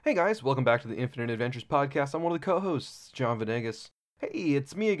Hey guys, welcome back to the Infinite Adventures podcast. I'm one of the co-hosts, John Venegas. Hey,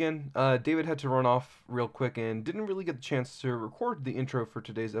 it's me again. David had to run off real quick and didn't really get the chance to record the intro for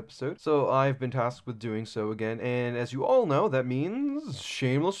today's episode, so I've been tasked with doing so again, and as you all know, that means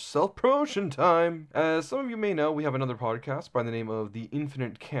shameless self-promotion time. As some of you may know, we have another podcast by the name of The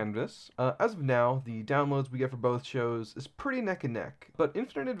Infinite Canvas. As of now, the downloads we get for both shows is pretty neck and neck, but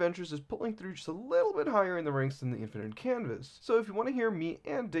Infinite Adventures is pulling through just a little bit higher in the ranks than The Infinite Canvas. So if you want to hear me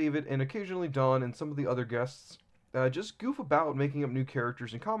and David, and occasionally Don and some of the other guests, just goof about making up new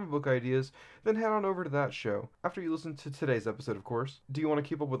characters and comic book ideas, then head on over to that show. After you listen to today's episode, of course. Do you want to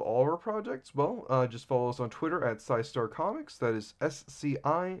keep up with all of our projects? Well, just follow us on Twitter at SciStar Comics. That is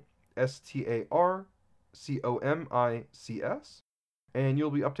SciStarComics. And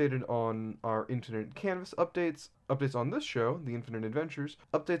you'll be updated on our Infinite Canvas updates, updates on this show, The Infinite Adventures,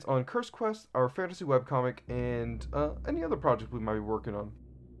 updates on Curse Quest, our fantasy webcomic, and any other project we might be working on.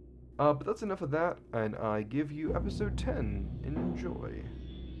 But that's enough of that, and I give you episode 10. Enjoy.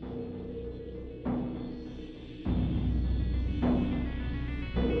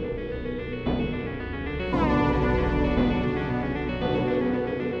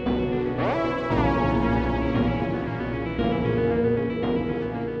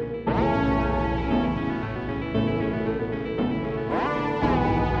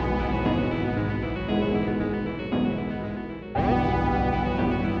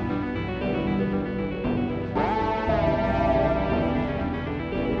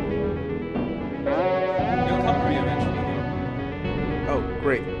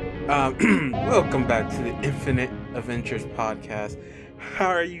 Welcome back to the Infinite Adventures podcast. How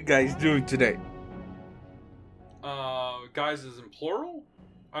are you guys doing today? Guys is in plural?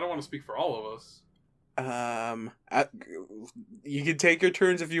 I don't want to speak for all of us. You can take your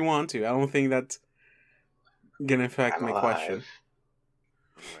turns if you want to. I don't think that's gonna affect my question.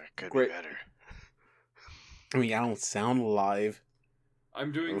 Could be better. I mean, I don't sound alive.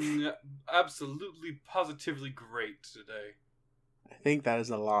 I'm doing absolutely, positively great today. I think that is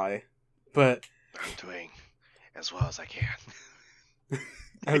a lie. But I'm doing as well as I can.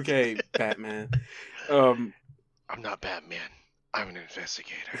 Okay, Batman. I'm not Batman. I'm an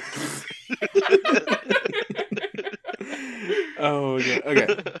investigator. Oh, yeah.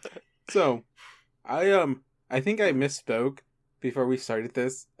 Okay. So, I think I misspoke before we started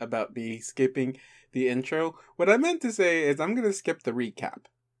this about me skipping the intro. What I meant to say is I'm gonna skip the recap.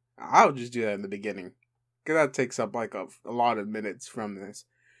 I'll just do that in the beginning, because that takes up like a lot of minutes from this.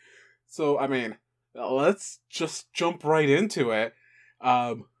 So, I mean, let's just jump right into it.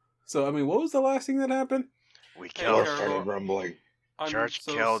 What was the last thing that happened? We killed started rumbling. George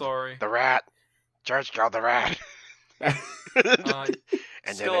so killed sorry. the rat. George killed the rat. And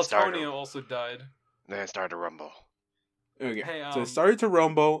Skeletonio also died. Then it started to rumble. Okay, Hey, so it started to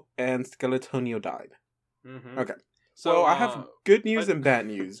rumble, and Skeletonio died. Mm-hmm. Okay, So well, I have good news and bad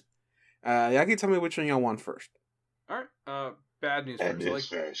news. Y'all can tell me which one y'all want first. Alright, bad news And first. it's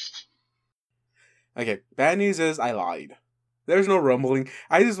first. Okay, bad news is I lied. There's no rumbling.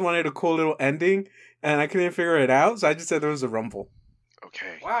 I just wanted a cool little ending, and I couldn't figure it out, so I just said there was a rumble.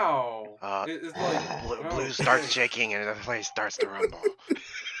 Okay. Wow. It's Blue starts shaking and the place starts to rumble.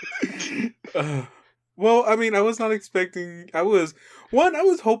 Well, I mean, I was not expecting... I was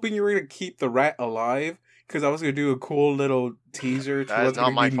hoping you were going to keep the rat alive, because I was going to do a cool little teaser to That is what's not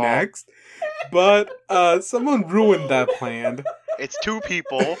going my to be fault. next. But, someone ruined that plan. It's two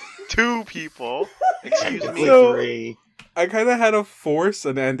people. Excuse me. So- Three. I kind of had to force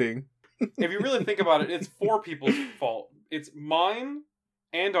an ending. If you really think about it, it's four people's fault. It's mine,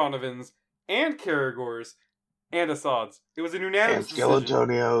 and Donovan's, and Karagor's, and Assad's. It was an And unanimous decision.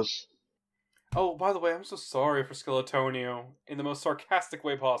 Skeletonio's. Oh, by the way, I'm so sorry for Skeletonio in the most sarcastic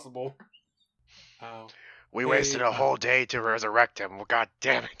way possible. Oh. We wasted a whole day to resurrect him. Well, God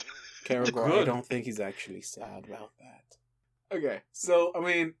damn it. Karagor, I Good. don't think he's actually sad about that. Okay, so, I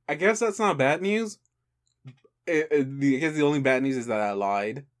mean, I guess that's not bad news. I guess the only bad news is that I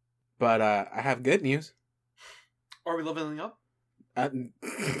lied. But, I have good news. Are we leveling up?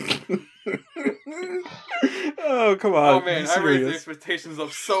 Oh, come on. Oh man, be I raised the serious. expectations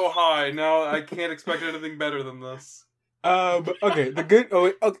up so high. Now I can't expect anything better than this. Okay, the good... Oh,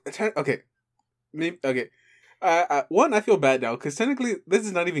 wait, okay. Okay. One, I feel bad now, because technically, this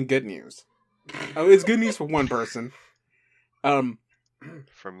is not even good news. It's good news for one person.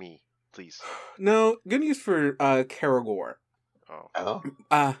 For me, please. No, good news for, Karagor. Oh.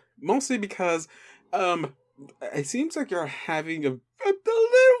 Oh. Mostly because, it seems like you're having a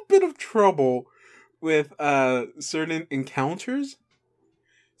little bit of trouble with, certain encounters.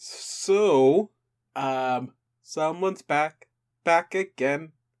 So, someone's back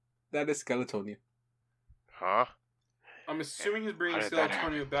again. That is Skeletonia. Huh? I'm assuming he's bringing How did that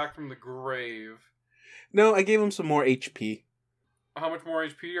Skeletonia back from the grave. No, I gave him some more HP. How much more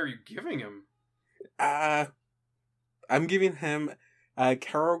HP are you giving him? I'm giving him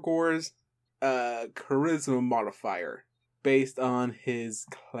Karagor's charisma modifier based on his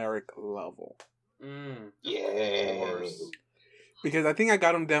cleric level. Yay. Of course. Because I think I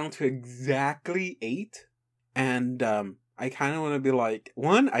got him down to exactly 8. And I kind of want to be like,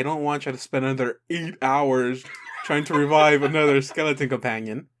 one, I don't want you to spend another 8 hours trying to revive another skeleton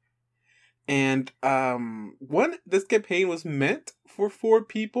companion. And one, this campaign was meant for 4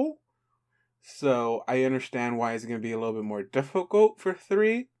 people. So I understand why it's going to be a little bit more difficult for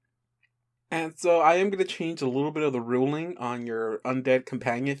 3. And so I am going to change a little bit of the ruling on your undead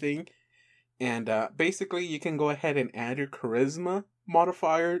companion thing. And basically you can go ahead and add your charisma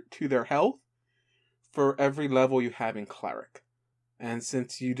modifier to their health for every level you have in cleric. And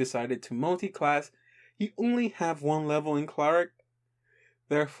since you decided to multi-class, you only have 1 level in cleric.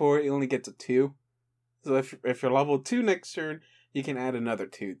 Therefore, it only gets a 2. So if you're level 2 next turn, you can add another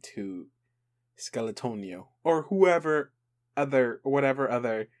 2 to Skeletonio. Or whatever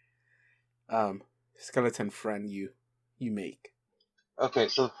other skeleton friend you make. Okay,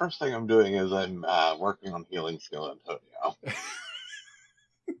 so the first thing I'm doing is I'm working on healing Skeletonio.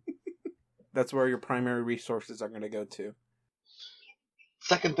 That's where your primary resources are going to go to.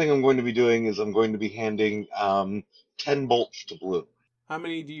 Second thing I'm going to be doing is I'm going to be handing 10 bolts to Blue. How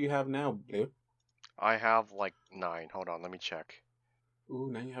many do you have now, Blue? I have like 9. Hold on, let me check. Ooh,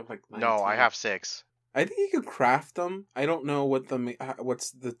 now you have like 19. No, I have 6. I think you can craft them. I don't know what's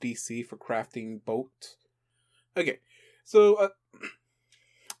the DC for crafting bolts. Okay, so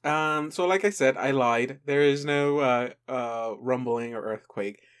so like I said, I lied. There is no rumbling or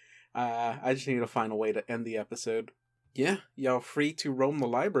earthquake. I just need to find a way to end the episode. Yeah, y'all free to roam the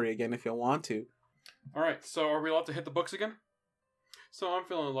library again if you want to. Alright, so are we allowed to hit the books again? So I'm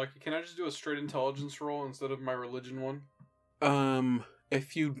feeling lucky. Can I just do a straight intelligence roll instead of my religion one?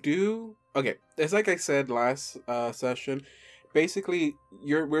 If you do, okay, it's like I said last session. Basically,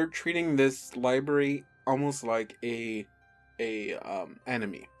 we're treating this library almost like a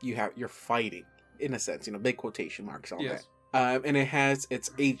enemy. You're fighting in a sense, big quotation marks on Yes. that. And it has its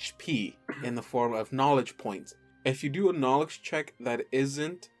HP in the form of knowledge points. If you do a knowledge check that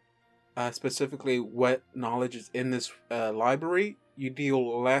isn't specifically what knowledge is in this library, you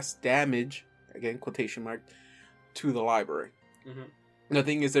deal less damage, again quotation mark, to the library. Mm-hmm. The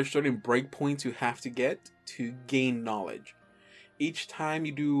thing is, there's certain breakpoints you have to get to gain knowledge. Each time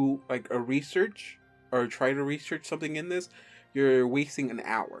you do like a research or try to research something in this, you're wasting an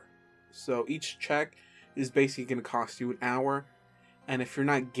hour. So each check is basically going to cost you an hour. And if you're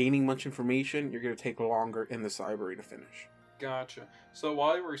not gaining much information, you're going to take longer in this library to finish. Gotcha. So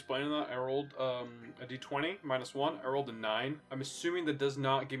while you were explaining that, I rolled a d20 -1. I rolled a 9. I'm assuming that does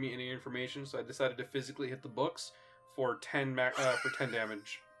not give me any information, so I decided to physically hit the books for 10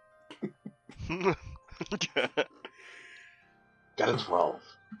 damage. Got a 12.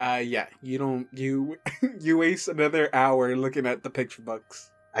 Yeah, you waste another hour looking at the picture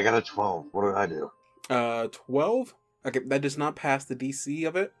books. I got a 12. What did I do? 12? Okay, that does not pass the DC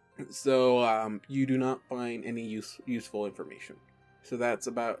of it. So, you do not find any useful information. So that's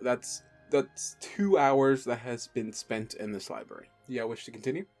 2 hours that has been spent in this library. Do you wish to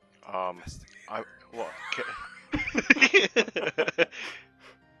continue?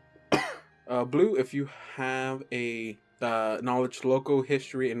 Blue, if you have a knowledge, local,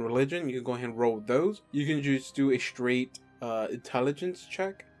 history, and religion, you can go ahead and roll those. You can just do a straight intelligence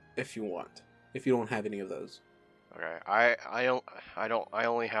check if you want. If you don't have any of those. Okay, I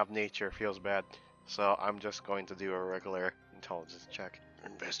only have nature, feels bad, so I'm just going to do a regular intelligence check.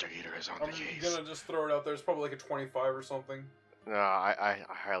 Investigator is on the case. I'm gonna just throw it out there. It's probably like a 25 or something. No, I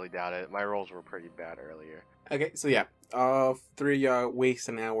highly doubt it. My rolls were pretty bad earlier. Okay, so yeah, 3 waste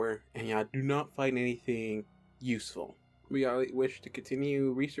an hour, and do not find anything useful. We wish to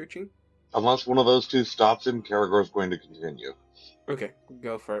continue researching? Unless one of those two stops him, Karagor's going to continue. Okay,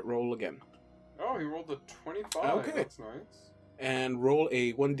 go for it. Roll again. Oh, he rolled a 25. Okay. That's nice. And roll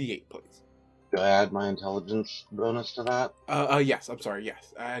a 1d8, please. Do I add my intelligence bonus to that? Yes, I'm sorry,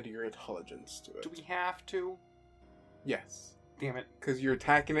 yes. Add your intelligence to it. Do we have to? Yes. Damn it. Because you're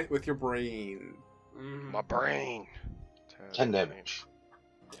attacking it with your brain. My brain. 10 damage.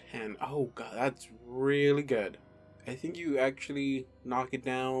 10. Oh, God, that's really good. I think you actually knock it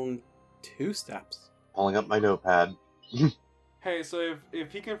down 2 steps. Pulling up my notepad. Hey, so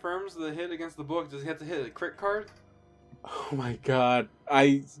if he confirms the hit against the book, does he have to hit a crit card? Oh my God.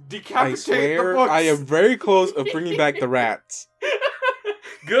 I Decapitate swear the books! I am very close of bringing back the rats.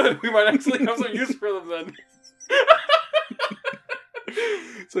 Good. We might actually have some use for them then.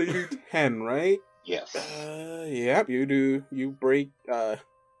 So you do 10, right? Yes. Yep, you do. You bring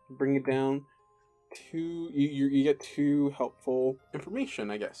it down to you get 2 helpful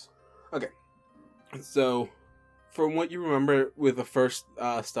information, I guess. Okay. So, from what you remember with the first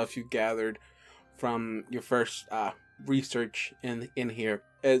stuff you gathered from your first research in here,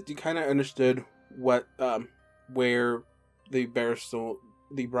 as you kind of understood what where the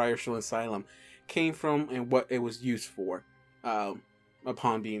Briarstone Asylum came from and what it was used for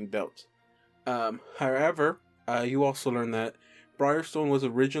upon being built. However, you also learned that Briarstone was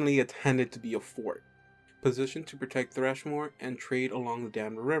originally intended to be a fort, positioned to protect Thrushmoor and trade along the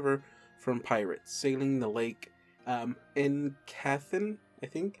Danver River from pirates sailing the lake in Cathin, I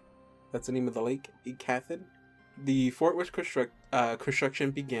think that's the name of the lake, Cathin. The fort was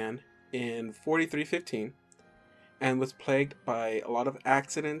construction began in 4315 and was plagued by a lot of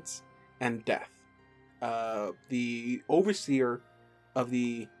accidents and death. The overseer of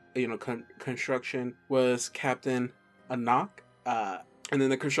the construction was Captain Anak, and then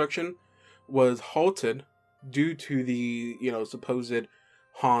the construction was halted due to the supposed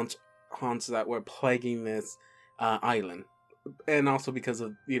haunts that were plaguing this island, and also because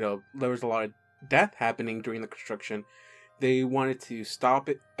of there was a lot of death happening during the construction. They wanted to stop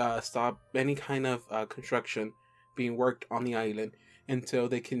any kind of construction being worked on the island until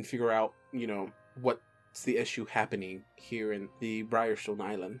they can figure out what's the issue happening here in the Briarstone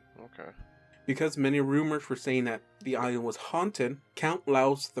Island. Okay. Because many rumors were saying that the island was haunted, Count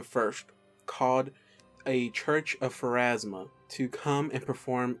Laus I called a Church of Pharasma to come and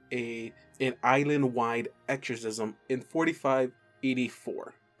perform an island-wide exorcism in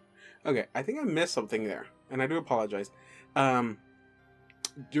 4584. Okay, I think I missed something there, and I do apologize.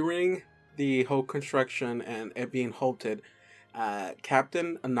 During the whole construction and it being halted,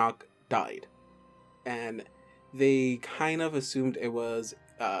 Captain Anak died, and they kind of assumed it was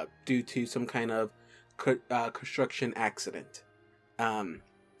due to some kind of construction accident.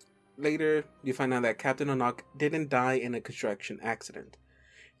 Later, you find out that Captain Anak didn't die in a construction accident.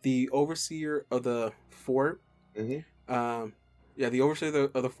 The overseer of the fort, the overseer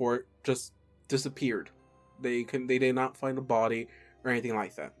of the fort just disappeared. They did not find a body or anything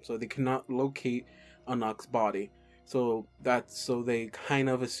like that, so they could not locate Anak's body. So they kind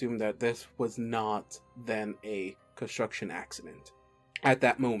of assumed that this was not then a construction accident at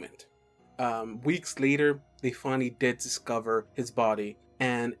that moment. Weeks later, they finally did discover his body,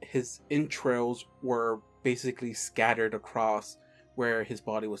 and his entrails were basically scattered across where his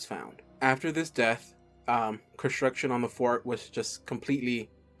body was found. After this death, construction on the fort was just completely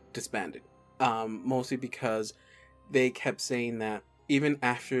disbanded. Mostly because they kept saying that even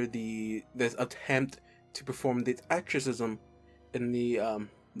after this attempt to perform this exorcism in the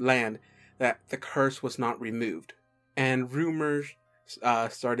land, that the curse was not removed. And rumors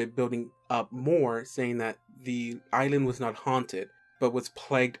started building up more, saying that the island was not haunted, but was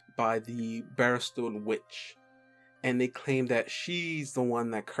plagued by the Barrowstone Witch. And they claimed that she's the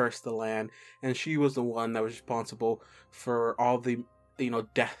one that cursed the land, and she was the one that was responsible for all the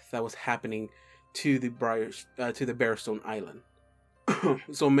death that was happening to the Barrowstone Island.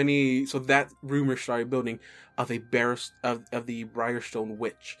 So that rumor started building of the Briarstone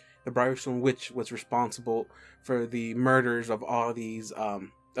Witch. The Briarstone Witch was responsible for the murders of all these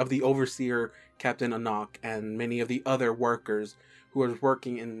of the overseer Captain Anak and many of the other workers who were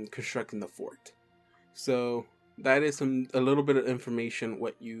working in constructing the fort. So that is a little bit of information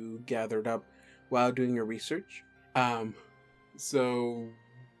what you gathered up while doing your research.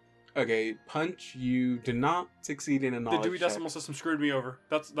 Okay, Punch, you did not succeed in a knowledge The Dewey check. Decimal System screwed me over.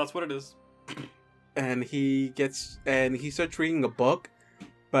 That's what it is. And he starts reading a book,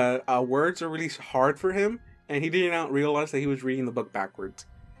 but words are really hard for him, and he did not realize that he was reading the book backwards.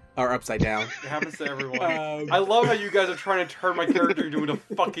 Or upside down. It happens to everyone. I love how you guys are trying to turn my character into a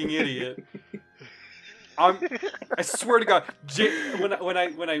fucking idiot. I swear to God, when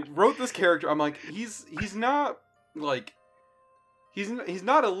I wrote this character, I'm like, he's not like he's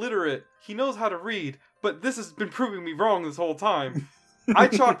not illiterate. He knows how to read, but this has been proving me wrong this whole time. I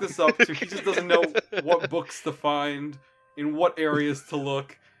chalk this up to he just doesn't know what books to find, in what areas to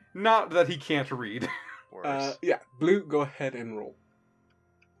look. Not that he can't read. Blue, go ahead and roll.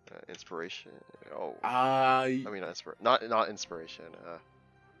 Inspiration. Oh. I mean, not inspiration.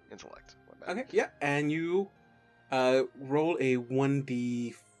 Intellect. Okay, yeah, and you roll a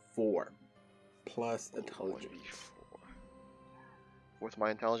 1d4 plus intelligence. 1d4. With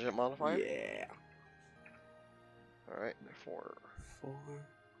my intelligent modifier? Yeah. Alright, 4. 4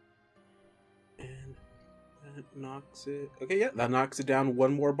 and That knocks it. Okay, yeah, that knocks it down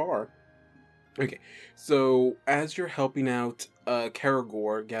one more bar. Okay, so as you're helping out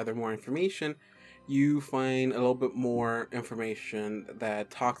Karagor gather more information, you find a little bit more information that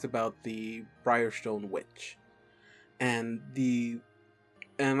talks about the Briarstone Witch. And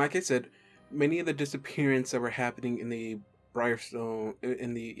like I said, many of the disappearances that were happening in the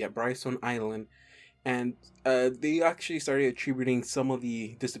Briarstone Island, and they actually started attributing some of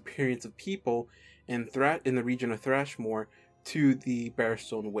the disappearance of people in the region of Thrashmore to the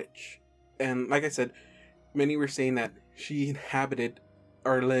Briarstone Witch. And like I said, many were saying that she inhabited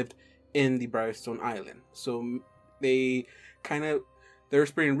or lived in the Briarstone Island. So they were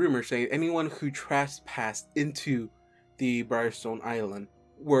spreading rumors saying anyone who trespassed into the Briarstone Island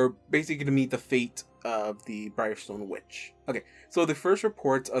were basically going to meet the fate of the Briarstone Witch. Okay, so the first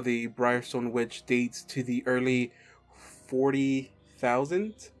reports of the Briarstone Witch dates to the early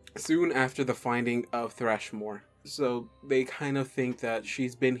 40,000, soon after the finding of Thrashmore. So they kind of think that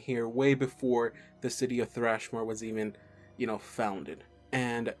she's been here way before the city of Thrashmore was even, founded.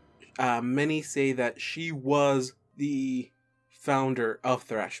 And many say that she was the founder of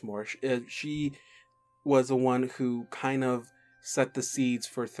Thrashmore. She was the one who kind of set the seeds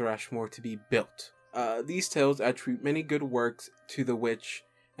for Thrashmore to be built. These tales attribute many good works to the witch,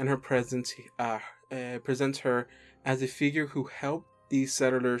 and her presence presents her as a figure who helped these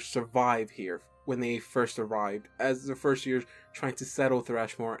settlers survive here when they first arrived, as the first years trying to settle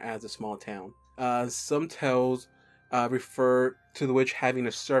Thrashmore as a small town. Some tales refer to the witch having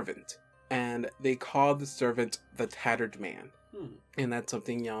a servant, and they call the servant the Tattered Man. And that's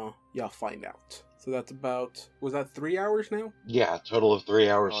something y'all find out. So that's about, was that 3 hours now? Yeah, total of 3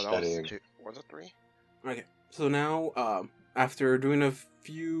 hours Oh, that studying. was it 3? Okay, so now, after doing a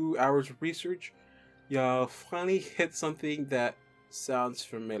few hours of research, y'all finally hit something that sounds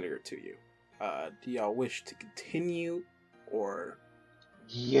familiar to you. Do y'all wish to continue, or?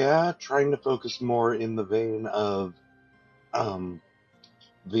 Yeah, trying to focus more in the vein of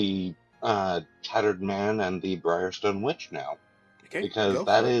the Tattered Man and the Briarstone Witch now. Okay, Because go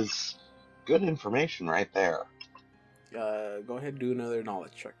that for it. is good information right there. Go ahead and do another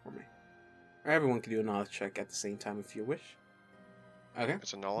knowledge check for me. Or everyone can do a knowledge check at the same time if you wish. Okay.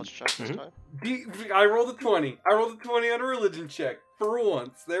 It's a knowledge check this Mhm. time? I rolled a 20. I rolled a 20 on a religion check. For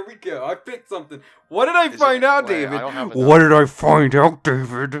once. There we go. I picked something. What did I Is find it- out, wait, I David? don't have What enough. did I find out,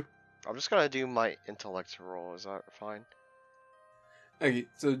 David? I'm just gonna do my intellect roll. Is that fine? Okay,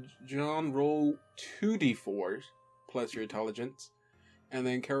 so John, roll 2d4s plus your intelligence, and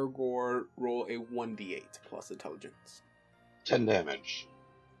then Karagor roll a 1d8 plus intelligence. 10 damage.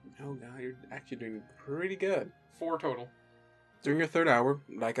 Oh god, you're actually doing pretty good. 4 total. During your third hour,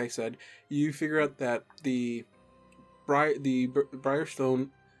 like I said, you figure out that the Briarstone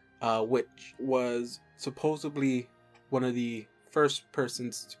witch was supposedly one of the first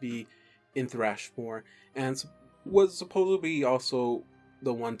persons to be in Thrashmore, and was supposedly also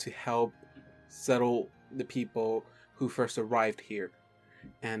the one to help settle the people who first arrived here.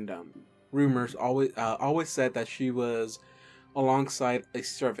 And rumors always said that she was alongside a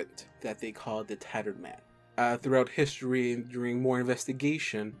servant that they called the Tattered Man. Throughout history and during more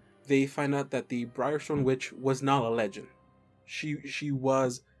investigation, they find out that the Briarstone Witch was not a legend. She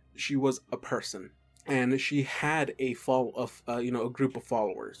was a person, and she had a a group of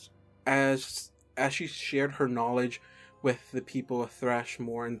followers. As she shared her knowledge with the people of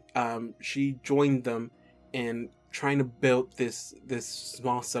Thrashmore, and she joined them in trying to build this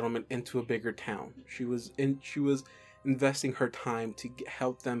small settlement into a bigger town. She was investing her time to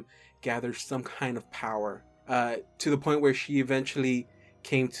help them gather some kind of power, to the point where she eventually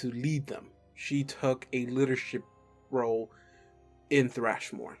came to lead them. She took a leadership role in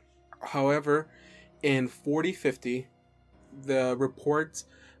Thrashmore. However, in 4050, the reports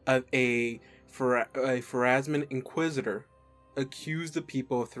of a Pharasman Inquisitor accused the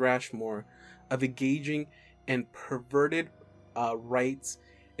people of Thrashmore of engaging in perverted rites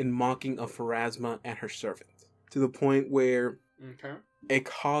in mocking of Pharasma and her servant, to the point where Okay. it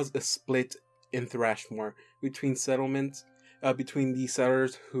caused a split in Thrashmore between the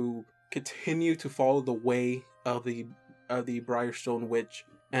settlers who continue to follow the way of the Briarstone Witch,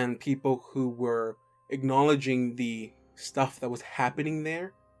 and people who were acknowledging the stuff that was happening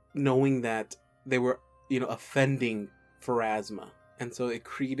there, knowing that they were, offending Pharasma. And so it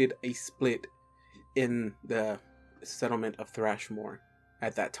created a split in the settlement of Thrashmore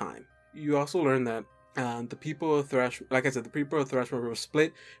at that time. You also learn that the people of Thrashmore were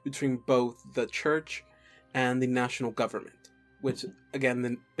split between both the church and the national government, which,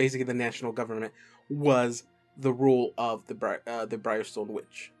 again, basically the national government was the rule of the Briarstone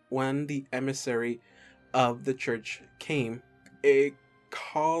Witch. When the emissary of the church came, it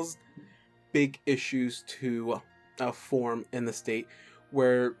caused big issues to form in the state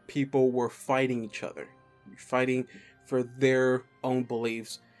where people were fighting each other, fighting for their own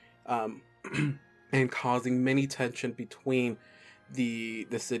beliefs, and causing many tension between the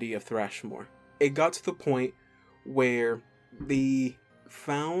city of Thrushmoor. It got to the point where they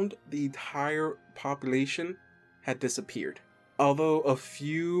found the entire population had disappeared. Although a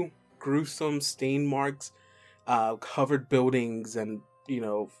few gruesome stain marks covered buildings and,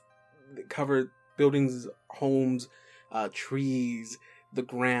 covered buildings, homes, trees, the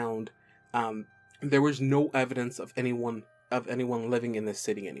ground, there was no evidence of anyone living in the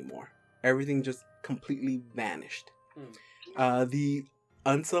city anymore. Everything just completely vanished. The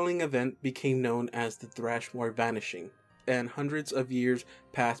unsettling event became known as the Thrushmoor Vanishing, and hundreds of years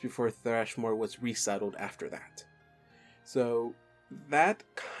passed before Thrushmoor was resettled after that. So that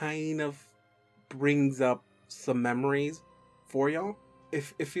kind of brings up some memories for y'all. It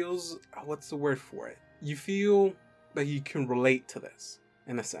feels, what's the word for it? You feel that you can relate to this,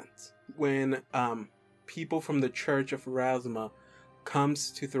 in a sense. When people from the Church of Erasma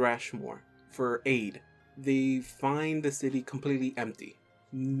comes to Thrushmoor for aid, they find the city completely empty.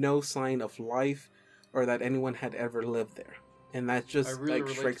 No sign of life or that anyone had ever lived there. And that just I really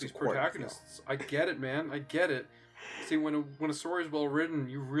relate strikes to these a chord. protagonists. I get it, man. I get it. See, when a story is well written,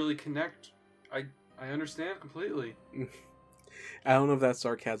 you really connect. I understand completely. I don't know if that's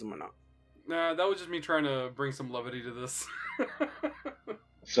sarcasm or not. Nah, that was just me trying to bring some levity to this.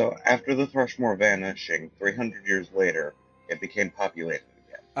 So after the Thrushmoor vanishing, 300 years later, it became populated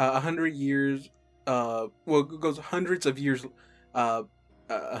again. 100 years. It goes hundreds of years.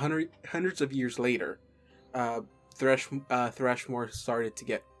 Hundreds of years later, Thrushmoor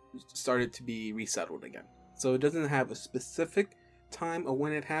started to be resettled again. So it doesn't have a specific time of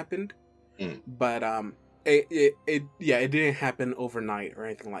when it happened, but it didn't happen overnight or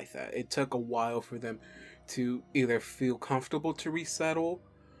anything like that. It took a while for them to either feel comfortable to resettle,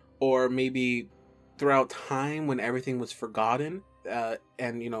 or maybe throughout time when everything was forgotten,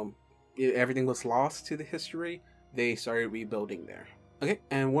 and everything was lost to the history, they started rebuilding there. Okay,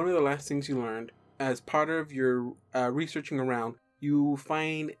 and one of the last things you learned as part of your researching around, you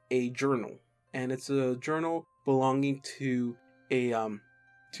find a journal, and it's a journal belonging to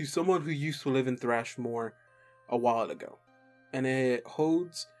to someone who used to live in Thrushmoor a while ago, and it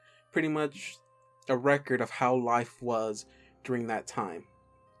holds pretty much a record of how life was during that time.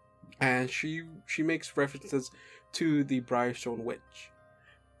 And she makes references to the Briarstone Witch,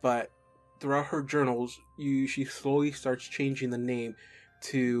 but throughout her journals, she slowly starts changing the name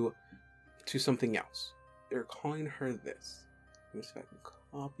to something else. They're calling her this. Let me see if I can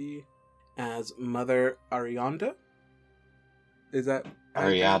copy as Mother Arianda. Is that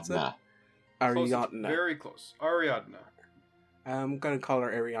Ariadna. Ariadna? Very close. Ariadna. I'm gonna call her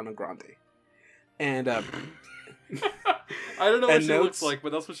Ariana Grande. And I don't know what and she notes- looks like,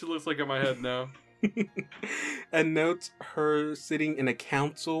 but that's what she looks like in my head now. and notes her sitting in a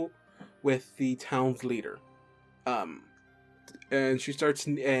council with the town's leader. And she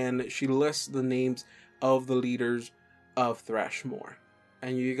lists the names of the leaders of Thrushmoor.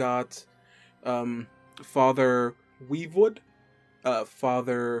 And you got Father Weavewood,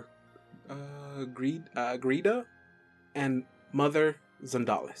 Father Grida, and Mother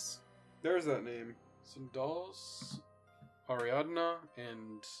Zandalis. There's that name. Sandalis, Ariadna,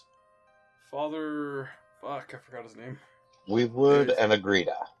 and Father... Fuck, I forgot his name. Weavewood There's- and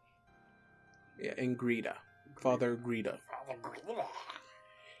Agreda. Yeah, and Grida. Father Grida.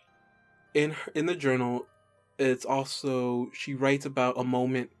 In the journal, it's also, she writes about a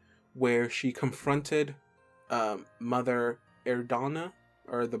moment where she confronted Mother Erdana,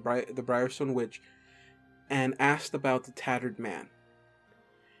 or the Briarstone Witch, and asked about the tattered man.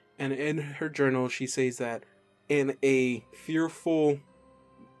 And in her journal, she says that in a fearful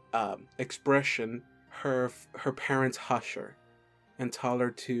expression, her parents hush her and tell her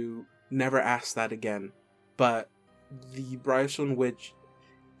to never ask that again. But the Briarstone Witch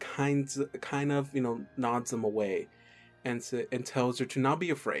kind of nods them away and tells her to not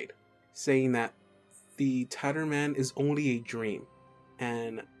be afraid, saying that the tattered man is only a dream,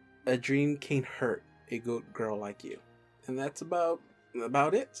 and a dream can't hurt a good girl like you. And that's about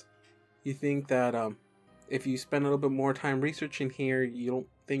it. You think that if you spend a little bit more time researching here, you don't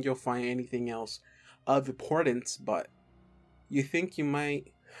think you'll find anything else of importance, but you think you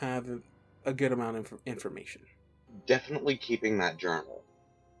might have a good amount of information. Definitely keeping that journal.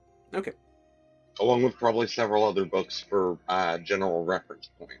 Okay. Along with probably several other books for general reference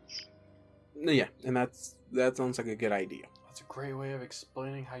points. Yeah, and that sounds like a good idea. That's a great way of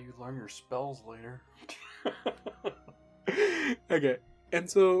explaining how you learn your spells later. Okay, and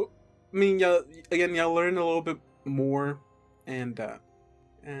so I mean, y'all learn a little bit more, and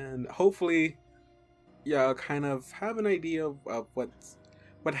hopefully, y'all kind of have an idea of what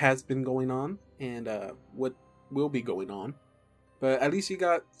has been going on and what will be going on. But at least you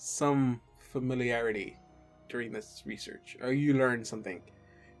got some familiarity during this research, or you learned something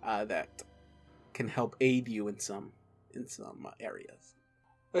that can help aid you in some areas.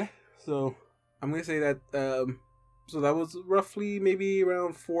 Okay, so I'm gonna say that so that was roughly maybe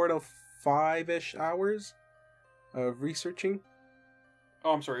around 4 to 5-ish hours of researching.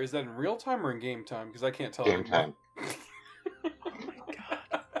 Oh, I'm sorry. Is that in real time or in game time? Because I can't tell. Game time.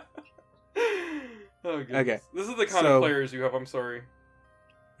 Oh, goodness. Okay. This is the kind of players you have. I'm sorry.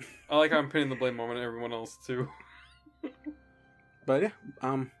 I like how I'm pinning the blame on everyone else too. But yeah,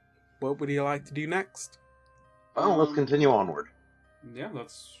 what would you like to do next? Well, let's continue onward. Yeah,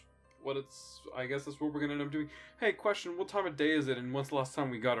 that's what it's. I guess that's what we're gonna end up doing. Hey, question: what time of day is it, and when's the last time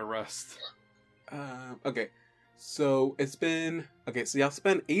we got a rest? Okay, so it's been so y'all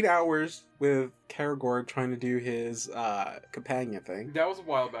spent 8 hours with Karagor trying to do his companion thing. That was a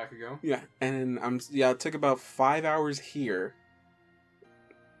while back ago. Yeah, and it took about 5 hours here.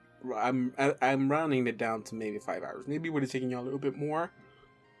 I'm rounding it down to maybe 5 hours. Maybe it would have taken you a little bit more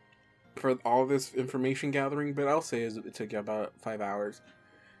for all this information gathering, but I'll say it took you about 5 hours.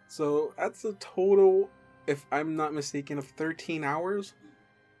 So that's a total, if I'm not mistaken, of 13 hours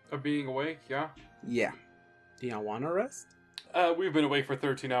of being awake. Yeah. Yeah. Do y'all want to rest? We've been awake for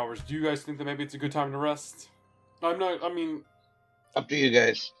 13 hours. Do you guys think that maybe it's a good time to rest? Up to you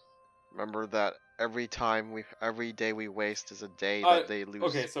guys. Remember that every day we waste is a day that they lose.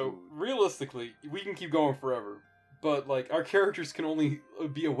 Okay, so food. realistically, we can keep going forever, but like our characters can only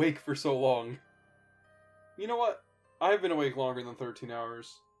be awake for so long. You know what? I've been awake longer than 13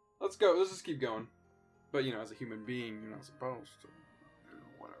 hours. Let's go. Let's just keep going. But as a human being, you're not supposed to.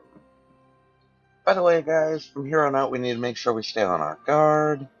 Whatever. By the way, guys, from here on out, we need to make sure we stay on our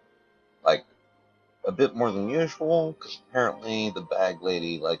guard. Like, a bit more than usual, because apparently the bag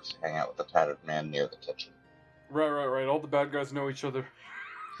lady likes to hang out with the tattered man near the kitchen. Right. All the bad guys know each other.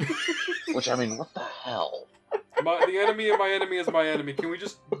 Which, I mean, what the hell? The enemy of my enemy is my enemy. Can we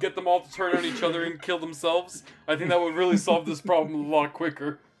just get them all to turn on each other and kill themselves? I think that would really solve this problem a lot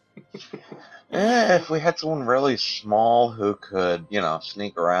quicker. If we had someone really small who could,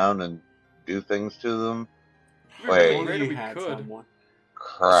 sneak around and do things to them. Wait. Great if we had could. someone.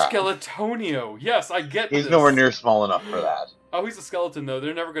 Crap. Skeletonio. Yes, I get He's this. nowhere near small enough for that. Oh, he's a skeleton, though.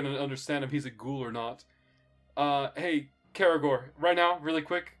 They're never going to understand if he's a ghoul or not. Hey, Karagor, right now, really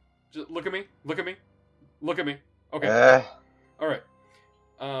quick, just look at me. Okay. Alright.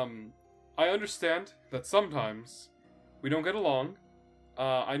 I understand that sometimes we don't get along.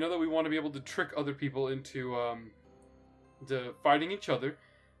 I know that we want to be able to trick other people into fighting each other.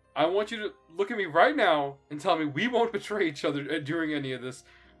 I want you to look at me right now and tell me we won't betray each other during any of this,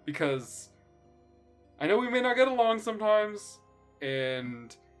 because I know we may not get along sometimes,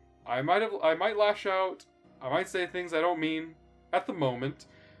 and I might lash out, I might say things I don't mean at the moment,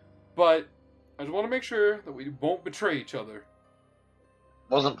 but I just want to make sure that we won't betray each other.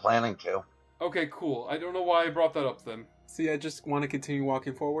 Wasn't planning to. Okay, cool. I don't know why I brought that up then. See, I just want to continue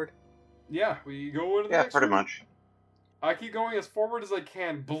walking forward. Yeah, we go into the Yeah, next pretty room. much. I keep going as forward as I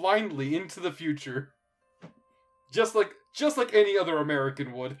can, blindly into the future. Just like any other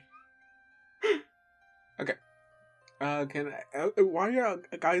American would. Okay. Why are you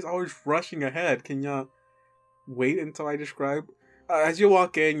guys always rushing ahead? Can y'all wait until I describe? As you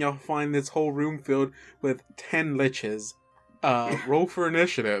walk in, you'll find this whole room filled with 10 liches. Roll for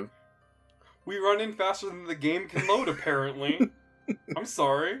initiative. We run in faster than the game can load, apparently. I'm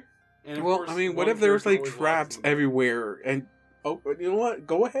sorry. And of course, what if there's like traps everywhere? And you know what?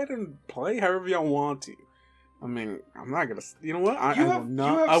 Go ahead and play however y'all want to. I mean, I'm not gonna. You know what? I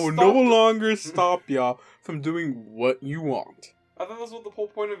will no longer stop y'all from doing what you want. I thought that's what the whole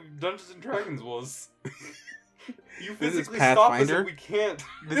point of Dungeons and Dragons was. You This is physically stop us Pathfinder. and we can't.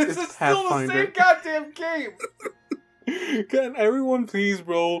 This is still the same goddamn game. Can everyone please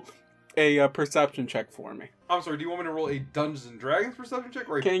roll a perception check for me? I'm sorry, do you want me to roll a Dungeons and Dragons perception check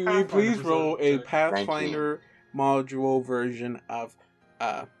or a Can you Pathfinder please roll a perception check? Pathfinder module version of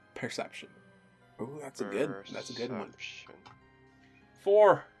perception? Oh, that's a good one. Perception.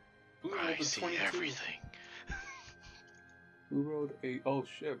 4. Ooh, I rolled a see 22. everything. Who rolled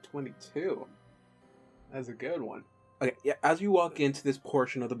 22? That's a good one. Okay, yeah, as you walk into this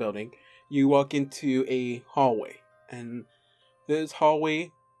portion of the building, you walk into a hallway, and this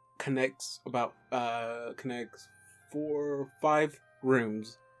hallway connects 5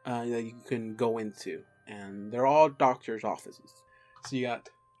 rooms that you can go into, and they're all doctors' offices. So you got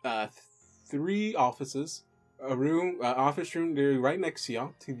 3 offices, a room, office room there right next to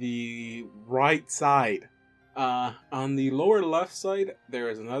you, to the right side. On the lower left side, there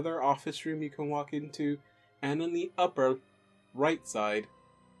is another office room you can walk into, and on the upper right side,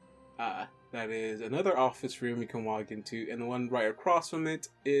 that is another office room you can walk into, and the one right across from it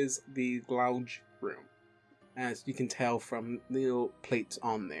is the lounge room, as you can tell from the little plates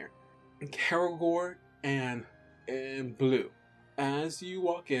on there. Karagor and Blue. As you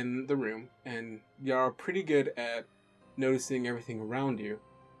walk in the room, and you're pretty good at noticing everything around you,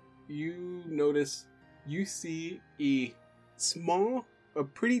 you see a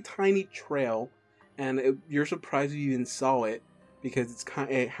pretty tiny trail, and you're surprised you even saw it, because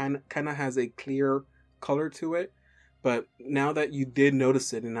it kind of has a clear color to it. But now that you did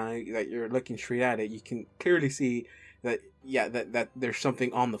notice it, and that you're looking straight at it, you can clearly see that that there's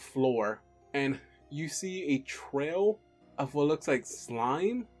something on the floor, and you see a trail of what looks like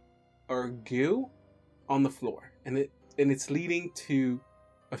slime or goo on the floor, and it's leading to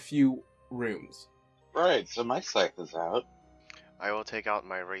a few rooms. Right, so my scythe is out. I will take out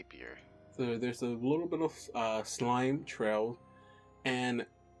my rapier. So there's a little bit of slime trail, and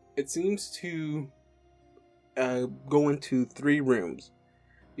it seems to go into 3 rooms.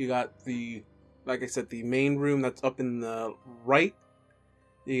 You got like I said, the main room that's up in the right.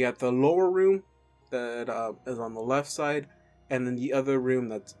 You got the lower room that is on the left side, and then the other room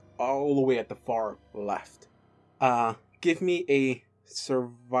that's all the way at the far left. Give me a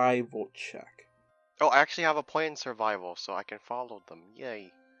survival check. Oh, I actually have a point in survival, so I can follow them.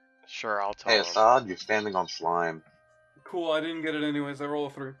 Yay. Sure, I'll tell Hey, them. Assad, you're standing on slime. Cool, I didn't get it anyways. I roll a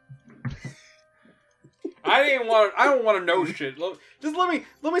 3. I don't want to know shit. Just let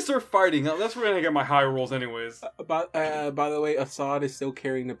me start fighting. That's where I'm gonna get my high rolls anyways. By the way, Assad is still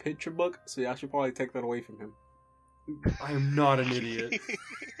carrying the picture book, so I should probably take that away from him. I am not an idiot.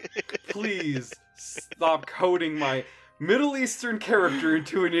 Please stop coding my Middle Eastern character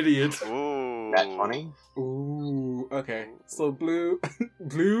into an idiot. Ooh. That funny? Ooh, okay. So Blue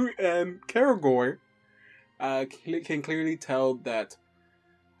and Karagor can clearly tell that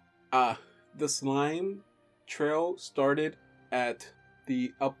the slime trail started at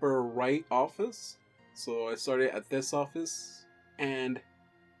the upper right office. So it started at this office, and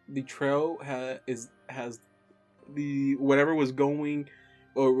the trail has the whatever was going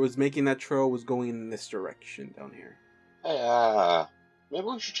or was making that trail was going in this direction down here. Hey, maybe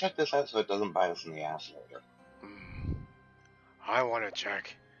we should check this out so it doesn't bite us in the ass later. I want to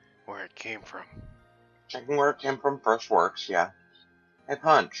check where it came from. Checking where it came from first works, yeah. Hey,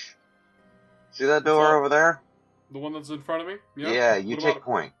 Punch. See that door over there? The one that's in front of me? Yeah, you What take about it?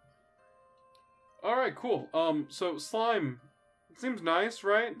 point. Alright, cool. So slime seems nice,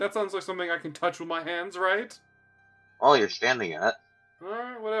 right? That sounds like something I can touch with my hands, right? Oh, you're standing in it.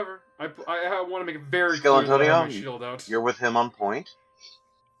 Alright, whatever. I want to make it very Skill clear that I have my Antonio, shield out. You're with him on point.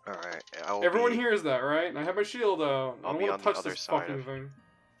 Alright. Everyone hears that, right? I have my shield out. I I'll don't be want to on the touch other this side fucking of-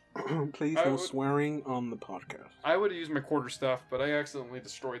 thing. Please, I no would- swearing on the podcast. I would have used my quarterstaff, but I accidentally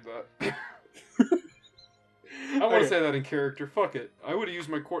destroyed that. I want to Okay. say that in character. Fuck it. I would have used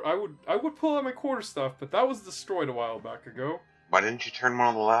my I would pull out my quarterstaff, but that was destroyed a while back ago. Why didn't you turn one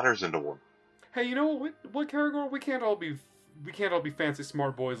of the ladders into one? Hey, you know what, Karagor? We can't all be fancy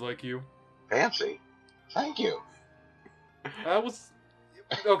smart boys like you. Fancy. Thank you. That was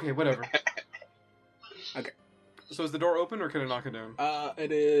okay. Whatever. Okay. So is the door open, or can I knock it down?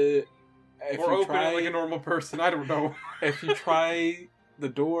 It is. If Or you open try, it like a normal person? I don't know. if you try the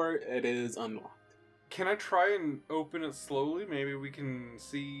door, it is unlocked. Can I try and open it slowly? Maybe we can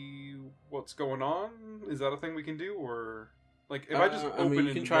see what's going on. Is that a thing we can do, or like if I just open you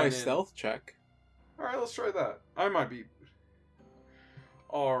it? can try run a in- stealth check. All right, let's try that. I might be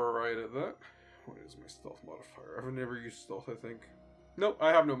all right at that. What is my stealth modifier? I've never used stealth. I think. Nope,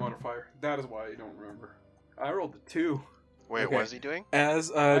 I have no modifier. That is why I don't remember. I rolled a 2. Wait, Okay. what is he doing?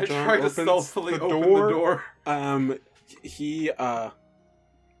 As I John tried to opens stealthily the open door, the door. he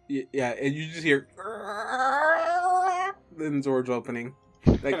yeah, and you just hear then Zor's opening.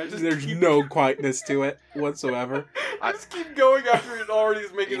 Like I just there's keep- no quietness to it whatsoever. I just keep going after it already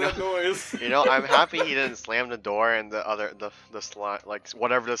is making You know- that noise. You know, I'm happy he didn't slam the door and the slime, like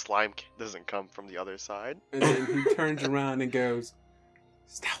whatever the slime doesn't come from the other side. And then he turns around and goes,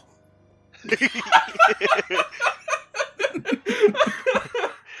 stealth.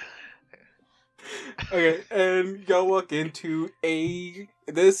 Okay, and y'all walk into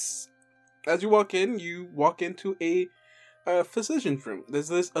as you walk in, you walk into a physician's room. This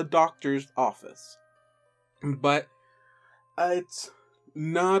is a doctor's office. But It's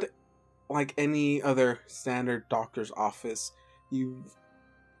not like any other standard doctor's office you've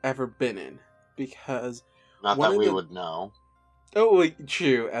ever been in, because Not one that of we the- would know. oh, like,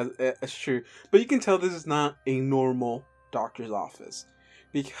 true, as true, but you can tell this is not a normal doctor's office,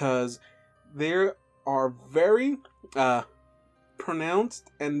 because there are very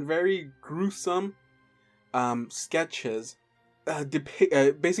pronounced and very gruesome sketches,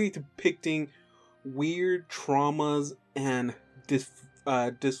 basically depicting weird traumas and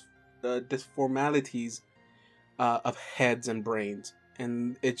disformalities of heads and brains,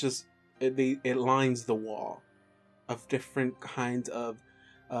 and it lines the wall of different kinds of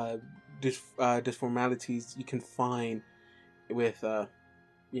disformalities you can find with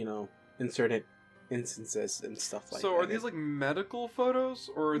inserted instances and stuff like that. So are these like medical photos,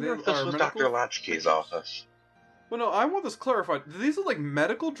 or are they? This are was medical Dr. Latchkey's pictures? office. Well, no, I want this clarified. Do these look like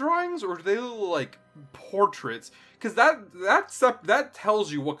medical drawings, or do they look like portraits? Because that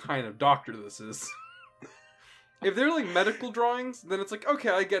tells you what kind of doctor this is. If they're like medical drawings, then it's like, okay,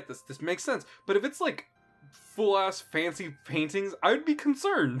 I get this. This makes sense. But if it's like full ass fancy paintings, I would be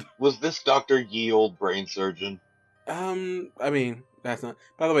concerned. Was this Dr. Ye Old Brain Surgeon? I mean, that's not.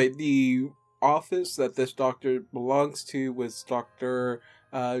 By the way, the office that this doctor belongs to was Dr.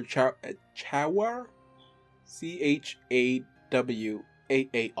 Chawar, Chawar,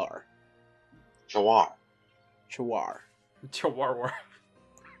 Chawar. Chawar, Chihuahua.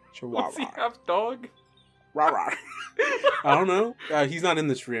 Chawar. Was he half dog? Rah, rah. I don't know. He's not in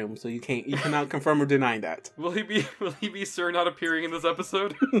this room, so you cannot confirm or deny that. Will he be Sir not appearing in this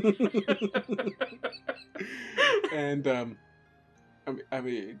episode? And do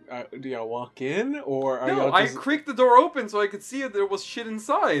y'all walk in, or are No, y'all I just... creaked the door open so I could see if there was shit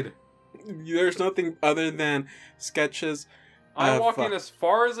inside. There's nothing other than sketches I of, walk in as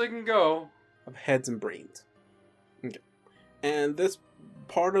far as I can go. of heads and brains. Okay. And this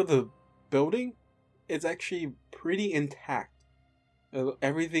part of the building is actually pretty intact.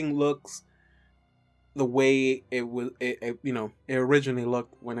 Everything looks the way it originally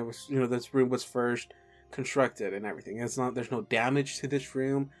looked when it was, this room was first constructed and everything. There's no damage to this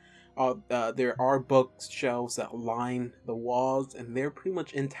room. There are bookshelves that line the walls, and they're pretty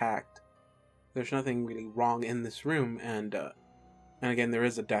much intact. There's nothing really wrong in this room, and again, there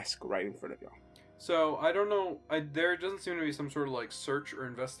is a desk right in front of y'all. So I don't know. There doesn't seem to be some sort of like search or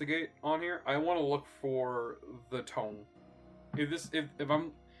investigate on here. I want to look for the tome.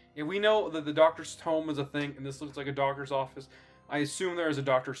 If we know that the doctor's tome is a thing, and this looks like a doctor's office, I assume there is a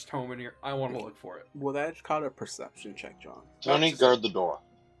doctor's tome in here. I want to look for it. Well, that's called a perception check, John. Tony, guard the door.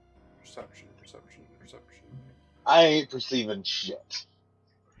 Perception. I ain't perceiving shit.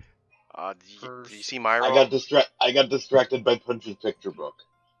 Do you see my roll? I got distracted by Punch's picture book.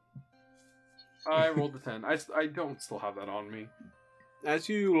 I rolled a 10. I don't still have that on me. As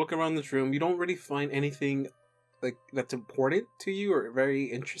you look around this room, you don't really find anything like that's important to you or very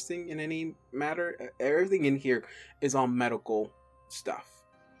interesting in any matter. Everything in here is all medical stuff.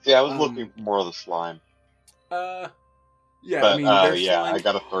 See, I was looking for more of the slime. Yeah, But, I mean, there's yeah, slime. I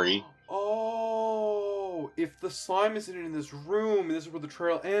got a 3. Oh, if the slime isn't in this room, and this is where the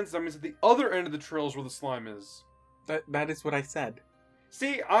trail ends, that means at the other end of the trail is where the slime is. That is what I said.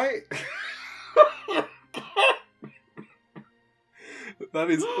 See, I... That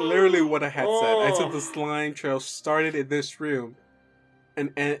is literally what I had said. I said Oh. the slime trail started in this room,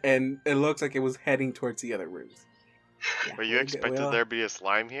 and it looks like it was heading towards the other rooms. Yeah, But you expected there to be a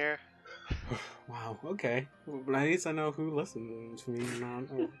slime here? Wow. Okay. Well, at least I know who listens to me.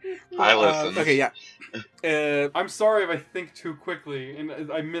 I listen. Okay. Yeah. I'm sorry if I think too quickly,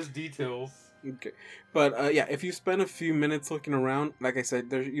 and I miss details. Okay. But yeah, if you spend a few minutes looking around, like I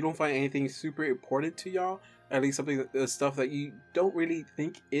said, you don't find anything super important to y'all. At least stuff that you don't really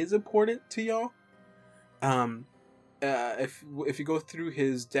think is important to y'all. If you go through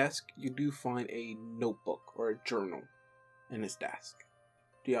his desk, you do find a notebook or a journal in his desk.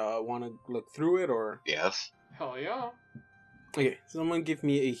 Do y'all want to look through it, or? Yes. Hell yeah. Okay, someone give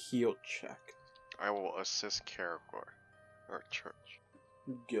me a heal check. I will assist Caragor. Or Church.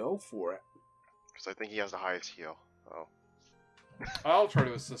 Go for it. Because I think he has the highest heal. Oh. I'll try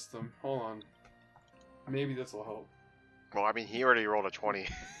to assist him. Hold on. Maybe this will help. Well, I mean, he already rolled a 20.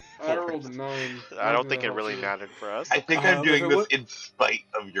 I rolled a 9. I don't think it really mattered for us. I think I'm doing if it this was- in spite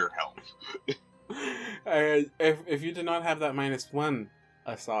of your help. If you did not have that -1,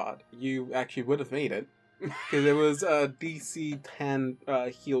 Assad, you actually would have made it. Because it was a DC 10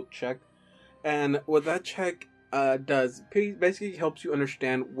 heal check. And what that check does, basically helps you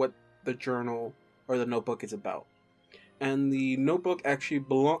understand what the journal or the notebook is about. And the notebook actually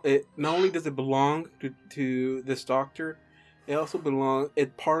not only does it belong to this doctor, It also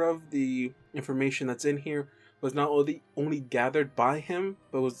part of the information that's in here was not only gathered by him,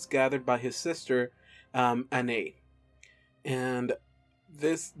 but was gathered by his sister, Anne. And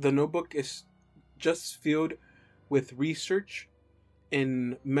the notebook is just filled with research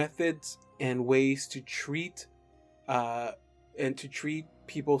in methods and ways to treat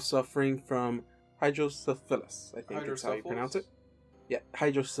people suffering from hydrocephalus. I think that's how you pronounce it. Yeah,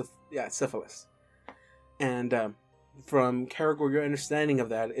 syphilis. And from Karagor, your understanding of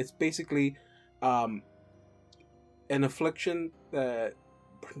that, it's basically an affliction that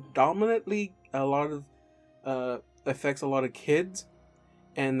predominantly affects a lot of kids,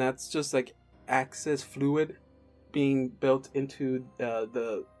 and that's just like excess fluid being built into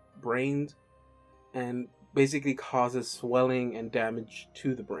the brains, and basically causes swelling and damage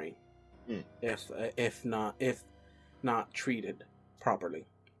to the brain if not treated properly.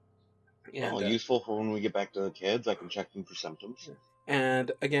 And, useful for when we get back to the kids. I can check them for symptoms.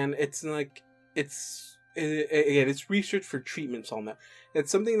 And again, it's research for treatments on that.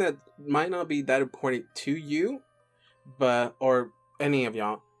 It's something that might not be that important to you, or any of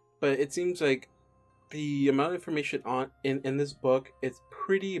y'all, but it seems like the amount of information in this book is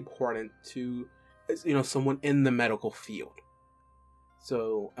pretty important to someone in the medical field.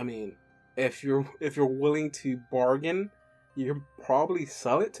 So I mean, if you're willing to bargain, you can probably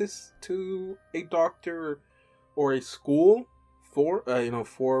sell it to a doctor or a school for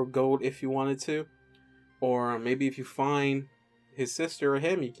gold if you wanted to, or maybe if you find his sister or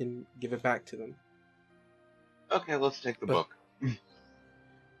him, you can give it back to them. Okay, let's take the book.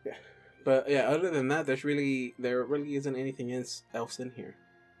 Yeah, but yeah, other than that, there really isn't anything else in here.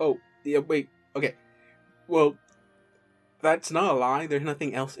 Oh, yeah, wait. Okay, well, that's not a lie. There's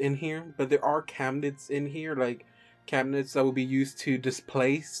nothing else in here, but there are cabinets in here, like cabinets that will be used to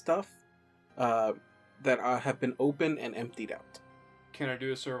display stuff that have been opened and emptied out. Can I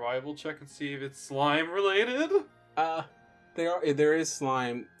do a survival check and see if it's slime related? There is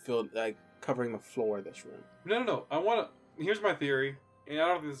slime filled, like, covering the floor of this room. No. Here's my theory, and I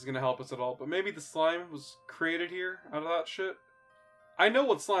don't think this is gonna help us at all, but maybe the slime was created here out of that shit. I know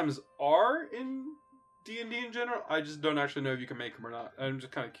what slimes are in D&D in general. I just don't actually know if you can make them or not. I'm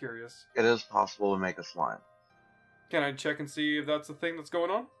just kind of curious. It is possible to make a slime. Can I check and see if that's the thing that's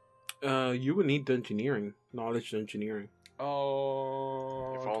going on? You would need knowledge engineering.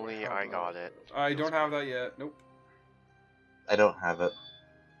 Oh. If only I got it. I don't have that yet. Nope. I don't have it.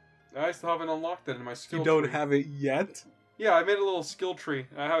 I still haven't unlocked it in my skill You don't tree. have it yet? Yeah, I made a little skill tree.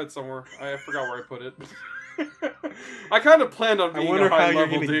 I have it somewhere. I forgot where I put it. I kind of planned on being I wonder a high how you're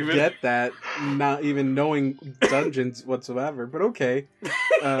level, going to David. get that, not even knowing dungeons whatsoever. But okay.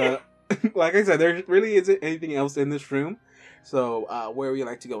 Like I said, there really isn't anything else in this room. So, where would you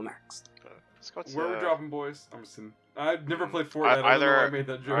like to go next? Let's go to Where are we dropping, boys? I'm just kidding. I've never played Fortnite. I don't know why I made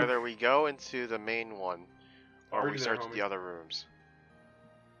that joke. Either we go into the main one, or Already we there, search homie. the other rooms.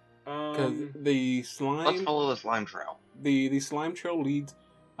 Because the slime... Let's follow the slime trail. The slime trail leads...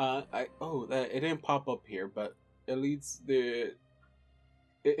 it didn't pop up here, but it leads it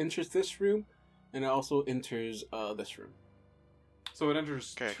enters this room, and it also enters this room. So it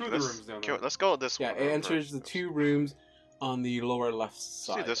enters two of the rooms down there. Let's go with this Yeah, one. it enters the two rooms on the lower left Let's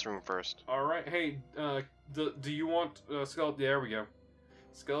side. do this room first. Alright, hey, do you want Skeleton? There we go.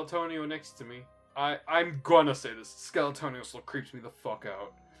 Skeletonio next to me. I'm gonna say this. Skeletonio still creeps me the fuck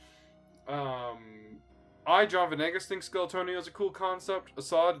out. John Venegas, think Skeletonio is a cool concept.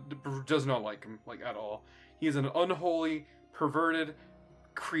 Assad does not like him, like, at all. He is an unholy, perverted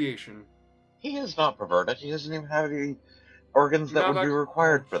creation. He is not perverted. He doesn't even have any organs that would be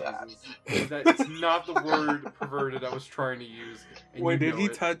required for that. That's not the word perverted I was trying to use. Wait, did he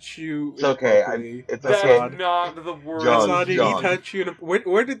touch you? It's okay. It's That's Assad. not the word. John, Assad, did John. he touch you?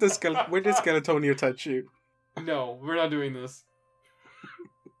 Where did Skeletonio touch you? No, we're not doing this.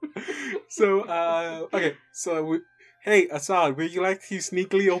 So, okay. So, hey, Assad, would you like to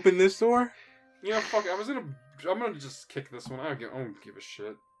sneakily open this door? You know, fuck it. I'm gonna just kick this one. I don't give a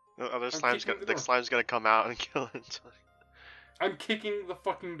shit. The other I'm slime's kicking the the slime's gonna come out and kill it. I'm kicking the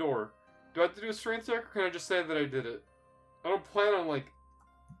fucking door. Do I have to do a strength check, or can I just say that I did it? I don't plan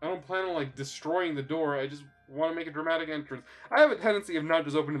on destroying the door. I just want to make a dramatic entrance. I have a tendency of not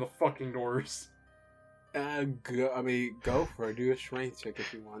just opening the fucking doors. Go for it. Do a strength check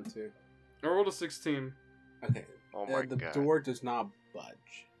if you want to. I rolled a 16. Okay. Oh my the god. door does not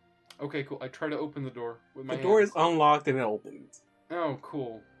budge. Okay, cool. I try to open the door with my The door hands. is unlocked and it opens. Oh,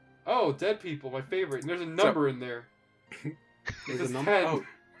 cool. Oh, dead people, my favorite. And there's a number in there. There's It says a number. 10. Oh,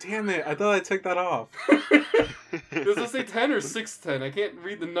 Damn it! I thought I took that off. Does it say 10 or 610? I can't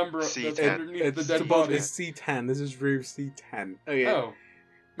read the number that's C10. underneath the It's dead supposed body. it's C10. This is room C10. Okay. Oh.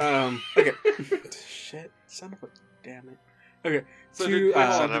 Okay. Shit. Son of a damn it. Okay. So Two, did,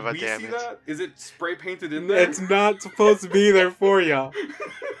 uh, Son of a we see damn it. that? Is it spray painted in there? It's not supposed to be there for y'all.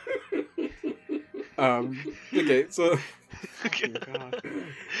 Okay, so Okay. God.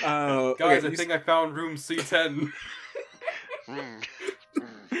 Guys, okay, I think I found room C10. Mm.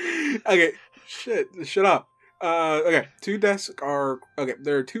 okay, shut up. Okay,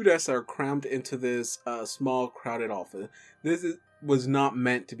 there are two desks that are crammed into this small crowded office. Was not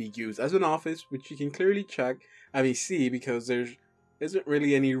meant to be used as an office, which you can clearly see because there isn't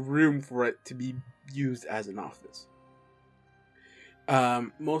really any room for it to be used as an office.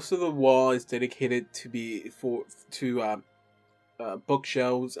 Most of the wall is dedicated to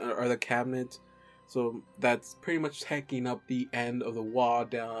bookshelves or the cabinets, so that's pretty much taking up the end of the wall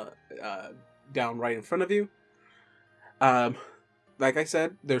down right in front of you. Like I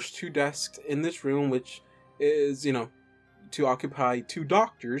said, there's two desks in this room, which is, to occupy two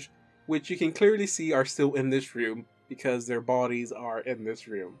doctors, which you can clearly see are still in this room because their bodies are in this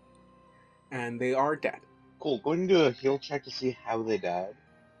room. And they are dead. Cool. Going to do a heal check to see how they died.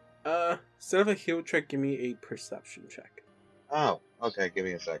 Instead of a heal check, give me a perception check. Oh, okay. Give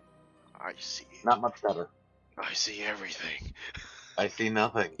me a sec. I see. Not much better. I see everything. I see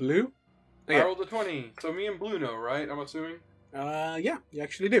nothing. Lou? I rolled a 20. So me and Blue know, right? I'm assuming. Yeah, you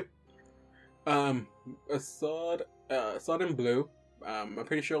actually do. Assad and Blue. I'm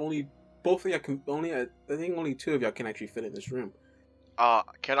pretty sure only both of y'all can. I think only two of y'all can actually fit in this room.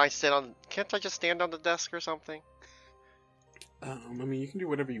 Can't I just stand on the desk or something? I mean, you can do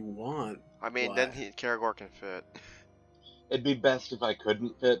whatever you want. I mean, What? then Karagor can fit. It'd be best if I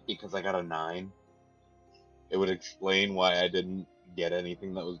couldn't fit because I got a 9. It would explain why I didn't get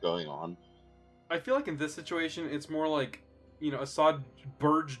anything that was going on. I feel like in this situation, it's more like, Assad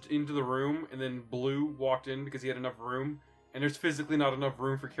burged into the room, and then Blue walked in because he had enough room, and there's physically not enough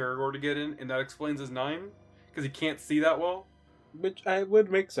room for Karagor to get in, and that explains his 9, because he can't see that well. Which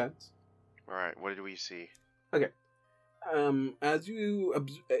would make sense. Alright, what did we see? As you,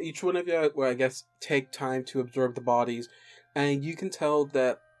 each one of you, I guess, take time to absorb the bodies, and you can tell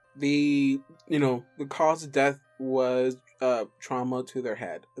that the cause of death was trauma to their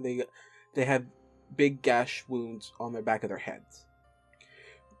head. They had big gash wounds on the back of their heads.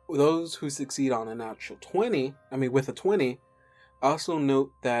 Those who succeed on a natural 20, with a 20, also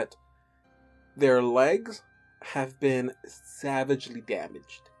note that their legs have been savagely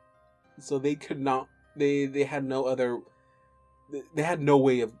damaged. So they could not, they had no other, they had no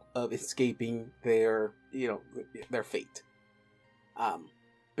way of escaping their fate. But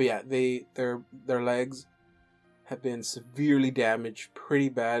yeah, their legs have been severely damaged, pretty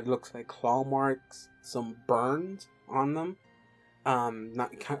bad. Looks like claw marks, some burns on them.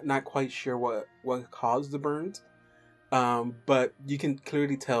 Not quite sure what caused the burns. But you can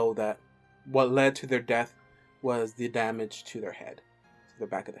clearly tell that what led to their death was the damage to their head, to the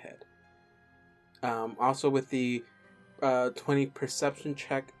back of the head. Also with the 20 perception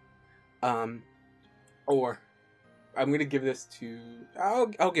check, or I'm gonna give this to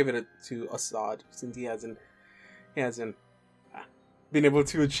I'll give it to Assad since he hasn't been able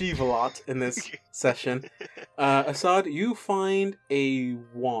to achieve a lot in this session. Assad, you find a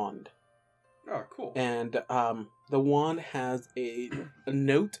wand. Oh, cool. And the wand has a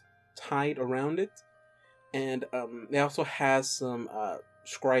note tied around it, and it also has some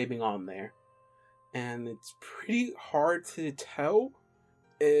scribing on there, and it's pretty hard to tell.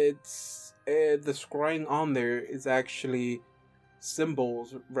 It's the scribing on there is actually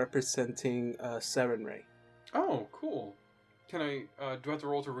symbols representing Sarenrae. Oh, cool. Can I, do I have to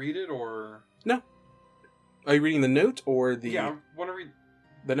roll to read it, or? No. Are you reading the note or the... Yeah, I want to read...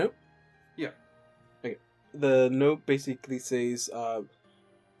 The note? Yeah. Okay. The note basically says,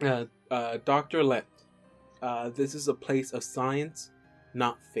 Dr. Lent, this is a place of science,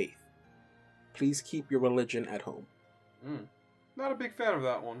 not faith. Please keep your religion at home. Not a big fan of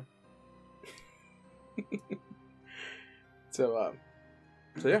that one. So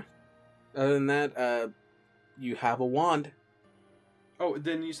yeah. Other than that, you have a wand. Oh,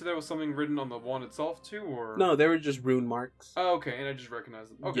 then you said there was something written on the wand itself too, or? No, they were just rune marks. Oh, okay, and I just recognized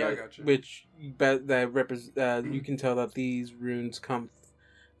them. Okay, Yeah, I got you. Which you can tell that these runes come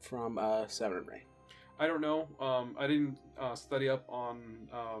from Sarenrae. I don't know. I didn't study up on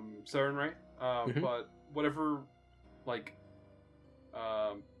Sarenrae, but whatever, like,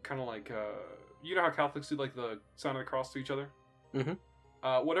 kind of like, you know how Catholics do like the sign of the cross to each other.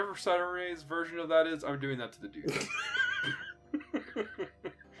 Whatever Sarenrae's version of that is, I'm doing that to the dude.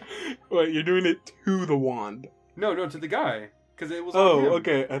 Wait, you're doing it to the wand. No, to the guy, because it was. Oh, on him.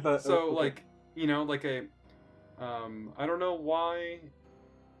 okay. I thought So okay. like like a, I don't know why,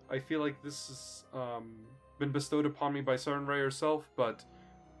 I feel like this has been bestowed upon me by Sunray herself, but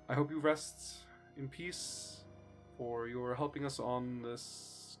I hope you rest in peace, for you are helping us on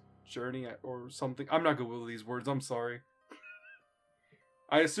this journey or something. I'm not good with these words. I'm sorry.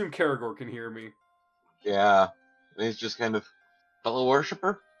 I assume Karagor can hear me. Yeah. And he's just kind of fellow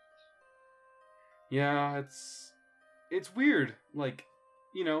worshiper. Yeah, it's weird. Like,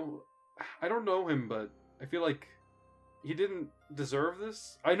 I don't know him, but I feel like he didn't deserve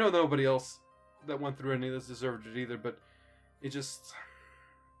this. I know nobody else that went through any of this deserved it either, but it just...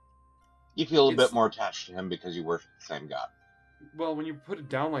 You feel a It's- bit more attached to him because you worship the same god. Well, when you put it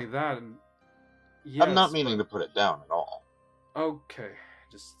down like that, and... I'm not yes, meaning to put it down at all. Okay,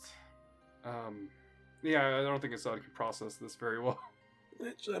 just... Yeah, I don't think Assad can process this very well.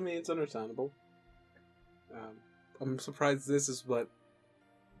 I mean, it's understandable. I'm surprised this is what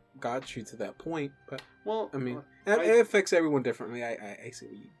got you to that point, but Well, I mean, I- it affects everyone differently. I see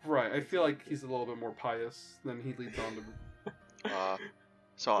what you... right, I feel like he's a little bit more pious than he leads on to...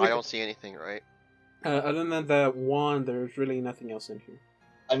 So I don't see anything, right? Other than that wand, there's really nothing else in here.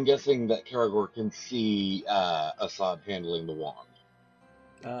 I'm guessing that Karagor can see Assad handling the wand.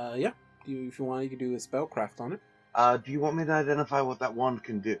 Yeah. If you want, you can do a spellcraft on it. Do you want me to identify what that wand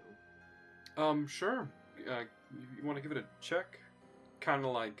can do? Sure. You want to give it a check? Kind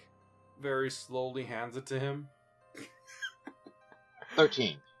of like very slowly hands it to him.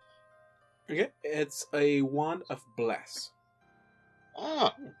 13. Okay. It's a wand of bless.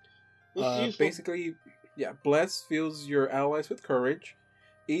 Ah. This useful. Basically, yeah, bless fills your allies with courage.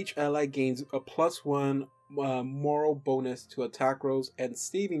 Each ally gains a +1 moral bonus to attack rolls and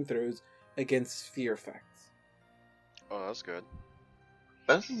saving throws against fear effects. Oh, that's good.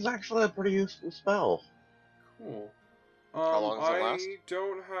 This is actually a pretty useful spell. Cool. How long does it I last?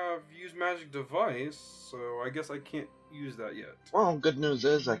 don't have use magic device, so I guess I can't use that yet. Well, good news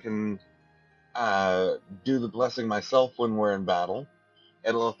is I can do the blessing myself when we're in battle.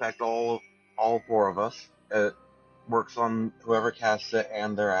 It'll affect all four of us. It works on whoever casts it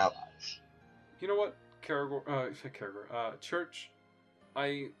and their allies. You know what, Church,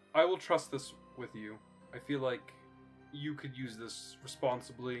 I will trust this with you. I feel like you could use this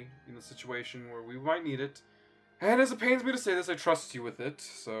responsibly in a situation where we might need it. And as it pains me to say this, I trust you with it,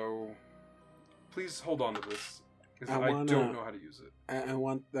 so please hold on to this, because I don't know how to use it. I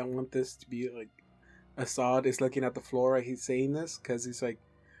want this to be like Assad is looking at the floor as he's saying this, because he's like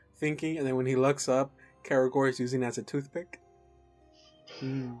thinking, and then when he looks up, Karagor is using it as a toothpick.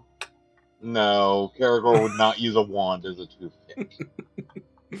 No, Karagor would not use a wand as a toothpick.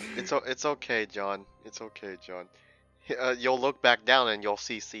 It's okay, John. It's okay, John. You'll look back down and you'll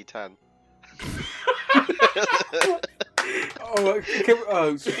see C10.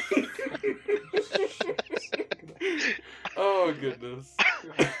 Oh goodness.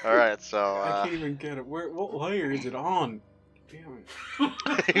 All right, so I can't even get it. What layer is it on? Damn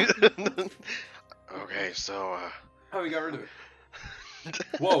it. okay, so How we got rid of it?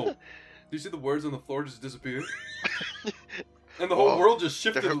 Whoa! Do you see the words on the floor just disappear? And the whole Whoa. world just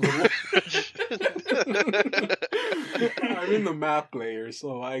shifted a little. I'm in the map layer,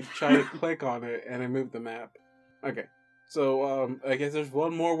 so I try to click on it and I move the map. Okay, so I guess there's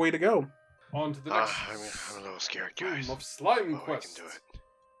one more way to go. On to the next I'm a little scared, room guys. of slime Oh, I quest. can do it.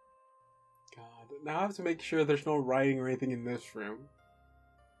 God, now I have to make sure there's no writing or anything in this room.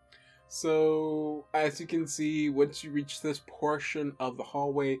 So, as you can see, once you reach this portion of the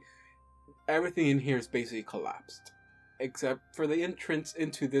hallway, everything in here is basically collapsed. Except for the entrance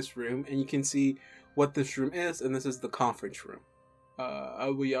into this room, and you can see what this room is, and this is the conference room.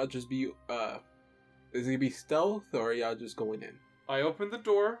 Will y'all just be, is it gonna be stealth, or are y'all just going in? I open the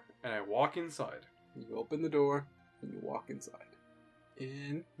door and I walk inside. You open the door, and you walk inside.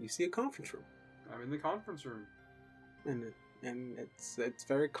 And you see a conference room. I'm in the conference room. And it's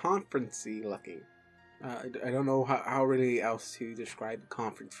very conference-y looking. I don't know how really else to describe the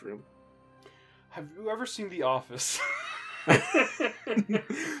conference room. Have you ever seen The Office?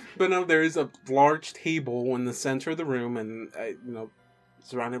 But no, there is a large table in the center of the room, and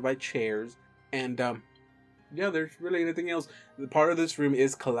surrounded by chairs. And yeah, there's really anything else. The part of this room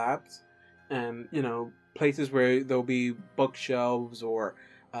is collapsed, and places where there'll be bookshelves or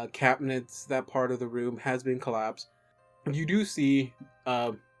cabinets. That part of the room has been collapsed. You do see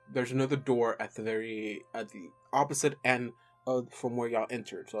there's another door at the opposite end from where y'all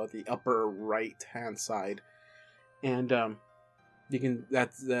entered, so at the upper right hand side, and you can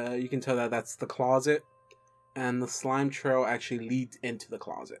tell that that's the closet, and the slime trail actually leads into the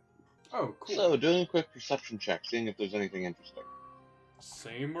closet. Oh, cool. So, doing a quick perception check, seeing if there's anything interesting.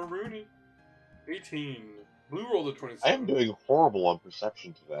 Same Marooney. 18. Blue rolled a 27. I am doing horrible on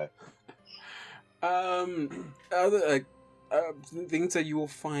perception today. Other things that you will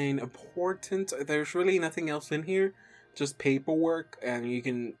find important. There's really nothing else in here, just paperwork, and you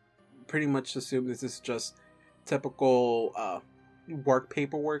can pretty much assume this is just typical work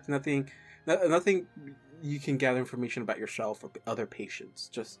paperwork. Nothing you can gather information about yourself or other patients.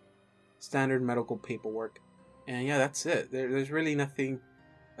 Just standard medical paperwork, and yeah, that's it. There's really nothing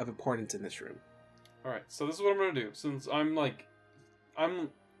of importance in this room. Alright, so this is what I'm gonna do. Since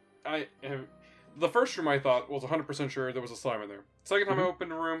the first room I thought was 100% sure there was a slime in there. Second time I opened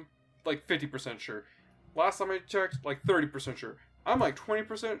the room, like 50% sure. Last time I checked, like 30% sure. I'm like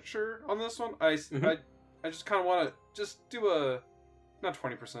 20% sure on this one. I just kind of want to just do not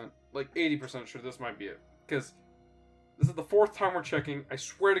 20%, like 80% sure this might be it. Because this is the fourth time we're checking. I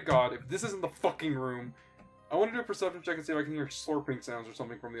swear to God, if this isn't the fucking room, I want to do a perception check and see if I can hear slurping sounds or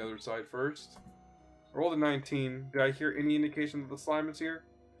something from the other side first. I rolled a 19. Did I hear any indication that the slime is here?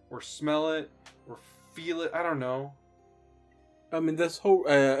 Or smell it? Or feel it? I don't know. I mean, this whole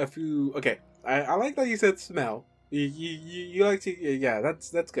okay. I like that you said smell. You like to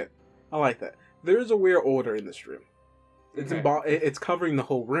that's good. I like that. There is a weird odor in this room. It's it's covering the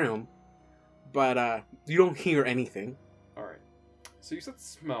whole room, but you don't hear anything. All right. So you said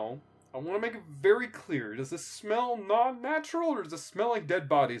smell. I want to make it very clear. Does this smell non-natural or does it smell like dead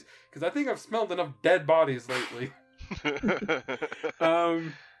bodies? Because I think I've smelled enough dead bodies lately.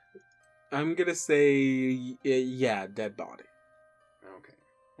 I'm gonna say yeah, dead body. Okay.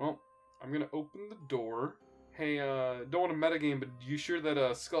 Well, I'm gonna open the door. Hey, don't want to metagame, but you sure that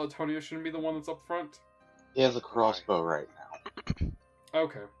Skeletonio shouldn't be the one that's up front? He has a crossbow right now.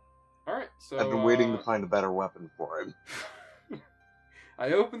 Okay. Alright, so... I've been waiting to find a better weapon for him.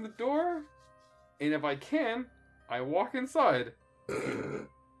 I open the door, and if I can, I walk inside.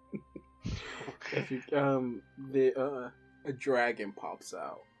 If you, a dragon pops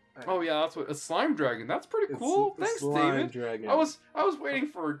out. Oh yeah, that's what a slime dragon. That's pretty cool. Thanks, David. Dragon. I was waiting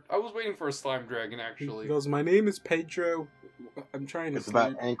for a slime dragon actually. He goes, "My name is Pedro. I'm trying to." It's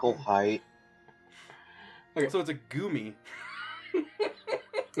about ankle height. Okay. So it's a Goomy.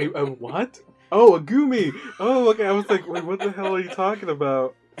 A what? Oh, a Goomy. Oh, okay. I was like, wait, what the hell are you talking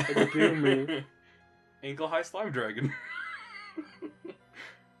about? A Goomy. Ankle high slime dragon.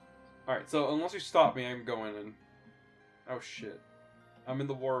 All right. So unless you stop me, I'm going in. Oh shit. I'm in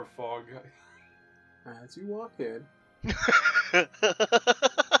the War of Fog. As you walk in.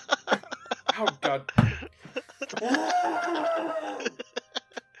 Oh god.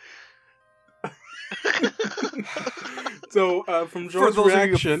 So from For Joel's those of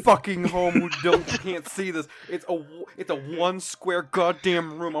reaction, you fucking home who can't see this, it's a one square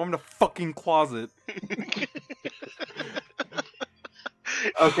goddamn room. I'm in a fucking closet.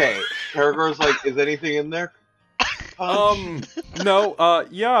 Okay, Karagor's like, is anything in there? No,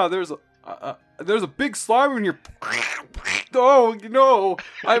 yeah, there's a big slime in here. Oh, no,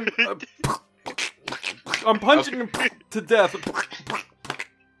 I'm punching him to death.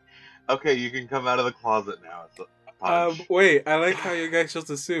 Okay, you can come out of the closet now. It's a punch. wait, I like how you guys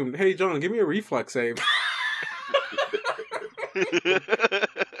just assumed. Hey, John, give me a reflex save.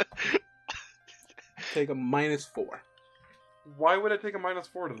 Take a -4. Why would I take a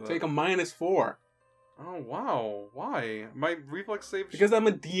 -4 to that? Take a -4. Oh wow! Why? My reflex save. Because I'm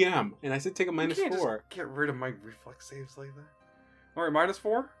a DM, and I said take a You can't -4. just get rid of my reflex saves like that. All right,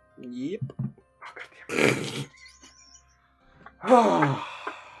 -4. Yep. Oh god damn it.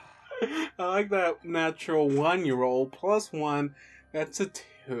 I like that natural 1 you roll +1. That's a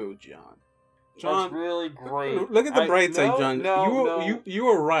 2, John. That's really great. Look at the bright side, no, John. No, you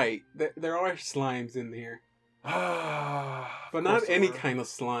were right. There are slimes in here, but not any kind of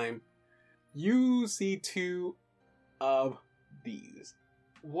slime. You see 2 of these.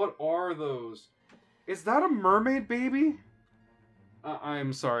 What are those? Is that a mermaid baby?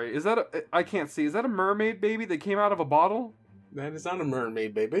 I'm sorry. Is that I can't see. Is that a mermaid baby that came out of a bottle? That is not a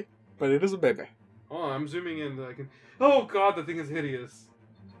mermaid baby, but it is a baby. Oh, I'm zooming in. I can. Oh god, the thing is hideous.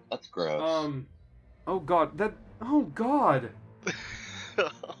 That's gross. Oh god, that. Oh god.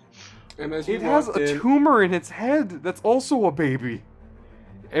 And as you It has walked a in- tumor in its head that's also a baby.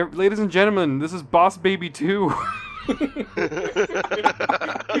 Ladies and gentlemen, this is Boss Baby 2.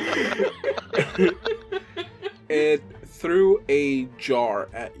 It threw a jar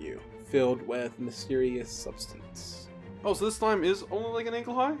at you, filled with mysterious substance. Oh, so this slime is only like an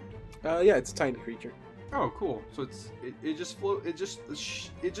ankle high? Yeah, it's a tiny creature. Oh, cool. So it just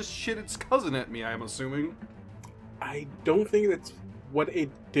shit its cousin at me. I'm assuming. I don't think that's what it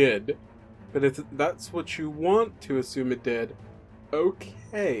did, but if that's what you want to assume it did,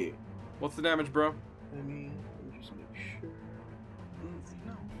 okay. What's the damage, bro? Let me just make sure.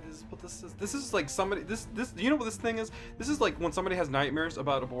 No, this is what this is. This is like somebody. This. You know what this thing is? This is like when somebody has nightmares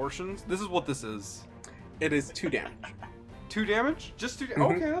about abortions. This is what this is. It is 2 damage. 2 damage? Just 2.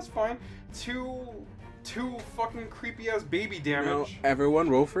 Mhm. Okay, that's fine. Two fucking creepy ass baby Now, damage. everyone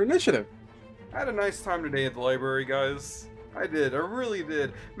roll for initiative. I had a nice time today at the library, guys. I did. I really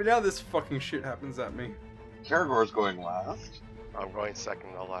did. But now this fucking shit happens at me. Karagor's going last. I'm going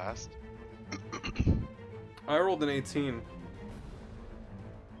second to last. I rolled an 18.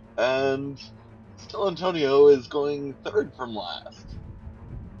 And still Antonio is going third from last.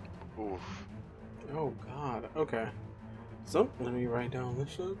 Oof. Oh god, okay. So, let me write down this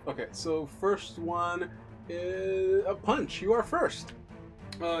shit. Okay, so first one is a punch. You are first.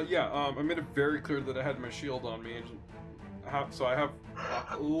 I made it very clear that I had my shield on me. So I have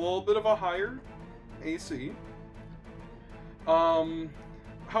a little bit of a higher AC.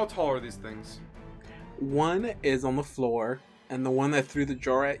 How tall are these things? One is on the floor, and the one that threw the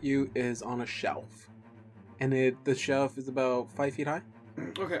jar at you is on a shelf. And the shelf is about 5 feet high?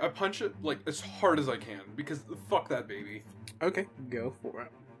 Okay, I punch it like as hard as I can because fuck that baby. Okay, go for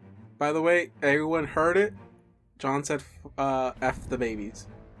it. By the way, everyone heard it. John said, F the babies.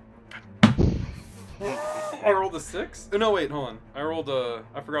 I rolled a 6? Oh, no, wait, hold on. I rolled a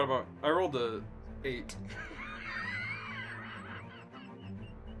 8.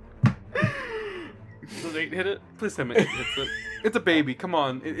 Does 8 hit it? Please tell me 8 hits it. It's a baby. Come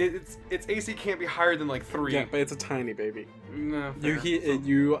on. Its AC can't be higher than like 3. Yeah, but it's a tiny baby. No. You fair. hit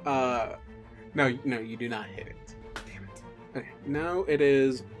you no, you do not hit it. Damn it. Okay, now it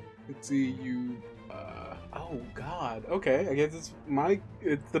is. Let's see, you. Oh God. Okay, I guess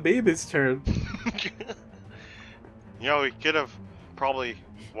it's the baby's turn. You know, we could have probably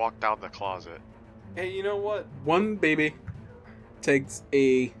walked out the closet. Hey, you know what? One baby takes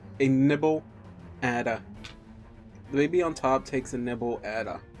a nibble at the baby on top takes a nibble at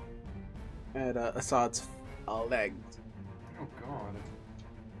Assad's leg. Oh god.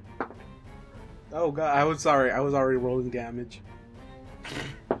 Oh God, I was sorry. I was already rolling damage.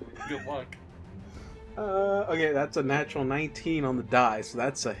 Good luck. Okay, that's a natural 19 on the die, so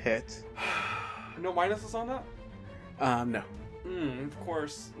that's a hit. No minuses on that? No. Of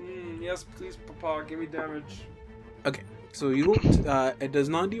course. Yes, please, Papa, give me damage. So you it does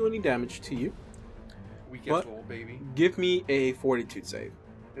not do any damage to you. Weakest What? roll, baby. Give me a fortitude save.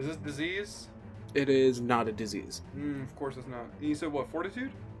 Is this disease? It is not a disease. Of course it's not. You said what,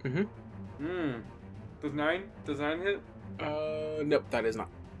 fortitude? Mm-hmm. Does 9 hit? Nope, that is not.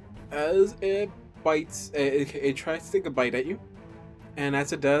 As it bites, it tries to take a bite at you, and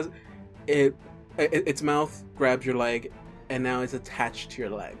as it does, its mouth grabs your leg, and now it's attached to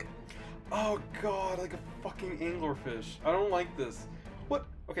your leg. Oh god, like a fucking anglerfish. I don't like this. What?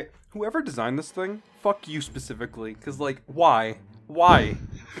 Okay, whoever designed this thing, fuck you specifically. Cause like, why? Why?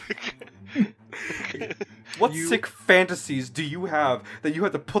 What sick fantasies do you have that you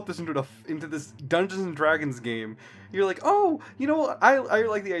had to put this into this Dungeons and Dragons game? You're like, oh, you know, I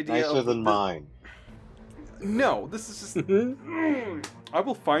like the idea. Nicer than mine. No, this is just. I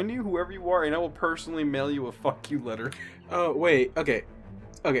will find you, whoever you are, and I will personally mail you a fuck you letter. Oh wait, okay.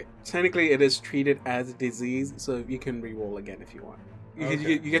 Technically, it is treated as a disease, so you can re-roll again if you want.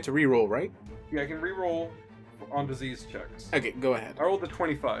 You get to re-roll, right? Yeah, I can re-roll on disease checks. Okay, go ahead. I rolled a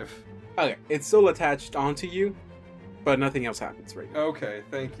 25. Okay, it's still attached onto you, but nothing else happens right now. Okay,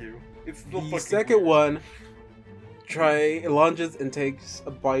 thank you. It's still The fucking second weird. one lunges and takes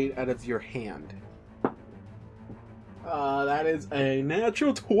a bite out of your hand. That is a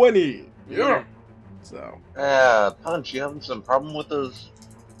natural 20. Yeah. So, Punch, you having some problem with those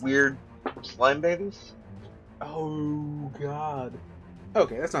weird slime babies? oh god.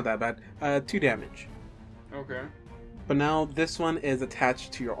 Okay, that's not that bad. 2 damage. Okay. But now this one is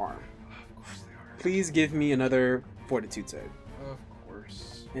attached to your arm. Of course they are. Please give me another fortitude save. Of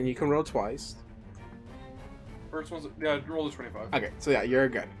course. And you can roll twice. First one's roll the 25. Okay, so yeah, you're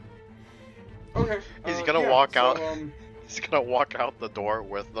good. Okay. He's gonna walk out. He's gonna walk out the door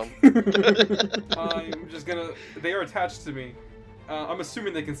with them. I'm just gonna. They are attached to me. I'm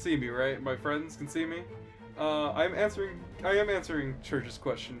assuming they can see me, right? My friends can see me. I am answering Church's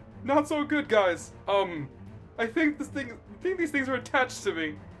question. Not so good, guys. I think these things are attached to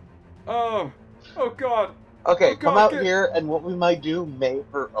me. Oh God. Okay, Oh, come God, out here, and what we might do may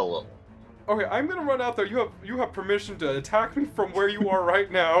hurt a little. Okay, I'm gonna run out there. You have permission to attack me from where you are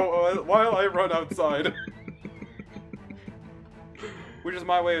right now while I run outside. Which is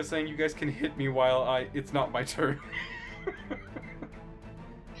my way of saying you guys can hit me while it's not my turn.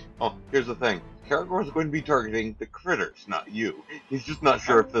 Oh, here's the thing. Karagor's going to be targeting the critters, not you. He's just not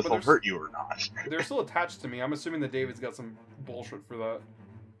sure if But this will there's- hurt you or not. They're still attached to me. I'm assuming that David's got some bullshit for that.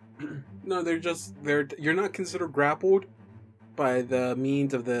 No, you're not considered grappled by the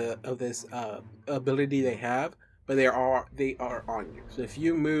means of this ability they have, but they are on you. So if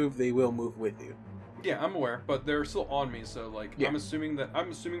you move, they will move with you. Yeah, I'm aware, but they're still on me. So like, Yeah. I'm assuming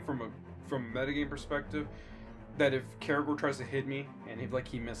from a metagame perspective that if Karagor tries to hit me and if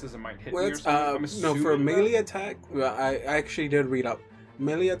he misses, it might hit Well, me or it's, something. I'm no, for assuming that- melee attack, well, I actually did read up.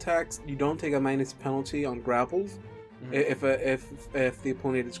 Melee attacks, you don't take a minus penalty on grapples. Mhm. If the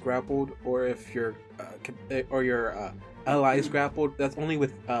opponent is grappled, or if your ally is grappled, that's only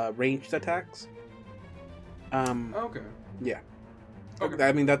with ranged attacks. Okay. Yeah. Okay.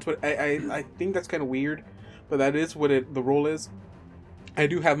 I mean, that's what I think that's kind of weird, but that is what the rule is. I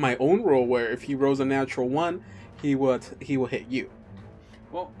do have my own rule where if he rolls a natural 1, he will hit you.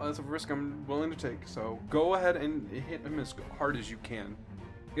 Well, that's a risk I'm willing to take. So go ahead and hit him as hard as you can.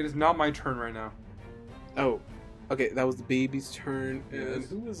 It is not my turn right now. Oh, okay, that was the baby's turn, and Yes.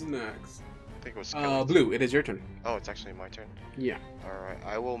 who was next? I think it was Skeleton. Blue. It is your turn. Oh, it's actually my turn. Yeah. Alright,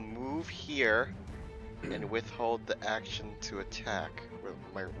 I will move here and withhold the action to attack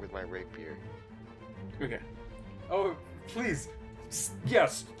with my rapier. Okay. Oh, please.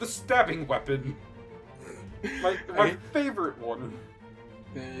 Yes, the stabbing weapon. My Okay. favorite one.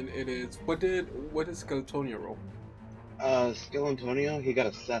 Then it is. What did Skeletonia roll? Skill Antonio, he got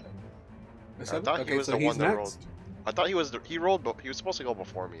a 7. A 7? thought he Okay, was so the he's one that next. I thought he rolled, but he was supposed to go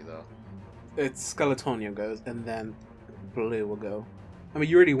before me though. It's Skeletonia goes, and then Blue will go. I mean,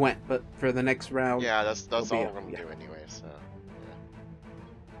 you already went, but for the next round. Yeah, that's It'll be all it, I'm gonna yeah. do anyway. So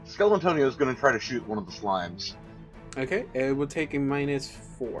Skill Antonio is going to try to shoot one of the slimes. Okay, it will take a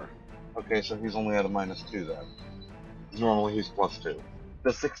 -4. Okay, so he's only at a -2 then. 'Cause normally he's +2.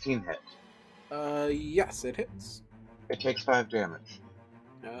 The 16 hit. Yes, it hits. It takes 5 damage.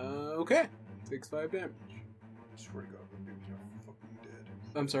 Okay. Takes 5 damage. Swear to God, my baby's not fucking dead.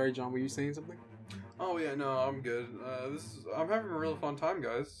 I'm sorry, John, were you saying something? Oh yeah, no, I'm good. I'm having a real fun time,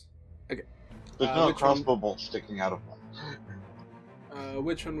 guys. There's no which crossbow bolt sticking out of him.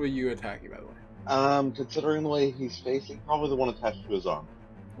 Which one were you attacking, by the way? Considering the way he's facing, probably the one attached to his arm.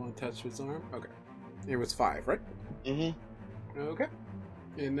 One touch his arm? Okay. It was 5, right? Mm-hmm. Okay.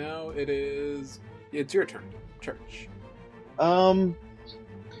 And now it's your turn, Church.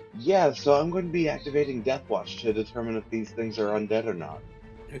 Yeah, so I'm going to be activating Death Watch to determine if these things are undead or not.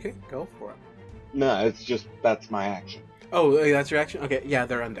 Okay, go for it. No, it's just, that's my action. Oh, that's your action? Okay, yeah,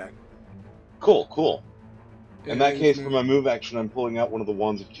 they're undead. Cool. In that case, And- for my move action, I'm pulling out one of the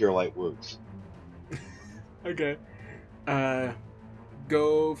wands of Cure Light Wounds. Okay.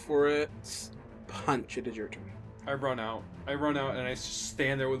 Go for it. Punch, it is your turn. I run out and I just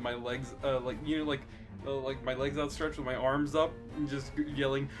stand there with my legs, like my legs outstretched with my arms up and just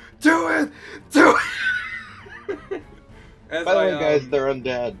yelling, "Do it! Do it!" As By the way, I, guys, they're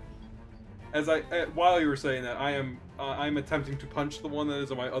undead. while you were saying that, I'm attempting to punch the one that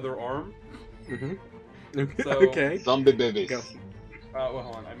is on my other arm. Mm-hmm. So- Okay. Zombie babies. Go. Well,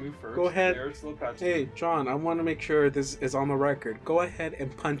 hold on, I move first. Go ahead. There, it's still attached. Hey, John, I want to make sure this is on the record. Go ahead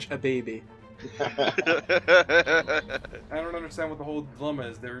and punch a baby. I don't understand what the whole dilemma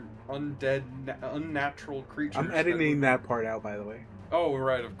is. They're undead, unnatural creatures. I'm editing that part out, by the way. Oh,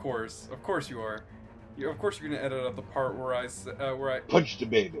 right, of course you are. Of course you're gonna edit out the part where I Punch the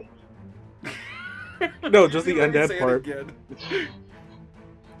baby. No, just the You let me undead say it part. again.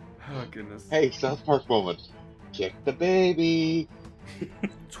 Oh goodness. Hey, South Park moment. Kick the baby.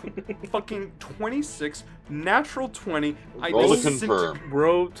 Fucking 26, natural 20. Roll to disintegr- confirm.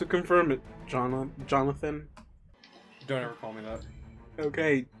 Roll to confirm it, Jonathan. Don't ever call me that.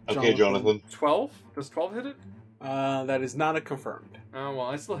 Okay, Okay, Jonathan. 12? Does 12 hit it? That is not a confirmed. Oh well,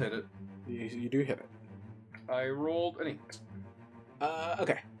 I still hit it. You do hit it. I rolled an 8.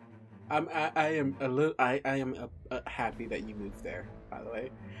 Okay. I am a little. I am happy that you moved there. By the way.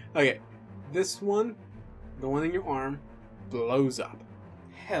 Okay. This one, the one in your arm, blows up.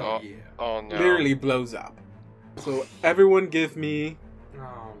 Hell yeah. Oh no. Literally blows up. So everyone, give me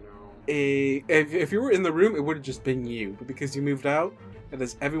Oh no. a. If you were in the room, it would have just been you. But because you moved out, and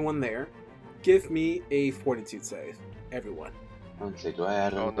there's everyone there, give me a fortitude save. Everyone. Let's see, do I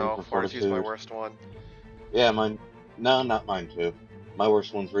add Oh anything no, for Fortitude's my fortitude? worst one. Yeah, mine. No, not mine too. My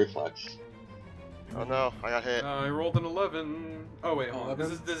worst one's reflex. Oh no, I got hit. I rolled an 11. Oh wait, hold on.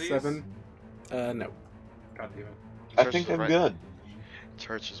 This is disease. 7. No. God damn it. I Church think is I'm right- good.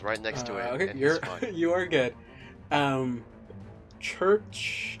 Church is right next to it. Okay, and you're he's fine. you are good.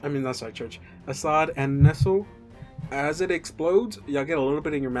 Church. I mean, not sorry, Church. Assad and Nestle. As it explodes, y'all get a little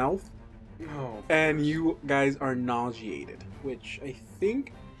bit in your mouth, No. and you guys are nauseated, which I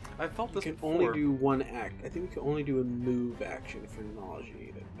think I felt you this can before. only do one act. I think you can only do a move action if you're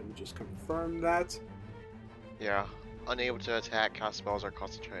nauseated. Let me just confirm that. Yeah. Unable to attack, cast spells, or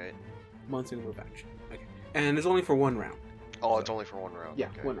concentrate. Once in a move action. Okay. And it's only for 1 round. Oh, it's only for 1 round. Yeah,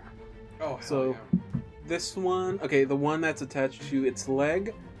 okay. 1 round. Oh, hell So- yeah. This one, okay, the one that's attached to its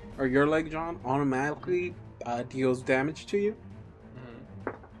leg, or your leg, John, automatically deals damage to you.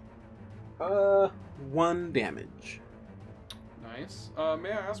 Mhm. 1 damage. Nice.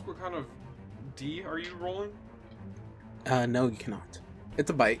 May I ask what kind of D are you rolling? No, you cannot. It's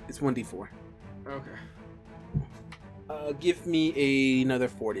a bite. It's 1d4. Okay. Give me another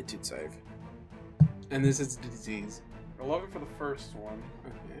fortitude save. And this is disease. 11 for the first one,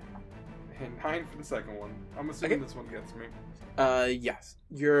 Okay. and 9 for the second one. I'm assuming this one gets me. Yes.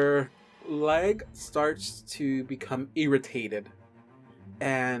 Your leg starts to become irritated,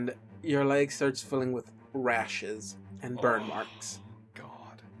 and your leg starts filling with rashes and burn Oh. marks.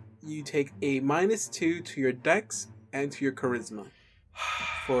 God. You take a -2 to your dex and to your charisma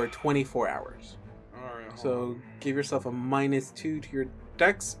for 24 hours. Alright. So give yourself a -2 to your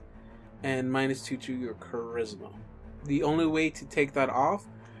dex and -2 to your charisma. The only way to take that off,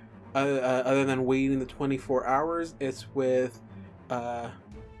 other than waiting the 24 hours, is with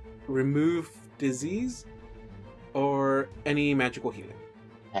remove disease or any magical healing.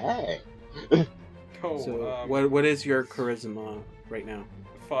 Hey. Oh, So what is your charisma right now?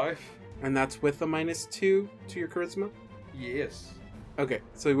 5? And that's with a -2 to your charisma? Yes. Okay,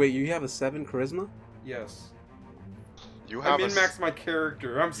 so wait, you have a 7 charisma? Yes. You I have min-maxed my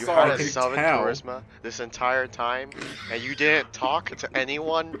character. I'm you sorry. had a can 7 tell. charisma this entire time, and you didn't talk to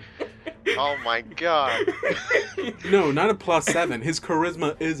anyone? Oh my god. No, not a +7. His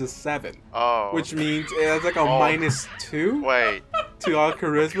charisma is a 7. Oh. Which means it has like a Oh. -2 Wait. to all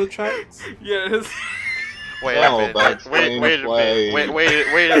charisma checks. Yeah, it is. Wait Well, a minute. that's Wait a minute. gameplay.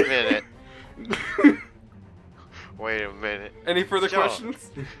 Wait a minute. Wait a minute. Any further John.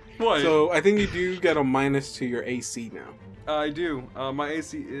 questions? What? So I think you do get a minus to your AC now. I do. My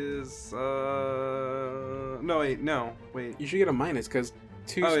AC is no wait. You should get a minus because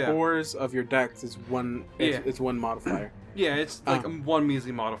 2 Oh, yeah. scores of your dex is one. It's 1 modifier. Yeah, it's like one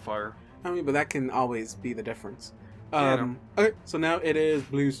measly modifier. I mean, but that can always be the difference. Yeah, Okay, so now it is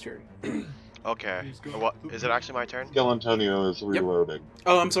Blue's turn. Okay. He's going What to is it actually my turn? Gil Antonio is reloading.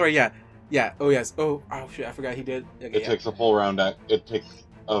 Oh, I'm sorry. Yeah, yeah. Oh yes. Oh shit. I forgot he did. Okay, It takes a full round. It takes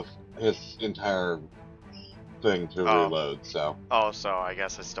his entire thing to Oh. reload. So Oh, so I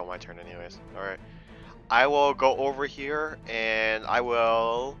guess it's still my turn anyways. Alright. I will go over here and I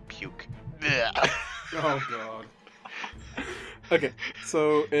will puke. Oh god. Okay,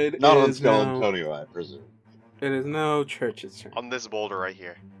 so it not on is Gil now. Antonio, I presume. It is now Church's turn. On this boulder right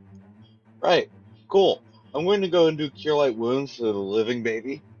here. Right. Cool. I'm going to go and do Cure Light Wounds to the living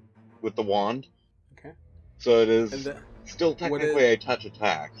baby with the wand. Okay. So it is And still what is- technically a touch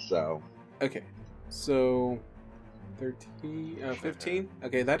attack. So Okay, so 13, 15.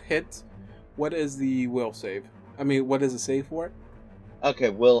 Okay, that hits. What is the will save? I mean, what is the save for it? okay,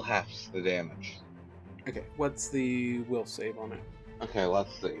 will halves the damage. Okay, what's the will save on it? Okay,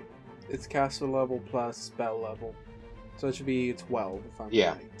 let's see. It's caster level plus spell level, so it should be 12 if I'm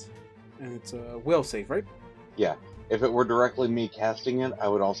Yeah. right. And it's a will save, right? Yeah. If it were directly me casting it, I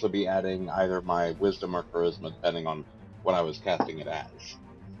would also be adding either my wisdom or charisma, depending on what I was casting it as.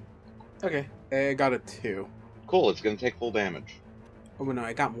 Okay, I got a 2. Cool, it's going to take full damage. Oh no,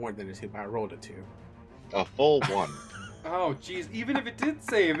 I got more than a 2, but I rolled a 2. A full 1. Oh jeez. Even if it did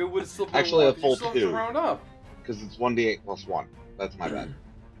save, it would still be Actually, one, a 'cause full you still have to 2. round up. Because it's 1d8 plus 1. That's my bad.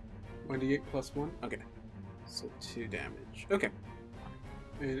 1d8 plus 1? Okay. So 2 damage. Okay.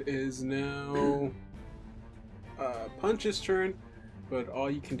 It is now Punch's turn, but all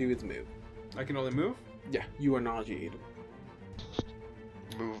you can do is move. I can only move. Yeah, you are nauseated.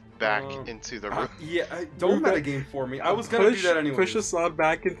 Move back Uh, into the room. Yeah, don't Move back- metagame for me. I was gonna do that anyway. Push Assad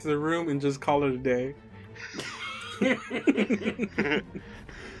back into the room and just call it a day.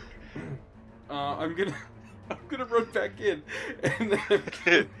 I'm gonna run back in, and then I'm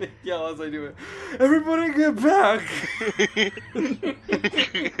gonna yell as I do it. Everybody get back!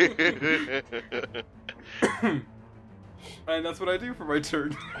 And that's what I do for my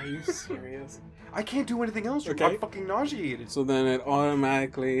turn. Are you serious? I can't do anything else. Okay. I'm fucking nauseated. So then it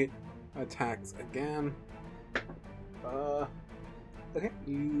automatically attacks again. Okay,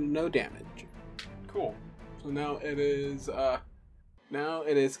 no damage. Cool. So now it is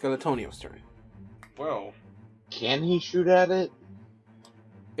Skeletonio's turn. Well, Can he shoot at it?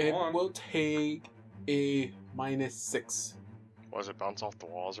 It Go on. will take a -6. Was it bounce off the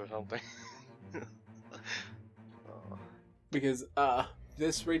walls or something? Because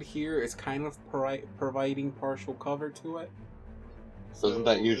this right here is kind of providing partial cover to it. Doesn't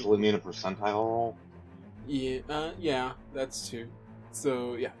that usually mean a percentile roll? Yeah, that's true.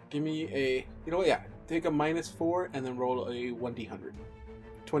 So yeah, give me a, you know what? Yeah, take a -4 and then roll a 1d100.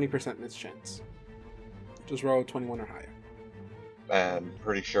 20% miss chance. Just roll 21 or higher. I'm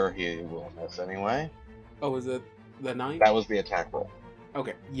pretty sure he will miss anyway. Oh, is it the 9? That was the attack roll.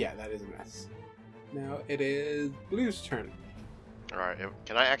 Okay, yeah, that is a miss. Now it is Blue's turn. All right,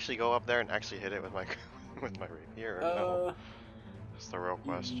 can I actually go up there and actually hit it with my with my rapier? Or no? That's the real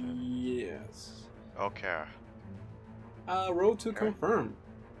question. Yes. Okay. Roll to confirm.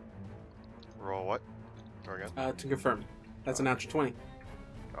 Roll what? Or again? To confirm. That's a natural 20.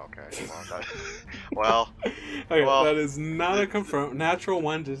 Okay. Well, that, well. Okay, well, that is not a confirm. Natural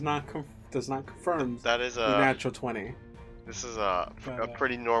 1 does not confirm that is the a natural 20. This is a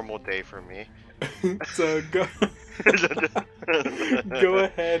pretty normal day for me. So go go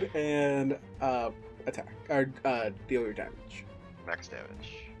ahead and attack or deal your damage. Max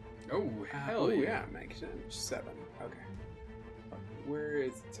damage. Oh, hell oh yeah. yeah, max damage 7. Okay. Where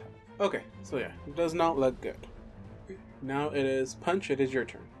is it? Okay, so yeah, it does not look good. Now it is Punch. It is your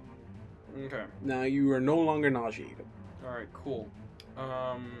turn. Okay. Now you are no longer nauseated. Alright, cool.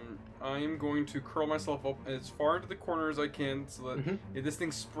 I am going to curl myself up as far into the corner as I can so that Mhm. if this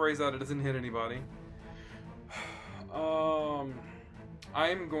thing sprays out, it doesn't hit anybody.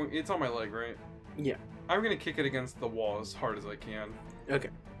 I'm going... It's on my leg, right? Yeah. I'm going to kick it against the wall as hard as I can. Okay.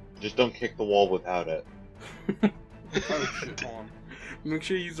 Just don't kick the wall without it. Oh, shit, hold on. Make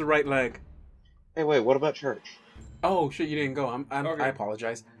sure you use the right leg. Hey, wait, what about Church? Oh shit, you didn't go. Okay. I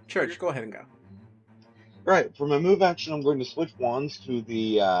apologize. Church, go ahead and go. Right, for my move action, I'm going to switch wands to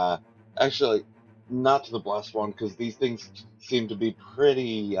the, actually, not to the blessed one, because these things seem to be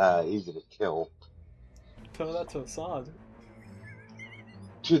pretty, easy to kill. Tell that to Assad.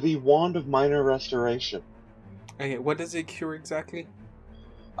 To the Wand of Minor Restoration. Okay, what does it cure exactly?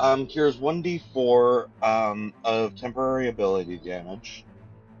 Cures 1d4, of temporary ability damage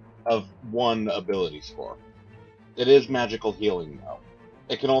of 1 ability score. It is magical healing, though.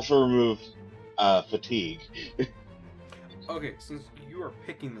 It can also remove, fatigue. Okay, since you are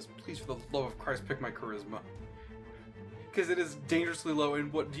picking this, please, for the love of Christ, pick my charisma. Because it is dangerously low,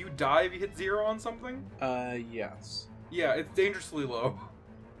 and what, do you die if you hit 0 on something? Yes. Yeah, it's dangerously low.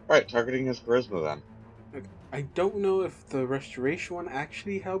 Right, targeting his charisma then. I don't know if the restoration one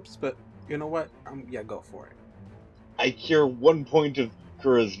actually helps, but you know what? Yeah, go for it. I cure 1 point of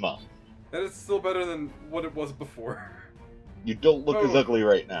charisma. That is still better than what it was before. You don't look as Oh. ugly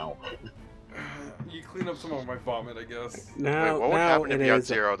right now. You clean up some of my vomit, I guess. Now, Wait, what would now happen if it you had is.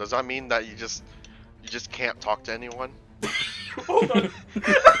 0? Does that mean that you just can't talk to anyone? Hold on.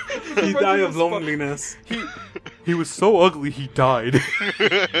 You die of loneliness. He was so ugly he died.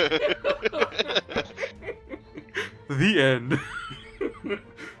 The end.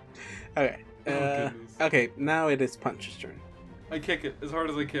 Okay. Oh, goodness. Okay, now it is Punch's turn. I kick it as hard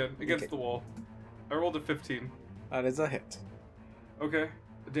as I can against Okay. the wall. I rolled a 15. That is a hit. Okay.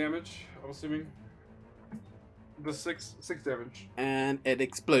 Damage, I'm assuming. The 6 damage. And it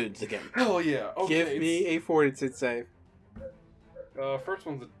explodes again. Hell yeah. Okay. Give me a fortitude save. First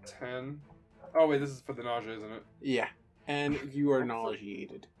one's a 10. Oh wait, this is for the nausea, isn't it? Yeah. And you are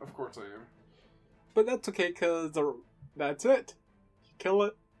nauseated. Of course I am. But that's okay, because that's it. Kill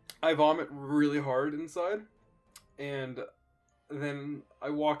it. I vomit really hard inside, and then I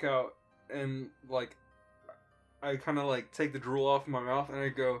walk out and like I kind of like take the drool off my mouth and I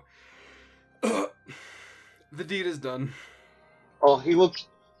go, the deed is done. Well, he looks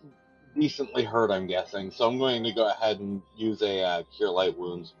decently hurt, I'm guessing, so I'm going to go ahead and use a Cure Light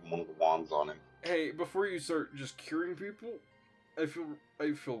Wounds from one of the wands on him. Hey, before you start just curing people, I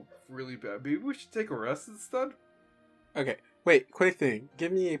feel really bad. Maybe we should take a rest instead. Okay. Wait, quick thing.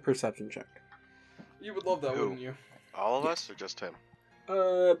 Give me a perception check. You would love that, Who? wouldn't you? All of us or just him?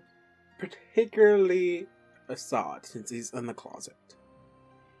 Particularly Assad, since he's in the closet.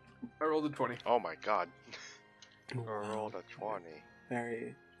 I rolled a 20. Oh my god. I Wow. rolled a 20.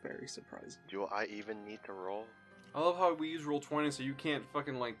 Very, very surprising. Do I even need to roll? I love how we use roll 20 so you can't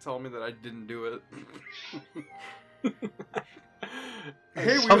fucking like tell me that I didn't do it.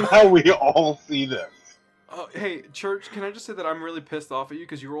 Hey, Somehow we all see this. Hey, Church, can I just say that I'm really pissed off at you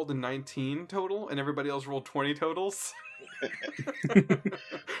because you rolled a 19 total and everybody else rolled 20 totals?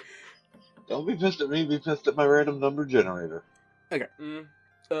 Don't be pissed at me, be pissed at my random number generator. Mm.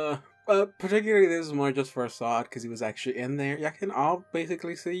 Particularly this is more just for Assad because he was actually in there. Yeah, I can all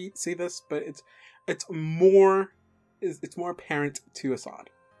basically see this, but it's it's more apparent to Assad,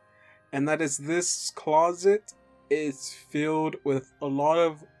 and that is this closet is filled with a lot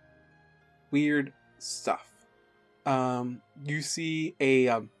of weird stuff. You see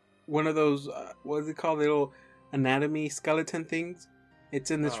a one of those what is it called, little anatomy skeleton things. It's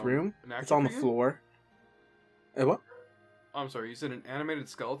in this room. An action It's on the figure? floor. What? I'm sorry, you said an animated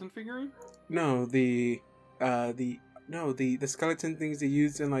skeleton figurine? No, the skeleton things they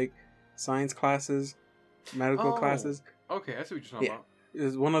use in like science classes, medical Oh. classes. Okay, I see what you're talking Yeah. about.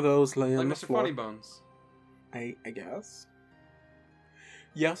 Is one of those laying Like on the Mr. floor. Funny Bones. I guess.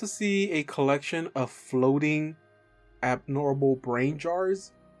 You also see a collection of floating abnormal brain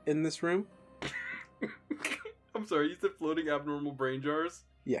jars in this room. I'm sorry, you said floating abnormal brain jars?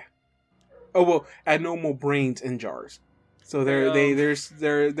 Oh well, abnormal brains in jars. So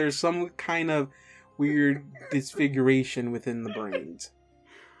there's some kind of weird disfiguration within the brains.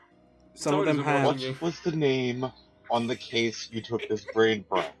 Some of them Somebody's have. watching. What was the name on the case you took this brain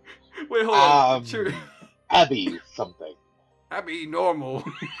from? Wait, hold on. Um, Sure. Abby something. Abby normal.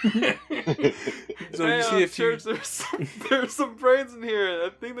 So Hey, you see a few. Church, there's some brains in here. I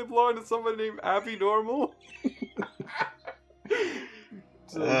think they belong to somebody named Abby Normal.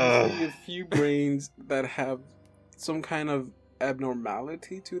 So you see a few brains that have some kind of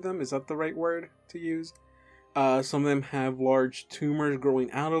abnormality to them. Is that the right word to use? Some of them have large tumors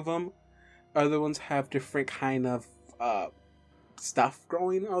growing out of them. Other ones have different kind of stuff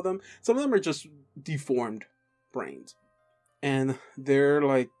growing out of them. Some of them are just deformed brains, and they're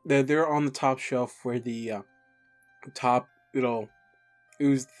on the top shelf where the top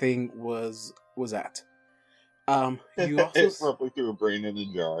ooze thing was at. You also Probably threw a brain in a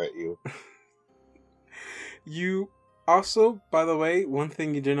jar at you. You also, by the way, one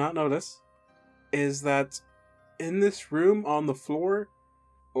thing you did not notice is that in this room on the floor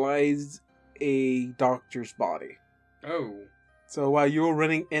lies a doctor's body. Oh. So while you were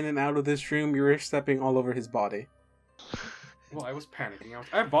running in and out of this room, you were stepping all over his body. Well, I was panicking.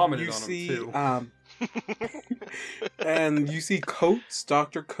 I vomited You on see, him too. and you see coats,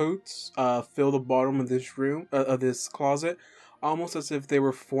 Dr. Coats, fill the bottom of this room, of this closet, almost as if they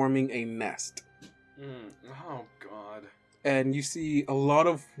were forming a nest. Oh, God. And you see a lot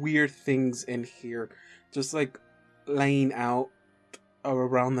of weird things in here, just like laying out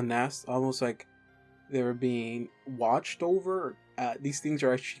around the nest, almost like they were being watched over. These things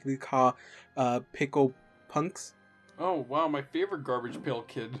are actually called pickle punks. Oh, wow, my favorite garbage pail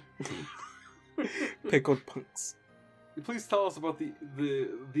kid. Pickled punks. Please tell us about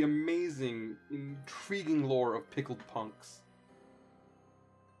the amazing, intriguing lore of pickled punks.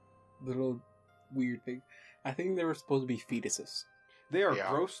 Little weird thing. I think they were supposed to be fetuses. They are Yeah,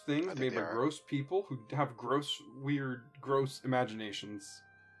 gross I things think made they by are. gross people who have gross, weird, gross imaginations.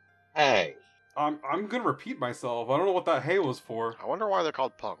 Hey, I'm gonna repeat myself. I don't know what that hey was for. I wonder why they're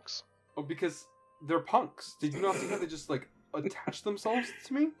called punks. Oh, because they're punks. Did you not see how they just like attach themselves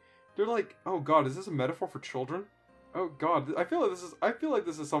to me? They're like, oh god, is this a metaphor for children? Oh god, I feel like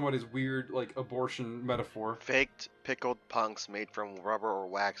this is somebody's weird like abortion metaphor. Faked pickled punks made from rubber or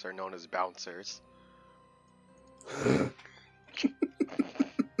wax are known as bouncers.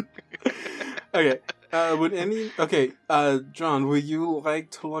 Okay. John, would you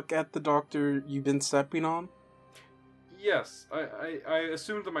like to look at the doctor you've been stepping on? Yes, I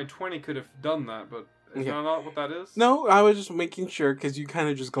assumed that my 20 could have done that, but is Okay. that not what that is? No, I was just making sure because you kind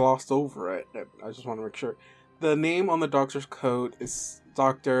of just glossed over it. I just want to make sure. The name on the doctor's coat is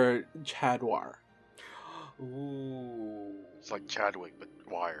Dr. Chadwar. Ooh. It's like Chadwick, but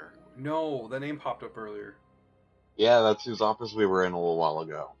wire. No, that name popped up earlier. yeah, that's whose office we were in a little while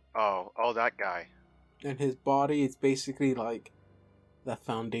ago. Oh, that guy. And his body is basically like the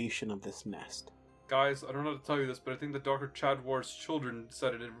foundation of this nest. Guys, I don't know how to tell you this, but I think that Dr. Chadwar's children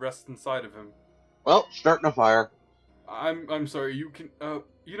decided to rest inside of him. Well, starting a fire. I'm sorry, you can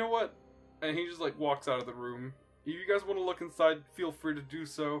you know what? And he just like walks out of the room. If you guys want to look inside, feel free to do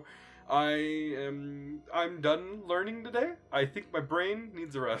so. I'm done learning today. I think my brain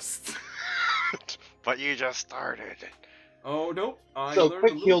needs a rest. But you just started. Oh nope. I So learned a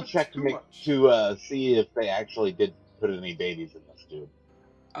quick little heal bit check too to make much. to see if they actually did put any babies in this dude.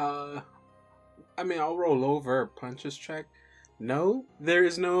 I mean, I'll roll over a punches check. No, there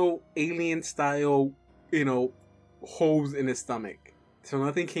is no alien style, holes in his stomach. So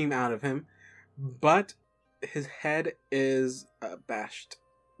nothing came out of him. But his head is bashed.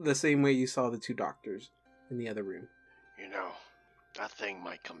 The same way you saw the two doctors in the other room. You know, that thing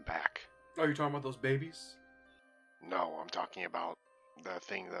might come back. Are you talking about those babies? No, I'm talking about the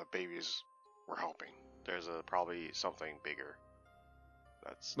thing the babies were helping. There's probably something bigger.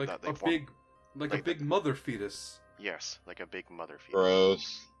 Like that they a formed. big Like a Like big mother fetus. Yes, like a big mother fetus.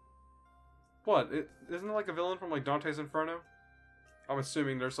 Gross. What? Isn't it like a villain from like Dante's Inferno? I'm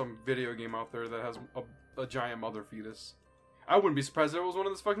assuming there's some video game out there that has a giant mother fetus. I wouldn't be surprised if it was one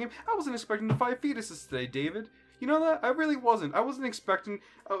of this fucking game. I wasn't expecting to fight fetuses today, David. You know that? I really wasn't. I wasn't expecting...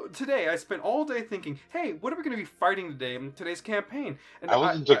 today, I spent all day thinking, hey, what are we going to be fighting today in today's campaign? And I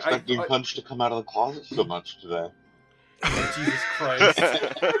wasn't expecting Punch to come out of the closet so much today. Jesus Christ.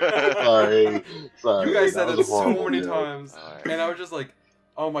 Sorry. You guys said that it was a so horrible many joke. times. Alright. And I was just like,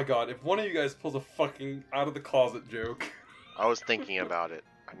 oh my god, if one of you guys pulls a fucking out of the closet joke... I was thinking about it.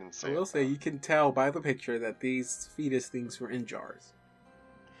 I didn't say I it. will say you can tell by the picture that these fetus things were in jars.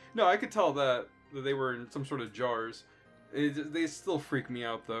 No, I could tell that they were in some sort of jars. They still freak me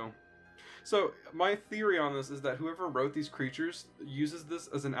out, though. So, my theory on this is that whoever wrote these creatures uses this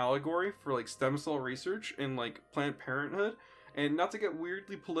as an allegory for, like, stem cell research and, like, Planned Parenthood. And not to get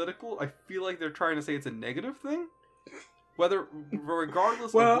weirdly political, I feel like they're trying to say it's a negative thing.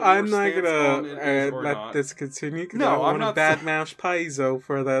 Regardless Well, of what I'm your not stance on it is gonna or let not. this continue because No, I I'm want to not badmouth Paizo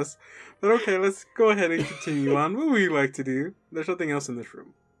for this. But okay, let's go ahead and continue on. What would you like to do? There's nothing else in this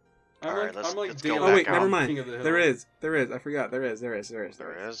room. Alright, let's I'm like go Dale Oh wait, back never out. mind. King of the Hill. There is. I forgot. There is. There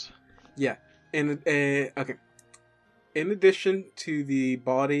is? Yeah. And okay. In addition to the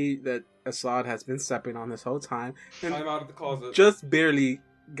body that Assad has been stepping on this whole time, and I'm out of the closet. just barely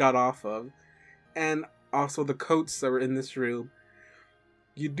got off of, and also the coats that were in this room,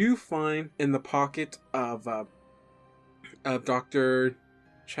 you do find in the pocket of Dr.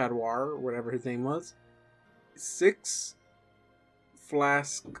 Chadwar, or whatever his name was, 6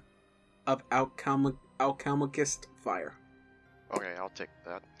 flasks of alchemist fire. Okay, I'll take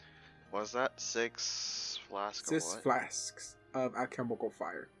that. What is that? 6 flasks of 6 what? flasks of alchemical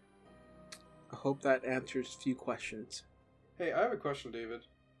fire. I hope that answers a few questions. Hey, I have a question, David.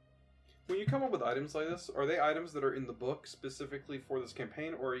 When you come up with items like this, are they items that are in the book specifically for this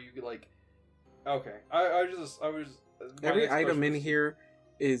campaign, or are you like, okay? I was. My Every next item question in was- here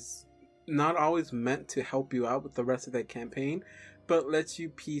is not always meant to help you out with the rest of that campaign, but lets you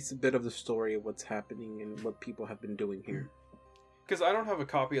piece a bit of the story of what's happening and what people have been doing here. Because I don't have a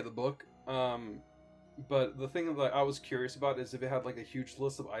copy of the book, but the thing that I was curious about is if it had like a huge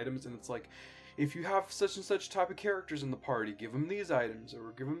list of items, and it's like, if you have such and such type of characters in the party, give them these items,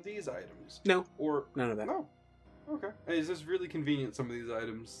 or give them these items. No, Or, none of that. no. Okay. And it's just really convenient, some of these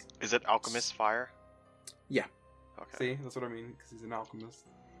items. Is it alchemist fire? Yeah. Okay. See, that's what I mean, because he's an alchemist.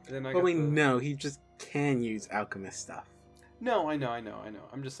 And then I I got mean, the... no, he just can use alchemist stuff. No, I know.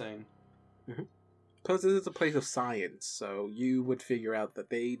 I'm just saying. Plus, this is a place of science, so you would figure out that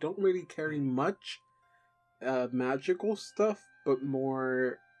they don't really carry much magical stuff, but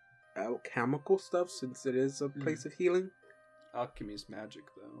more alchemical stuff, since it is a place of healing. Alchemy is magic,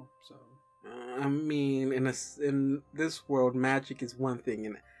 though, so... I mean, in this world, magic is one thing,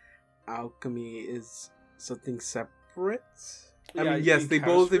 and alchemy is something separate. I Yeah, mean, you yes, mean they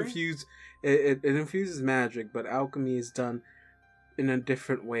both chemistry? infuse. It infuses magic, but alchemy is done in a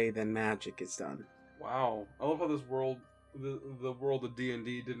different way than magic is done. Wow. I love how this world, the world of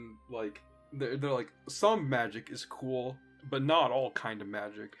D&D didn't, like... They're like, some magic is cool, but not all kind of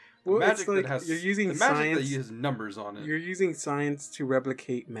magic. The Well, magic it's like that has... you're using the magic science. that uses numbers on it. You're using science to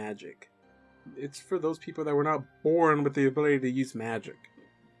replicate magic. It's for those people that were not born with the ability to use magic.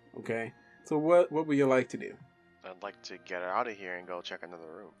 Okay? So what would you like to do? I'd like to get out of here and go check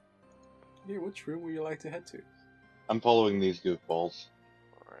another room. Yeah, which room would you like to head to? I'm following these goofballs.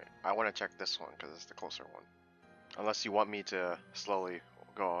 Alright. I want to check this one because it's the closer one. Unless you want me to slowly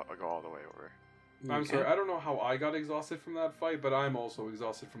go all the way over. I'm Okay. sorry, I don't know how I got exhausted from that fight, but I'm also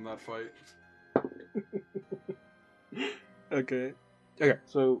exhausted from that fight. Okay. Okay.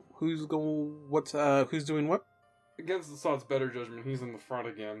 So who's going? Who's doing what? Against the Sod's better judgment, he's in the front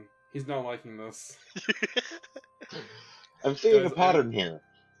again. He's not liking this. I'm seeing a Guys, pattern here.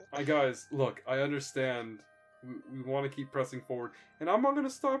 Guys, look, I understand. We want to keep pressing forward, and I'm not going to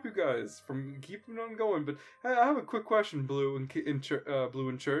stop you guys from keeping on going. But I have a quick question, Blue Blue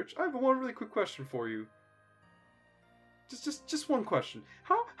in Church. I have one really quick question for you. Just one question.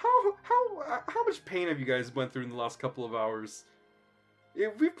 How much pain have you guys went through in the last couple of hours?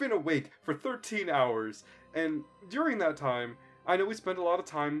 We've been awake for 13 hours, and during that time, I know we spent a lot of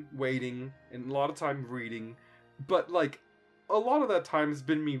time waiting and a lot of time reading, but like, a lot of that time has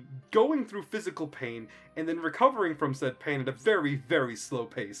been me going through physical pain and then recovering from said pain at a very, very slow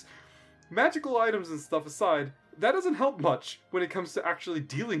pace. Magical items and stuff aside, that doesn't help much when it comes to actually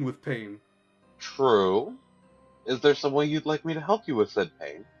dealing with pain. True. Is there some way you'd like me to help you with said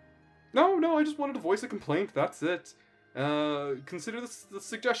pain? No, I just wanted to voice a complaint, that's it. Consider this the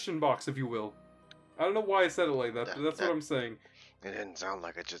suggestion box, if you will. I don't know why I said it like that, but that's what I'm saying. It didn't sound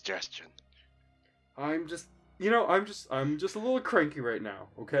like a suggestion. I'm just a little cranky right now,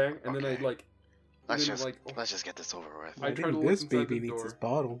 okay? And then Okay. I like, Let's then, just like, let's just get this over with. I I tried think to this look inside baby the needs door. his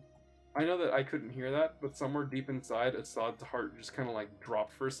bottle. I know that I couldn't hear that, but somewhere deep inside, Assad's heart just kind of like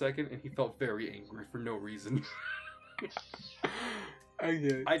dropped for a second, and he felt very angry for no reason.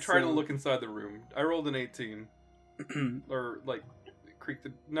 Okay, I tried to so- look inside the room. I rolled an 18, or like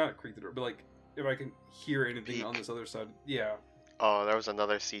not creak the door, but like if I can hear anything Peek. on this other side. Yeah. Oh, there was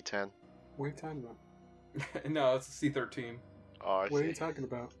another C10. What are you talking about? No, it's a C13. Oh, I What are you see. talking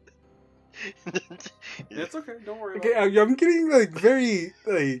about? It's okay. Don't worry. Okay, About it. I'm getting like very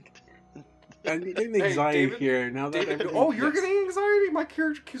like. I'm getting Hey, anxiety David? here now that. David, everything- oh, you're Yes. getting anxiety. My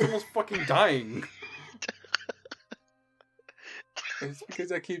character keeps almost fucking dying. It's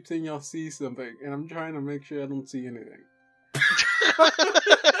because I keep saying y'all see something, and I'm trying to make sure I don't see anything.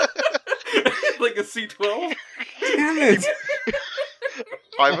 Like a C12. Damn it!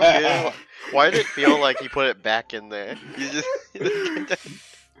 Why did it feel like he put it back in there? You just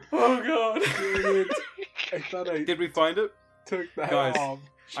Oh god. Damn it! I thought I Did we find it? took that Guys, off.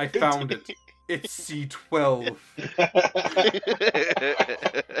 I found it. It's C12.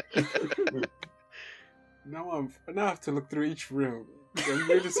 Now I have to look through each room. I'm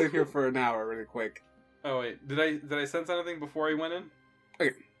going to sit here for an hour really quick. Oh wait, did I sense anything before I went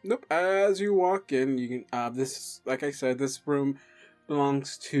in? Nope. As you walk in, you can. This, like I said, this room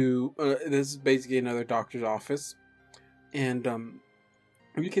belongs to. This is basically another doctor's office, and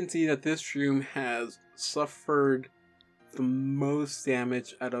you can see that this room has suffered the most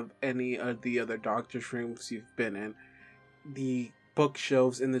damage out of any of the other doctor's rooms you've been in. The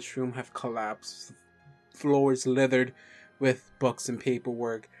bookshelves in this room have collapsed. The floor is littered with books and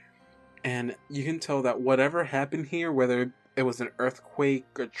paperwork, and you can tell that whatever happened here, whether it was an earthquake,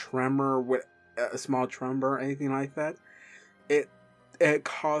 a tremor, a small tremor, anything like that, it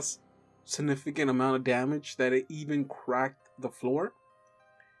caused significant amount of damage that it even cracked the floor.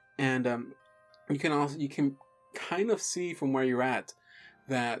 And you can kind of see from where you're at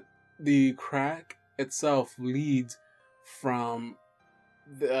that the crack itself leads from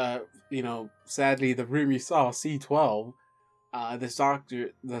the sadly the room you saw, C12,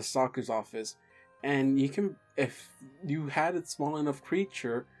 the doctor's office. And you can, if you had a small enough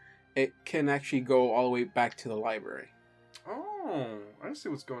creature, it can actually go all the way back to the library. Oh, I see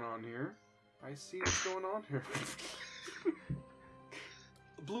what's going on here. I see what's going on here.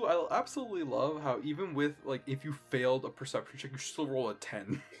 Blue, I absolutely love how even with, like, if you failed a perception check, you still roll a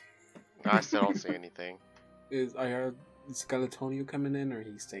 10. I still don't see anything. I heard Skeletonio coming in, or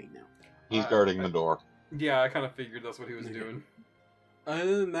he's staying now? He's guarding the door. Yeah, I kind of figured that's what he was Okay. doing.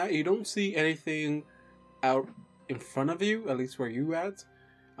 Other than that, you don't see anything out in front of you, at least where you at.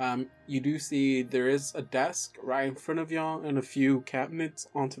 You do see there is a desk right in front of y'all and a few cabinets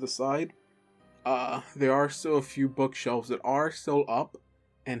onto the side. There are still a few bookshelves that are still up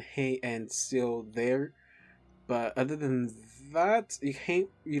and still there. But other than that,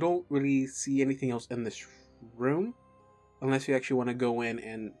 you don't really see anything else in this room, unless you actually want to go in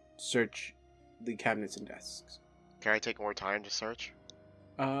and search the cabinets and desks. Can I take more time to search?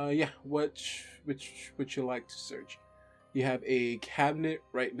 Yeah. Which would you like to search? You have a cabinet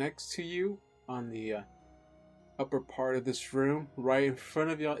right next to you on the upper part of this room. Right in front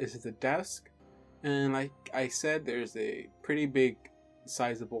of y'all is the desk, and like I said, there's a pretty big,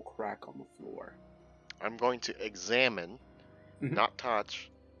 sizable crack on the floor. I'm going to examine, Mhm. not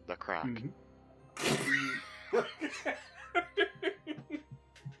touch, the crack. Mhm.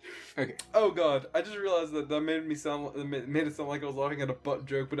 Okay. Oh god, I just realized that made it sound like I was laughing at a butt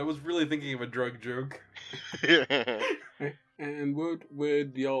joke, but I was really thinking of a drug joke. And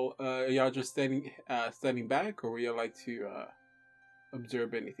would y'all just standing back, or would y'all like to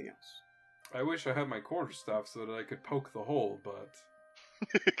observe anything else? I wish I had my quarterstaff so that I could poke the hole, but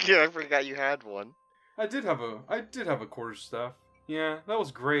Yeah, I forgot you had one. I did have a quarterstaff. Yeah, that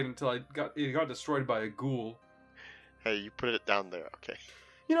was great until it got destroyed by a ghoul. Hey, you put it down there, okay?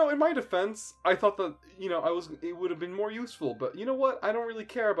 You know, in my defense, I thought that, it would have been more useful, but you know what? I don't really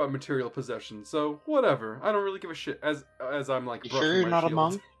care about material possessions, so whatever. I don't really give a shit as I'm like You brushing sure you're my not a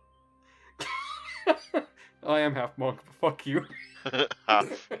shield. monk? I am half monk, but fuck you.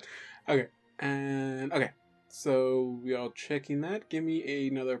 Half. Okay. So we all checking that. Give me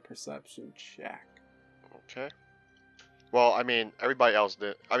another perception check. Okay. Well, I mean, everybody else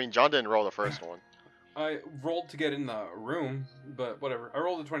did. I mean, John didn't roll the first one. I rolled to get in the room, but whatever. I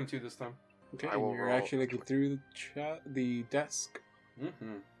rolled a 22 this time. Okay, I and will you're roll actually looking through the desk.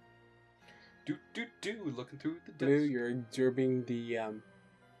 Mm-hmm. Looking through the Blue, desk. you're observing the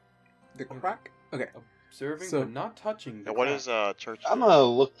crack. Okay. Observing So- but not touching. And what is church? I'm gonna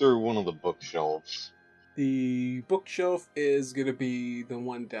look through one of the bookshelves. The bookshelf is gonna be the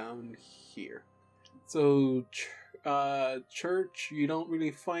one down here. So, church, you don't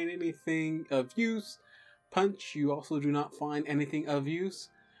really find anything of use. Punch, you also do not find anything of use.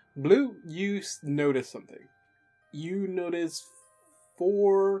 Blue, you notice something. You notice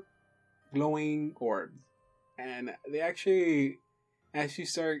 4 glowing orbs. And they actually, as you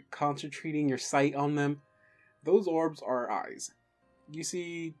start concentrating your sight on them, those orbs are eyes. You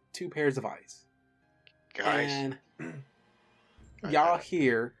see 2 pairs of eyes. Guys, And y'all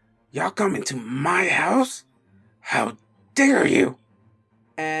hear, y'all come into my house? How dare you?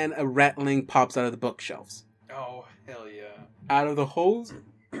 And a rattling pops out of the bookshelves. Oh, hell yeah. Out of the holes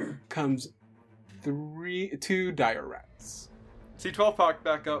comes 2 dire rats. C12 pack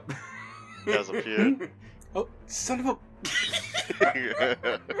back up. Has appeared. Oh, son of a...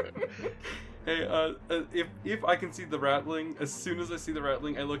 Hey, if I can see the rattling, as soon as I see the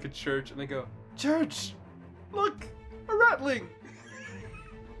rattling, I look at Church and I go, Church, look, a rattling.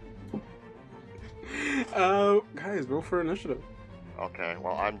 Guys, roll for initiative. Okay,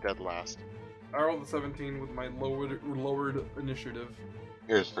 well I'm dead last. I rolled a 17 with my lowered initiative.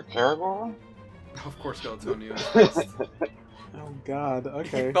 Here's for Karagor. Of course, Skeletonio. Oh God. He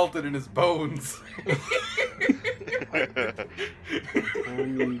Okay. felt it in his bones.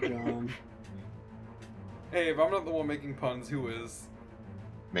 John. Hey, if I'm not the one making puns, who is?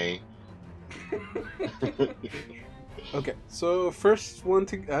 Me. Okay, so first one is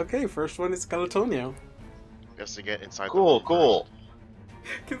Skeletonio. Just to get inside. Cool.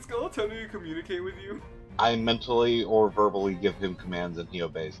 Can Skeletonio communicate with you? I mentally or verbally give him commands and he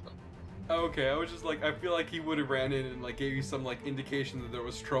obeys them. Okay, I was just like, I feel like he would have ran in and like gave you some like indication that there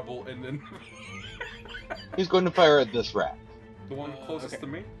was trouble, and then He's going to fire at this rat. the one closest okay. to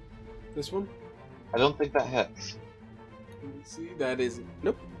me. This one? I don't think that hits. Let me see, that is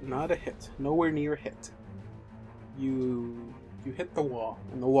nope, not a hit. Nowhere near a hit. You hit the wall,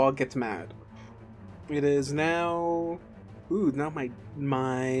 and the wall gets mad. It is now now my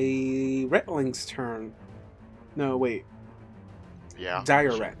Ratling's turn. No, wait. Yeah.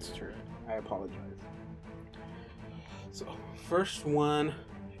 Dire Rat's turn. I apologize. So, first one,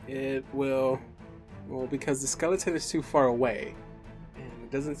 it will... Well, because the skeleton is too far away, and it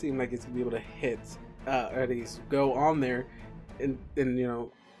doesn't seem like it's going to be able to hit, or at least go on there, and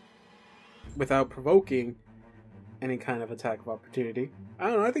without provoking any kind of attack of opportunity. I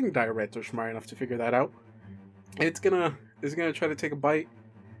don't know, I think Dire Rats are smart enough to figure that out. It's gonna try to take a bite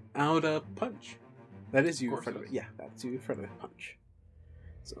out of Punch. That is you in course front it of it. is. Yeah, that's you in front of the Punch.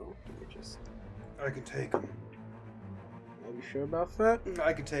 So, let me just... I can take him. Are you sure about that?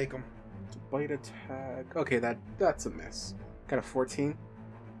 I can take him. It's a bite attack. Okay, that's a miss. Got a 14.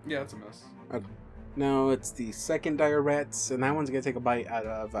 Yeah, that's a miss. Now it's the second Dire Rats, and that one's gonna take a bite out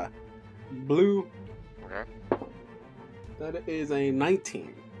of Blue. Okay. That is a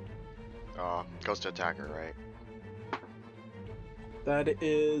 19. Goes to attacker, right? That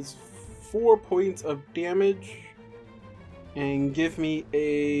is 4 points of damage, and give me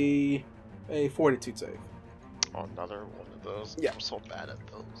a fortitude save. Oh, another one of those. Yeah. I'm so bad at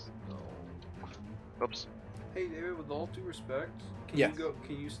those. No. Oops. Hey, David, with all due respect, can Yes. you go?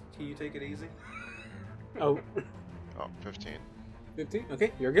 Can you take it easy? Oh, Oh, 15. 15?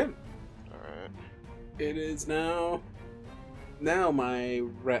 Okay, you're good. Alright. It is now my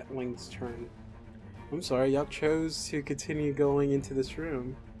Ratling's turn. I'm sorry, y'all chose to continue going into this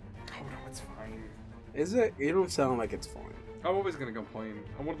room. Oh no, it's fine. Is it? You don't sound like it's fine. I'm always gonna complain.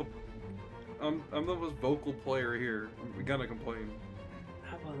 I'm the most vocal player here. I'm gonna complain. I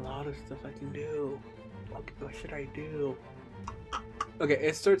have a lot of stuff I can do. What should I do? Okay,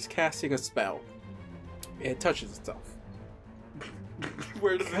 it starts casting a spell. It touches itself.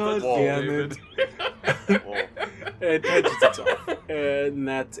 Where does God it touch damn David? Whoa. It touches itself. And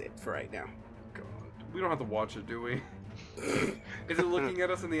that's it for right now. God, we don't have to watch it, do we? Is it looking at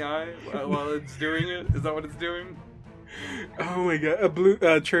us in the eye while it's doing it? Is that what it's doing? Oh my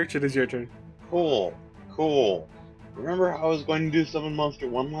god. Church, it is your turn. Cool. Remember how I was going to do Summon Monster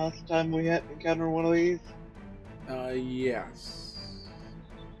 1 last time we had encountered one of these? Yes.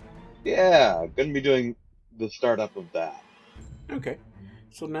 Yeah, gonna be doing the startup of that. Okay.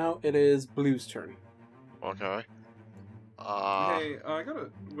 So now it is Blue's turn. Okay. Hey, I gotta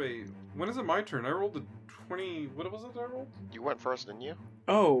wait. When is it my turn? I rolled a 20. What was it I rolled? You went first, didn't you?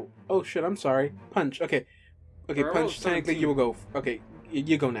 Oh shit, I'm sorry. Punch. Okay, I rolled Punch, technically 17. you will go. Okay,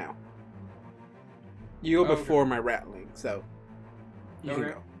 you go now. You go Okay. before my rattling, so you can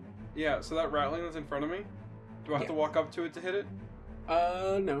Okay. go. Yeah, so that rattling that's in front of me, do I have to Yes. walk up to it to hit it?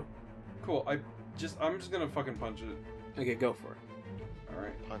 No. Cool. I'm just gonna fucking punch it. Okay, go for it.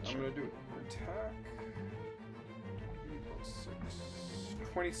 Alright. Punch I'm gonna do attack.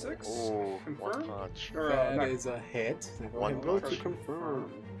 26? Ooh, one Confirm? punch. Or, That not- is a hit. Now go One ahead and roll to punch.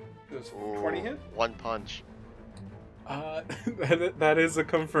 confirm. Does Ooh, 20 hit? One punch. That is a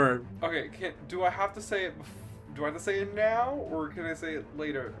confirm. Okay, do I have to say it do I have to say it now, or can I say it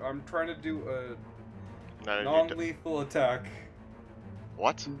later? I'm trying to do a Now you non-lethal attack.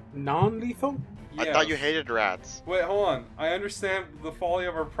 What? Non-lethal? I thought you Yes. hated rats. Wait, hold on. I understand the folly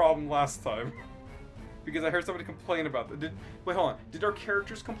of our problem last time. Because I heard somebody complain about that. Wait, hold on. Did our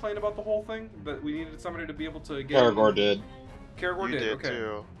characters complain about the whole thing? That we needed somebody to be able to get... Karagor did. Karagor You did, did okay.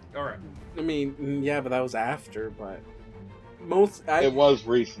 too. Alright. I mean, yeah, but that was after, but... It was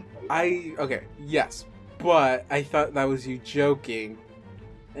recently. Okay, yes. But I thought that was you joking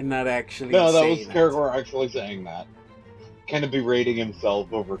and not actually No, that was saying Karagor actually saying that. Kind of berating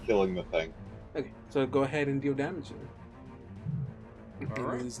himself over killing the thing. Okay, so go ahead and deal damage then.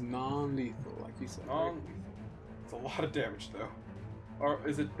 Alright. It is non-lethal, like you said. It's a lot of damage, though. Or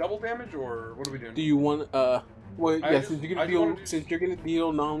is it double damage, or what are we doing? Do you want, well, I yeah, just- since you're I gonna just wanna deal, do- since you're gonna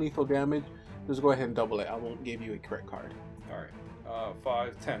deal non-lethal damage, just go ahead and double it. I won't give you a crit card. Alright.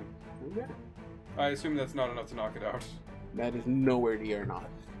 5, 10. Okay. I assume that's not enough to knock it out. That is nowhere near enough.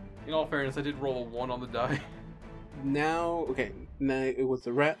 In all fairness, I did roll a 1 on the die. Now, okay, now it was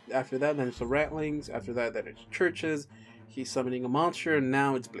the rat. After that, then it's the rattlings. After that, then it's churches. He's summoning a monster, and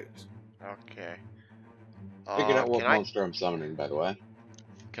now it's blues. Okay. Figured out what can monster I'm summoning, by the way.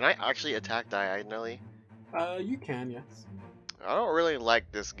 Can I actually attack diagonally? You can, yes. I don't really like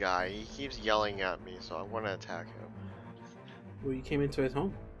this guy. He keeps yelling at me, so I want to attack him. Well, you came into his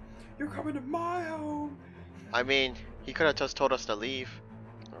home. You're coming to my home! I mean, he could have just told us to leave.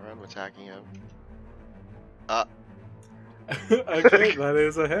 Alright, I'm attacking him. Okay, that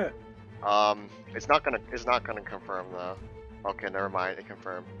is a hit. It's not gonna confirm though. Okay, never mind. It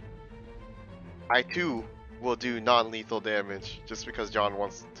confirmed. I too will do non-lethal damage just because John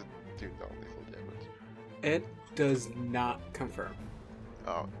wants to do non-lethal damage. It does not confirm.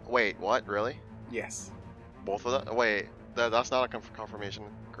 Oh, wait, what? Really? Yes. Both of them? Wait, that's not a confirmation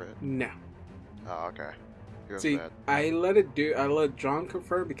crit. No. Oh, okay. Feels See, bad. I let John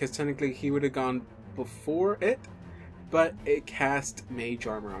confirm because technically he would have gone before it, but it cast mage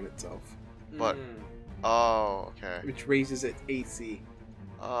armor on itself, But- Mm. Oh, okay. which raises its AC.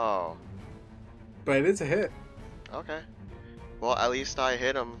 Oh, But it's a hit. okay. Well, at least I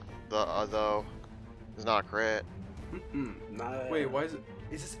hit him. Though it's not a crit. Not Wait, why is it...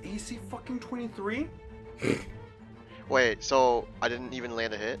 Is this AC fucking 23? Wait, so I didn't even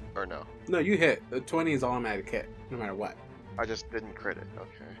land a hit, or no? No, you hit. The 20 is automatic hit, no matter what. I just didn't crit it.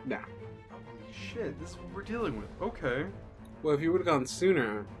 Okay. No. Holy shit, this is what we're dealing with. Okay. Well, if you would have gone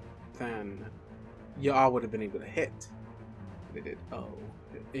sooner, then y'all would have been able to hit. They did. Oh.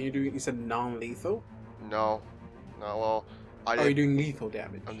 And you said non-lethal? No. No. Well, I Oh, you're did. doing lethal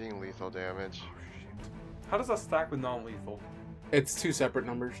damage. I'm doing lethal damage. Oh, shit. How does that stack with non-lethal? It's two separate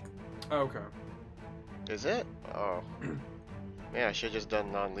numbers. Oh, okay. Is it? Oh. Man, I should have just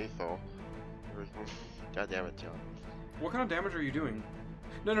done non-lethal. God damn it, John. What kind of damage are you doing?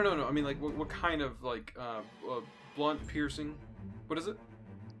 No. I mean, like, what kind of, like, blunt, piercing? What is it?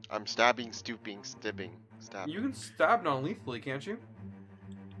 I'm stabbing, stooping, stabbing. You can stab non-lethally, can't you?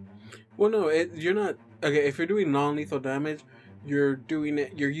 Well, no, you're not. Okay, if you're doing non-lethal damage, you're doing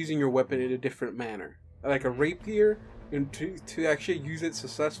it. You're using your weapon in a different manner. Like a rapier, and to actually use it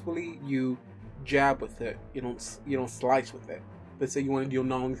successfully, you jab with it. You don't slice with it. Let's say you want to deal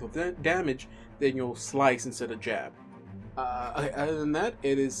non-lethal damage, then you'll slice instead of jab. Okay, other than that,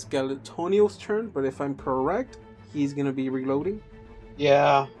 it is Skeletonio's turn. But if I'm correct, he's gonna be reloading.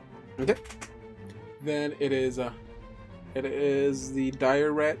 Yeah. Okay. Then it is the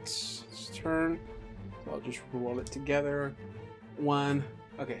Dire Rat's turn. So I'll just roll it together. One.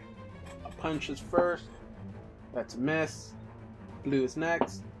 Okay. A punch is first. That's a miss. Blue is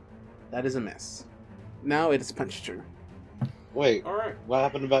next. That is a miss. Now it is punch turn. Wait, Alright. what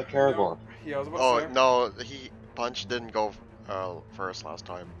happened about Karagor? Yeah, I was about to Oh say. no, punch didn't go first last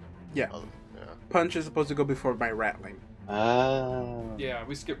time. Yeah. Yeah. Punch is supposed to go before my rattling. Ah. Yeah,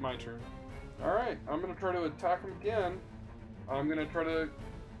 we skipped my turn. Alright, I'm gonna try to attack him again. I'm gonna try to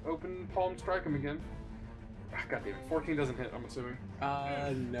open palm strike him again. Ah, God damn it. 14 doesn't hit, I'm assuming.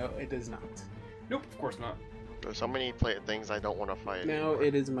 No, it does not. Nope, of course not. There's so many things I don't want to fight. Now anymore.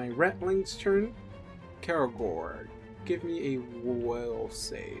 it is my rattling's turn. Karagor, give me a will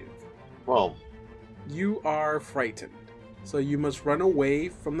save. 12. You are frightened. So you must run away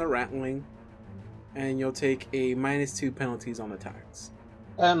from the rattling, and you'll take a -2 penalties on attacks.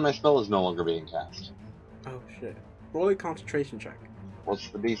 And my spell is no longer being cast. Oh shit. Roll a concentration check. What's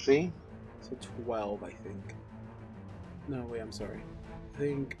the DC? So 12, I think. No, wait, I'm sorry. I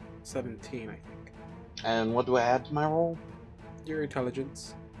think 17, I think. And what do I add to my roll? Your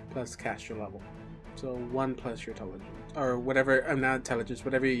intelligence plus caster level. So 1 plus your intelligence. Or whatever, not intelligence,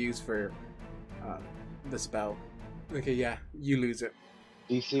 whatever you use for the spell. Okay, yeah, you lose it.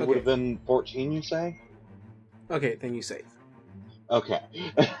 DC Okay. would have been 14, you say? Okay, then you save. Okay.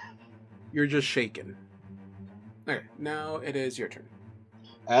 You're just shaken. Okay, now it is your turn.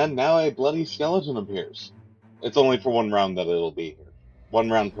 And now a bloody skeleton appears. It's only for 1 round that it'll be here. 1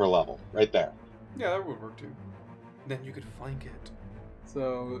 round per level, right there. Yeah, that would work too. Then you could flank it.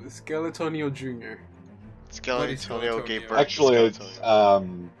 So, Skeletonio Jr. Bloody Skeletonio gave Skeletonio. birth. Actually, to it's,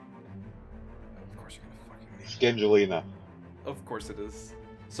 Skeletonio. Of course you're gonna fucking meet. Scangelina. Of course it is.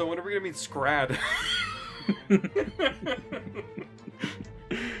 So when are we gonna meet Scrad?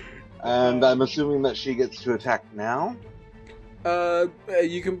 And I'm assuming that she gets to attack now?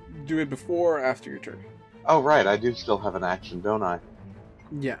 You can do it before or after your turn. Oh, right, I do still have an action, don't I?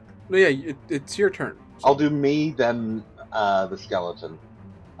 Yeah. No, yeah, it's your turn. So- I'll do me, then the skeleton.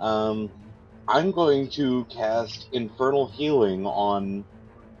 I'm going to cast Infernal Healing on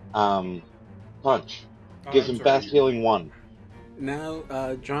Punch. Gives him fast healing 1. Now,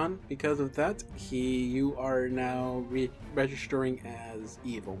 John, because of that, you are now registering as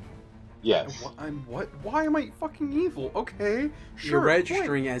evil. Yes. What? Why am I fucking evil? Okay, sure. You're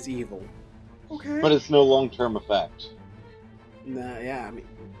registering as evil. point. Okay. But it's no long-term effect. Nah, yeah, I mean,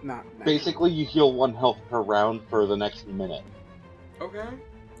 not now. Basically, you heal 1 health per round for the next minute. Okay.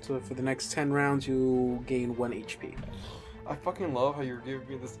 So for the next 10 rounds, you gain 1 HP. I fucking love how you're giving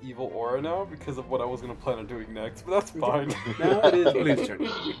me this evil aura now because of what I was gonna plan on doing next, but that's fine. Now it is Blue's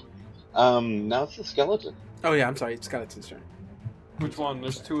turn. Now it's the skeleton. Oh yeah, I'm sorry, it's Skeleton's turn. Which one?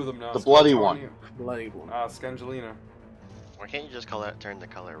 There's 2 of them now. The bloody Skeletonio. one. Bloody one. Ah, Scangelina. Why can't you just turn the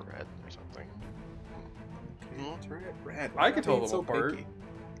color red or something? Okay, turn it red. I could tell Being them apart. picky.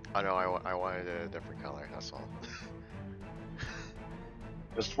 I know, I wanted a different color, that's all.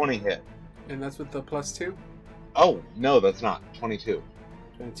 Does 20 hit? And that's with the +2? Oh, no, that's not. 22.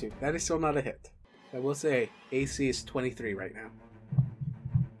 22. That is still not a hit. I will say, AC is 23 right now.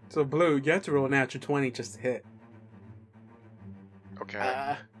 So Blue, you have to roll a natural 20 just to hit.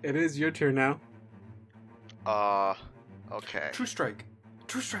 Okay. It is your turn now. Okay. True strike.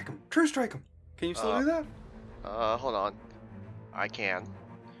 True strike him. True strike him. Can you still do that? Hold on. I can.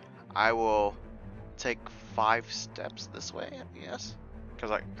 I will take 5 steps this way, I guess.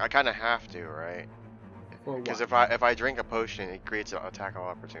 Because I kind of have to, right? For Because what? if I drink a potion, it creates an attack of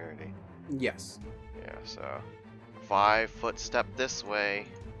opportunity. Yes. Yeah, so 5 foot step this way,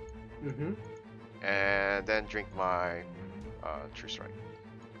 Mm-hmm. and then drink my true strike.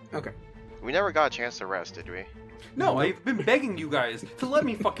 Okay. We never got a chance to rest, did we? No, I've been begging you guys to let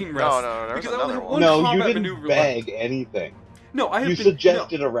me fucking rest. No, there's because I only another have one. one No, you combat didn't maneuver beg left. anything. No, I have You been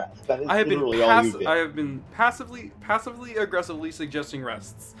suggested a rest. That is I have been literally all you did. I have been passively aggressively suggesting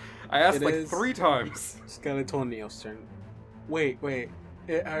rests. I asked It like is- 3 times. Skeletonio's turn. Wait.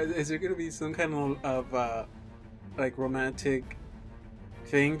 Is there gonna be some kind of like romantic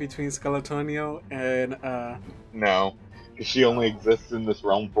thing between Skeletonio and No, because she only exists in this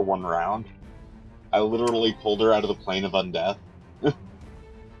realm for 1 round. I literally pulled her out of the plane of undeath.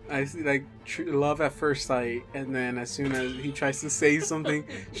 I see like love at first sight, and then as soon as he tries to say something,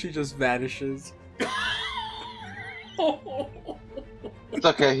 she just vanishes. It's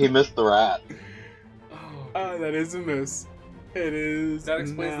okay, he missed the rat. Oh, That is a miss. It is. that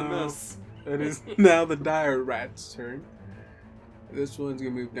explains the now- miss. It is now the dire rat's turn. This one's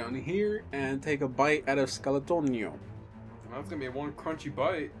gonna move down here and take a bite out of Skeletonio. That's gonna be a 1 crunchy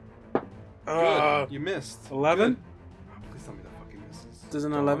bite. Uh, Good. You missed. 11? Good. Oh, please tell me that fucking misses. Does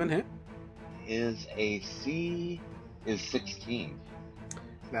an Dog. 11 hit? His AC is 16.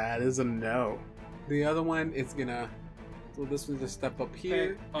 That is a no. The other one is gonna. So this one's just step up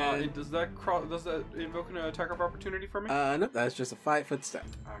here. Hey, and, does that invoke an attack of opportunity for me? no, that's just a 5-foot step.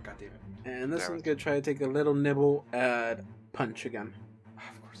 Oh, god damn it. And this Damn one's it. gonna try to take a little nibble at Punch again.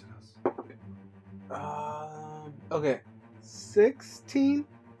 Of course it does. Okay. 16?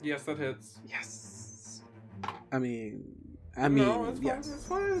 Yes, that hits. Yes. I mean, No, it's fine. yes. It's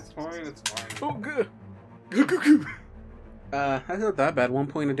fine. It's fine. It's fine. Oh, good. Goo, goo, goo. That's not that bad. 1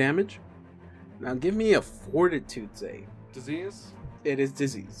 point of damage. Now give me a fortitude save. Disease. It is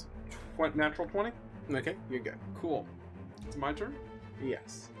disease. Natural 20. Okay, you're good. Cool. It's my turn.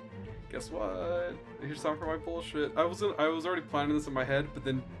 Yes. Guess what? Here's time for my bullshit. I was already planning this in my head, but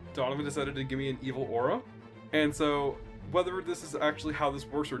then Donovan decided to give me an evil aura, and so whether this is actually how this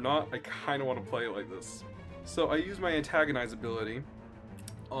works or not, I kind of want to play it like this. So I use my antagonize ability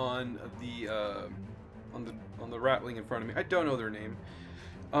on the ratling in front of me. I don't know their name.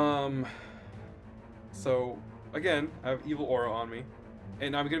 So again, I have evil aura on me,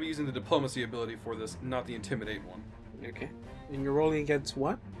 and I'm gonna be using the diplomacy ability for this, not the intimidate one. Okay. And you're rolling against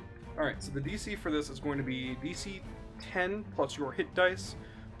what? Alright, so the DC for this is going to be DC 10 plus your hit dice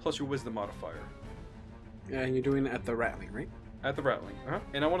plus your wisdom modifier. And you're doing it at the rattling, right? At the rattling.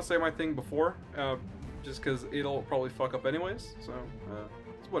 And I want to say my thing before, just because it'll probably fuck up anyways, so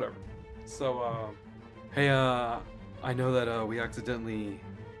it's whatever. So, hey, I know that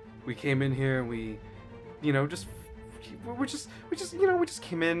we came in here and we just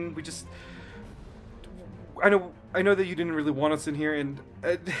came in, I know that you didn't really want us in here, and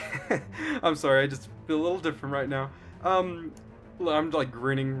I'm sorry, I just feel a little different right now. I'm like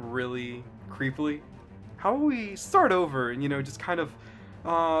grinning really creepily. How about we start over and just kind of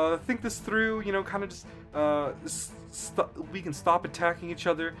think this through? Kind of just we can stop attacking each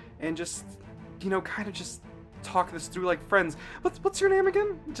other and just kind of just talk this through like friends. What's your name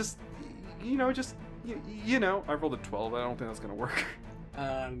again? I rolled a 12. I don't think that's gonna work.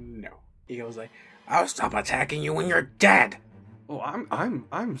 No. He goes like, I'll stop attacking you when you're dead. Oh,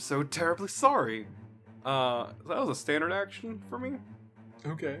 I'm so terribly sorry. That was a standard action for me.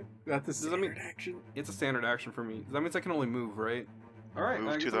 Okay. That's a that mean- standard action. It's a standard action for me. That means I can only move, right? All right. I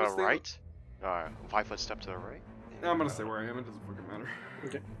Move guess to I'm the gonna stay- right. 5-foot step to the right. I'm gonna stay where I am. It doesn't fucking matter.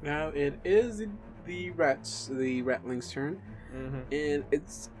 Okay. Now it is the ratling's turn, Mm-hmm. and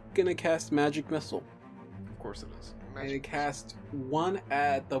it's gonna cast magic missile. Of course it is. And it casts one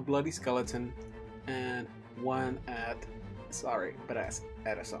at the bloody skeleton, and one at Assad.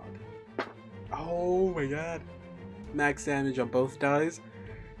 Oh my god! Max damage on both dies.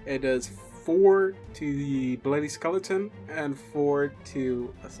 It does 4 to the bloody skeleton and 4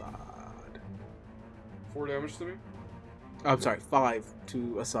 to Assad. 4 damage to me. Oh, I'm sorry, 5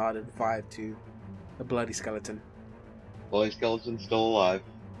 to Assad and 5 to the bloody skeleton. Bloody skeleton's still alive.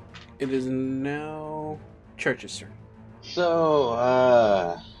 It is now Church's turn.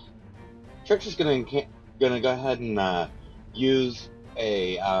 So, Church is gonna go ahead and use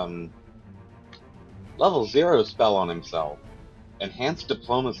a level 0 spell on himself. Enhanced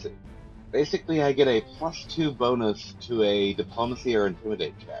Diplomacy. Basically, I get a +2 bonus to a Diplomacy or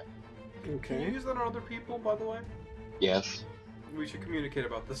Intimidate check. Can you Okay. use that on other people, by the way? Yes. We should communicate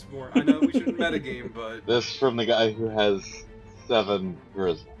about this more. I know we shouldn't metagame, but This from the guy who has 7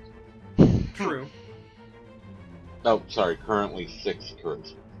 charisma. true. Oh, sorry, currently 6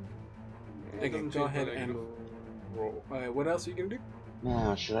 charisma. It Okay, doesn't go change ahead my and negative. roll. What else are you gonna do?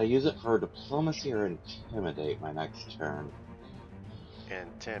 Now, should I use it for Diplomacy or Intimidate my next turn?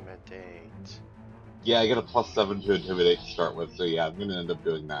 Intimidate. Yeah, I get a +7 to Intimidate to start with, so yeah, I'm gonna end up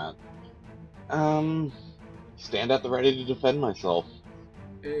doing that. Stand at the ready to defend myself.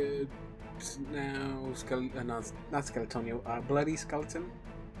 It's now not Skeletonio, Bloody Skeleton.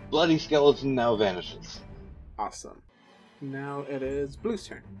 Bloody Skeleton now vanishes. Awesome. Now it is Blue's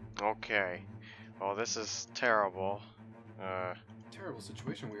turn. Okay. Well, this is terrible. Terrible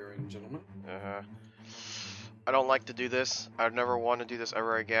situation we are in, gentlemen. I don't like to do this. I'd never want to do this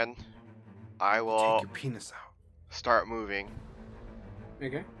ever again. I Take will your penis out. start moving,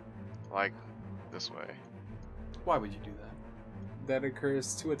 Okay. like this way. Why would you do that? That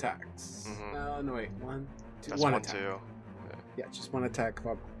occurs 2 attacks. Mhm. No, wait. 1, 2, That's 1 one, attack. 2. Yeah, just 1 attack.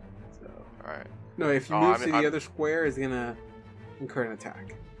 So Alright. no, if you Oh, move I'm- to the I'm- other square, it's gonna incur an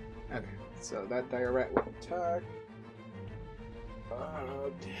attack. Okay. So that dire rat will attack.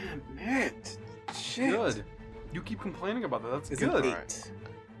 Oh, damn it! Shit. Good. You keep complaining about that. That's It's good. an Alright.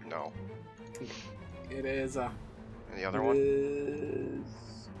 8. No. It is. And the other It one?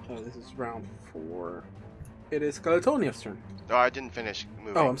 is- Oh, this is round 4. It is Skeletonio's turn. No, I didn't finish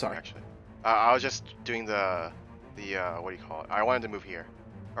moving. Oh, I'm sorry. Actually, I was just doing the what do you call it? I wanted to move here,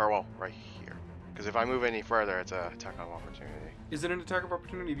 or well, right here. Because if I move any further, it's a attack of opportunity. Is it an attack of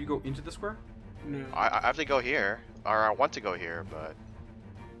opportunity if you go into the square? No. I have to go here, or I want to go here, but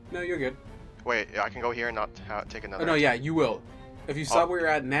No, you're good. wait, I can go here and not take another. Oh, no, yeah, you will. If you Oh. stop where you're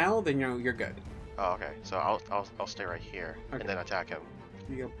at now, then you're good. Oh, okay. So I'll stay right here Okay. and then attack him.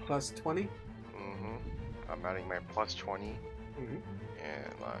 You get plus 20. I'm adding my +20 Mhm.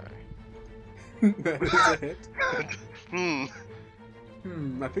 and my. That is a hit.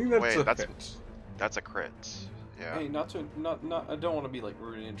 I think that's Wait, a that's- hit. That's a crit. Yeah. Hey, not. I don't want to be like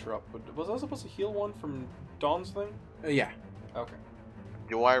rude and interrupt, but was I supposed to heal one from Dawn's thing? Yeah. Okay.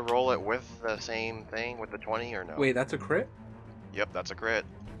 Do I roll it with the same thing with the 20 or no? Wait, that's a crit? Yep, that's a crit.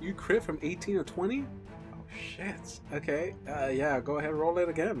 You crit from 18 to 20? Oh shit. Okay. Yeah, go ahead and roll it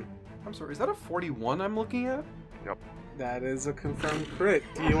again. I'm sorry, is that a 41 I'm looking at? That is a confirmed crit.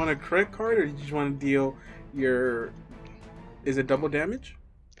 Do you want a crit card or do you just want to deal your... Is it double damage?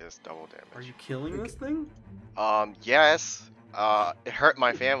 It's double damage. Are you killing this thing? Yes. It hurt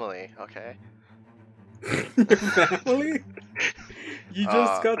my family, okay? Your family? You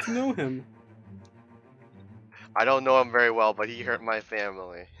just got to know him. I don't know him very well, but he hurt my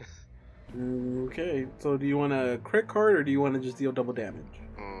family. Okay, so do you want a crit card or do you want to just deal double damage?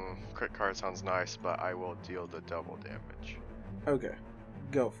 Crit card sounds nice, but I will deal the double damage. Okay,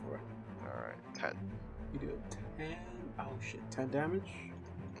 go for it. Alright, 10. You do 10. Oh shit, 10 damage?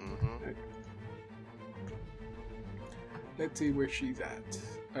 Mm-hmm. Okay. Let's see where she's at.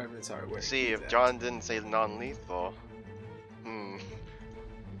 I'm sorry, where See, she's if at. John didn't say non-lethal...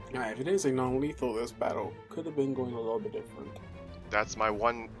 Alright, if you didn't say non-lethal, this battle could have been going a little bit different. That's my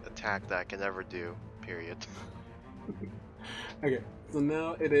one attack that I can ever do, period. Okay, so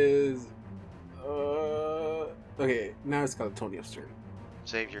now it is... Okay, now it's Skeletonio's turn.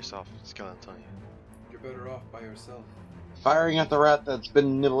 Save yourself, Skeleton. You're better off by yourself. Firing at the rat that's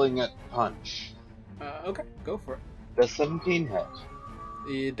been nibbling at punch. Okay, go for it. Does 17 hit?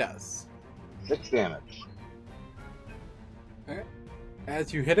 It does. 6 damage.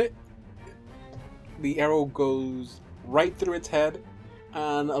 As you hit it, the arrow goes right through its head,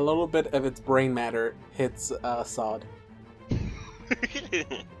 and a little bit of its brain matter hits Sod.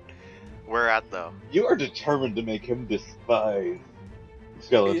 Where at, though? You are determined to make him despise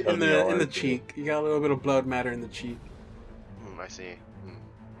Skeleton. In the cheek. You got a little bit of blood matter in the cheek. I see.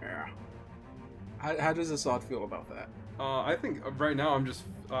 Yeah. How does the Sod feel about that? I think right now I'm just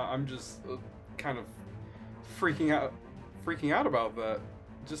kind of freaking out about that.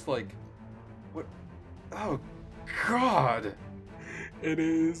 Just like, what? Oh, God! It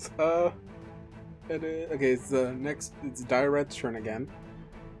is okay. It's next. It's Diret's turn again.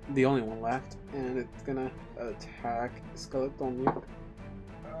 The only one left, and it's gonna attack Skeletonio.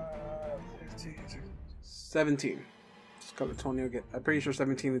 17. Skeletonio get. I'm pretty sure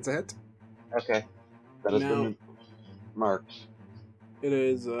 17 is a hit. Okay. That has Now- been marked. It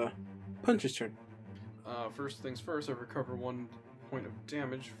is Punch's turn. First things first, I recover 1 point of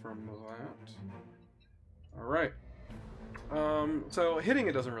damage from that. Alright. So hitting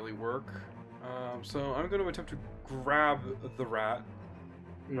it doesn't really work. So I'm going to attempt to grab the rat,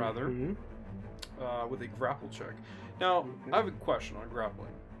 rather, Mhm. with a grapple check. Now, Okay. I have a question on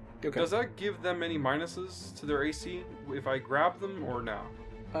grappling. Okay. Does that give them any minuses to their AC if I grab them, or no?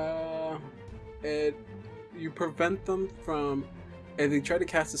 You prevent them from. If they try to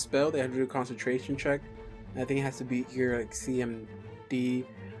cast a spell, they have to do a concentration check. I think it has to be here like CMD.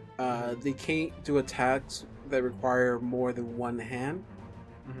 They can't do attacks that require more than one hand.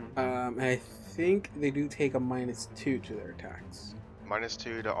 Mm-hmm. I think they do take a -2 to their attacks.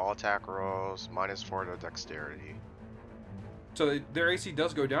 -2 to all attack rolls, -4 to dexterity. So their AC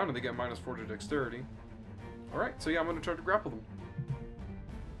does go down and they get -4 to dexterity. Alright, so yeah, I'm going to try to grapple them.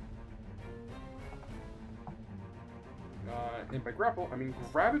 And by grapple, I mean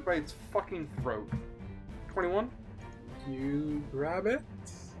grab it by its fucking throat. 21? You grab it.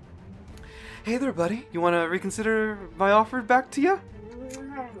 Hey there, buddy. You want to reconsider my offer back to you?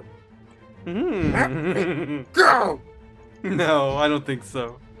 Go! No, I don't think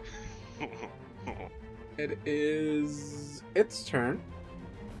so. It is its turn.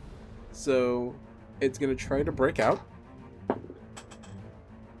 So it's gonna try to break out.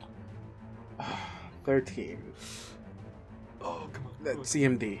 13. Oh, come on. That's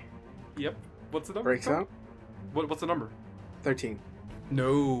CMD. Yep. What's the number? Breaks out. What's the number? 13.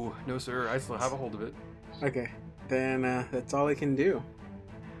 No, sir. I still have a hold of it. Okay. Then that's all I can do.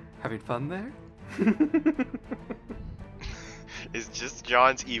 Having fun there? It's just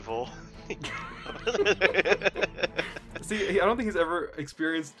John's evil. See, I don't think he's ever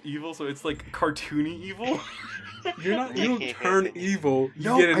experienced evil, so it's like cartoony evil. You don't turn evil. You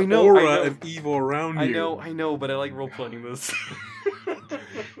No, get I an know, aura I know. of evil around you. I know, but I like role playing this.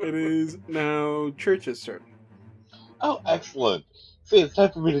 It is now Church's turn. Oh, excellent. See, it's time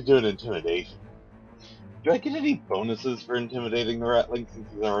for me to do an intimidation. Do I get any bonuses for intimidating the ratling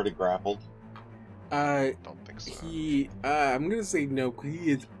since he's already grappled? Uh, Don't think so. I'm gonna say no. He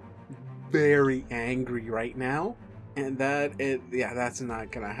is very angry right now, and that's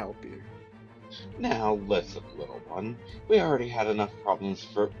not gonna help you. Now, listen, little one. We already had enough problems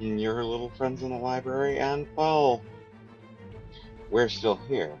from your little friends in the library, and, well, we're still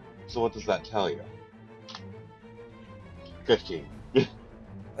here. So what does that tell you? 15.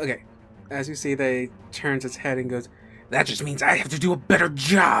 okay. As you see, they turns its head and goes, "That just means I have to do a better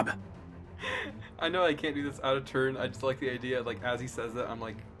job." I know I can't do this out of turn. I just like the idea, like, as he says it, I'm,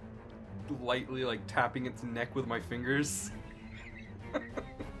 like, lightly, like, tapping its neck with my fingers.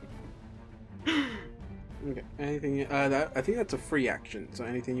 Okay. Anything? I think that's a free action. So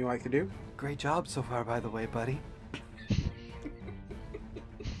anything you like to do? Great job so far, by the way, buddy.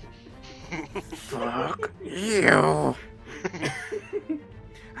 Fuck you.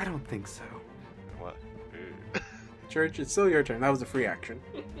 I don't think so. What? Church, it's still your turn. That was a free action.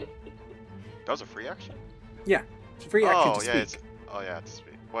 That was a free action? It's a free action Oh, to yeah, speak. to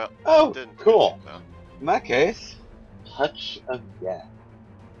speak. Well, Oh, didn't cool. No. In that case, touch again.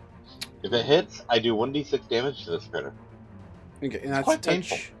 If it hits, I do 1d6 damage to this critter. Okay, and that's quite touch.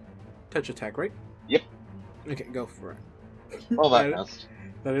 painful. Touch attack, right? Yep. Okay, go for it. Oh, that missed.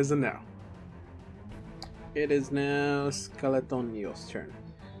 That is a no. It is now Skeletonio's turn.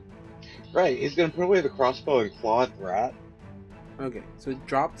 Right, he's gonna put away the crossbow and claw at the rat. Okay, so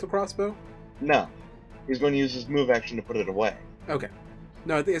drop the crossbow? No, he's going to use his move action to put it away. Okay.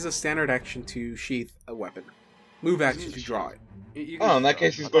 No, it is a standard action to sheath a weapon. Move action to draw it. You can Oh, in that just-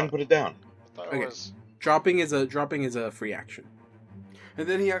 case, he's going to put it down. I thought Okay. it was. Dropping is a free action. And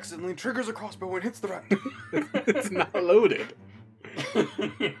then he accidentally triggers a crossbow and hits the rat. It's not loaded.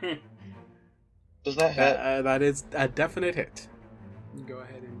 Does that hit? That is a definite hit. Go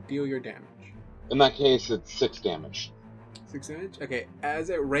ahead and deal your damage. In that case, it's 6 damage. 6 damage? Okay, as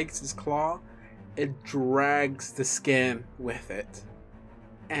it rakes its claw, it drags the skin with it.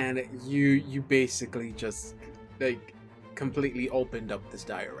 And you basically just, like, completely opened up this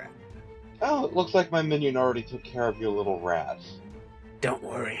dire rat. Oh, it looks like my minion already took care of your little rat. Don't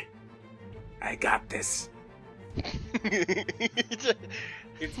worry. I got this.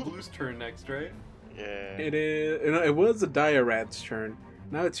 It's Blue's turn next, right? Yeah. It is. It was a dire rat's turn.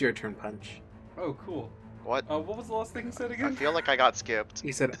 Now it's your turn, Punch. Oh, cool. What? What was the last thing he said I again? feel like I got skipped.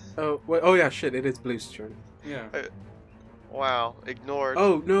 He said, oh yeah, shit, it is Blue's turn. Yeah. Wow, ignored.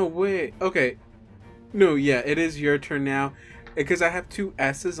 Oh, no, wait. Okay. No, yeah, it is your turn now. Because I have 2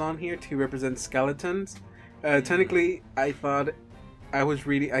 S's on here to represent skeletons. Technically, I thought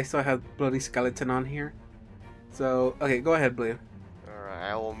I still have Bloody Skeleton on here. So, okay, go ahead, Blue. Alright,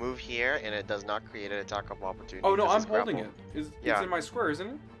 I will move here, and it does not create an attack of opportunity. Oh no, because I'm it's holding it. grappled. It's Yeah. in my square, isn't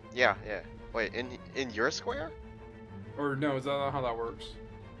it? Yeah, yeah. Wait, in your square? Or no, is that not how that works?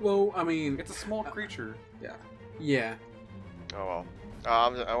 Well, I mean, It's a small creature. yeah. Oh well.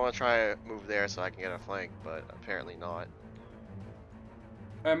 I want to try to move there so I can get a flank, but apparently not.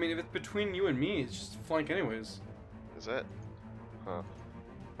 I mean, if it's between you and me, it's just flank anyways. Is it? Huh.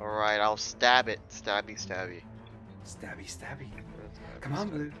 Alright, I'll stab it. Stabby, stabby. Stabby, stabby. Come on,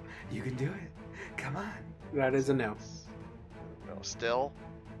 Blue. You can do it. Come on. That is a no. No, still?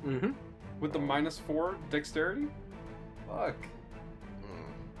 Mm-hmm. With the -4 dexterity? Fuck.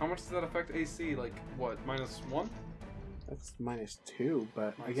 Hmm. How much does that affect AC? Like, what, -1? That's -2,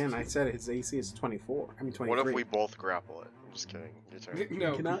 but Minus again, I 2. said his AC is 24. I mean 23. What if we both grapple it? I'm just kidding. Your turn. No.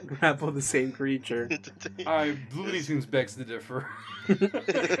 You cannot grapple the same creature. Looney Tunes begs to differ.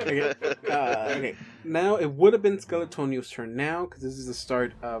 Okay. Okay. Now it would have been Skeletonio's turn now because this is the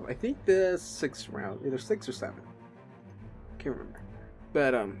start of I think the 6th round, either 6 or 7. Can't remember.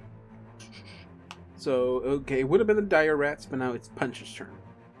 But so okay, it would have been the dire rats, but now it's Punch's turn.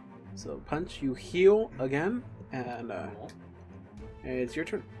 So Punch, you heal again, and it's your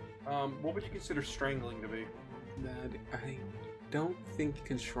turn. What would you consider strangling to be? That I don't think you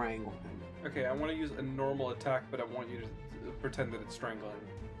can strangle him. Okay, I want to use a normal attack, but I want you to pretend that it's strangling.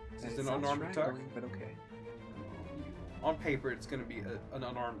 Is this It's an not unarmed attack? strangling, but okay. On paper, it's going to be an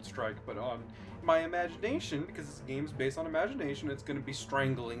unarmed strike, but on my imagination, because this game's based on imagination, it's going to be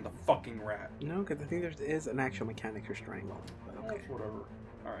strangling the fucking rat. No, because I think there is an actual mechanic for strangling. But okay. Whatever.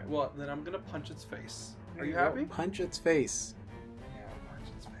 Alright, well, then I'm going to punch its face. Are you Go. happy? Punch its face. Yeah, punch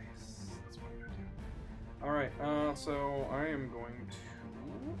its face. That's what I'm going to do. Alright, so I am going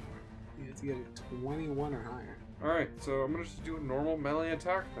to... You have to get a 21 or higher. Alright, so I'm going to just do a normal melee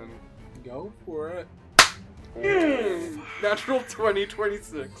attack then. Go for it. Natural 20,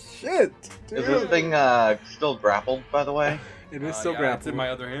 26. Shit! Is this thing still grappled, by the way? It is still yeah, grappled. It's in my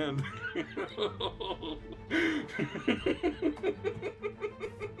other hand.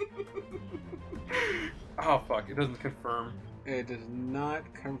 Oh fuck, it doesn't confirm. It does not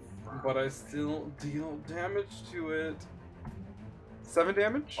confirm. But I still deal damage to it. 7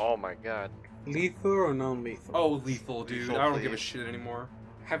 damage? Oh my god. Lethal or non-lethal? Oh, lethal, dude. Lethal, I don't give a please. shit anymore.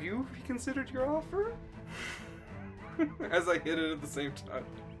 Have you reconsidered your offer? As I hit it at the same time.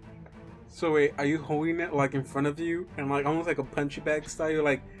 So wait, are you holding it like in front of you and like almost like a punching bag style? You're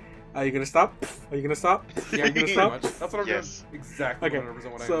like, are you gonna stop? Are you gonna stop? Yeah, Are you gonna pretty stop? much. That's what I'm Yes. doing. Exactly Okay,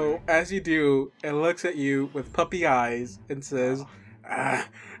 100% what I'm so doing. as you do, it looks at you with puppy eyes and says,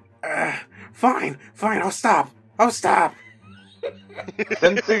 fine, I'll stop.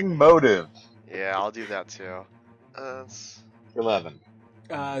 Sensing motive. Yeah, I'll do that too. That's 11.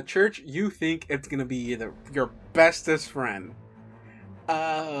 Church, you think it's gonna be your bestest friend.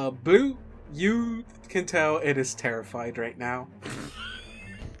 Blue, you can tell it is terrified right now.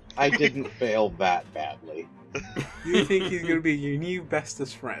 I didn't fail that badly. You think he's gonna be your new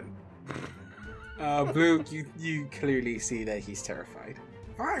bestest friend. Blue, you clearly see that he's terrified.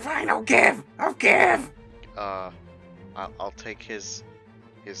 Fine, I'll give. I'll take his.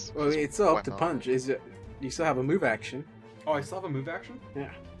 Well, it's still up to weapon. Punch. Is it? You still have a move action. Oh, I still have a move action?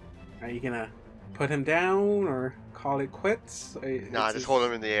 Are you gonna put him down or call it quits? Nah, just hold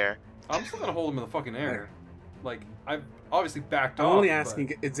him in the air. I'm still gonna hold him in the fucking air. Like, I've obviously backed I'm off. only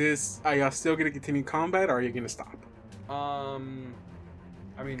asking: are y'all still gonna continue combat, or are you gonna stop? But, I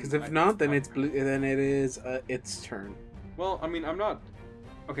mean, Because if not, then it's blue. Then it is its turn. Well, I mean, I'm not.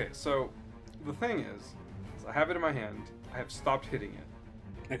 Okay, so the thing is I have it in my hand. I have stopped hitting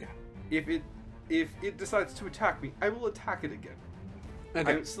it. Okay. If it decides to attack me, I will attack it again.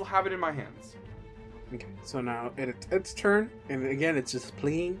 Okay. I still have it in my hands. Okay. So now its turn, and again, it's just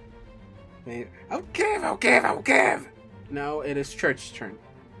pleading. And, I'll give. Now it is Church's turn.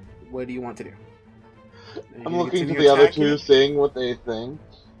 What do you want to do? Are you I'm gonna looking to continue the other attacking two, it? seeing what they think.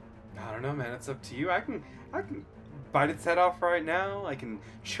 I don't know, man. It's up to you. I can bite its head off right now. I can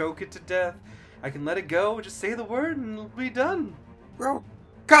choke it to death. I can let it go. Just say the word and it'll be done. Bro,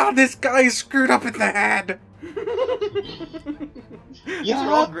 God, this guy is screwed up in the head. These are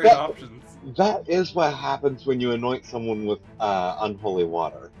all great options. That is what happens when you anoint someone with unholy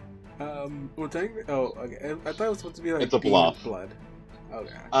water. Well, technically, okay. I thought it was supposed to be like It's a demon bluff. blood.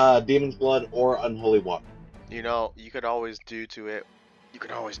 Okay. Demon's blood or unholy water. You know, you could always do to it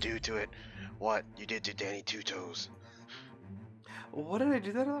what you did to Danny Two Toes. What did I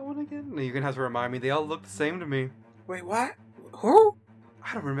do that one again? You're gonna have to remind me. They all look the same to me. Wait, what? Who?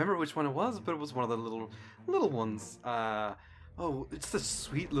 I don't remember which one it was, but it was one of the little ones. Oh, it's the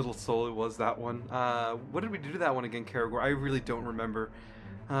sweet little soul. It was that one. What did we do to that one again, Karagor? I really don't remember.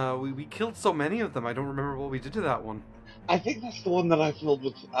 We killed so many of them. I don't remember what we did to that one. I think that's the one that I filled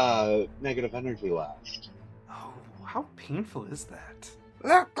with negative energy last. Oh, how painful is that?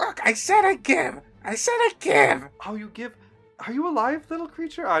 Look! I said I'd give. Oh, you give? Are you alive, little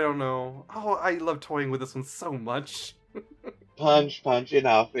creature? I don't know. Oh, I love toying with this one so much. Punch,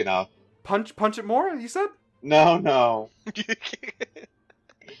 enough. Punch it more, you said? No.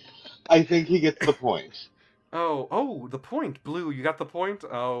 I think he gets the point. Oh, the point. Blue, you got the point?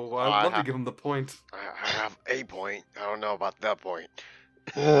 Oh, I'd love to give him the point. I have a point. I don't know about that point.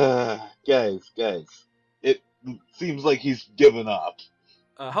 Guys, it seems like he's given up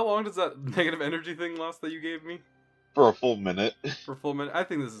How long does that negative energy thing last that you gave me? for a full minute. For a full minute? I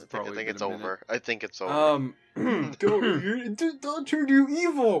think this is I probably think been it's a minute. over. I think it's over. Don't turn you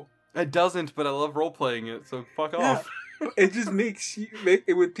evil. It doesn't, but I love role-playing it, so fuck Yeah. off. It just makes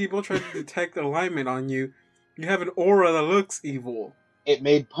it when people try to detect alignment on you. You have an aura that looks evil. It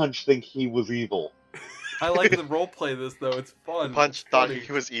made Punch think he was evil. I like to role-play this, though. It's fun. Punch It's thought funny.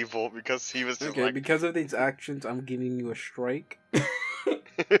 he was evil because he was just Okay, like. because of these actions, I'm giving you a strike.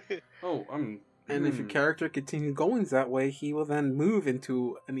 Oh, I'm... And if your character continues going that way, he will then move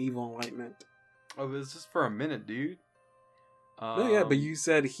into an evil alignment. Oh, it's just for a minute, dude. No, yeah, but you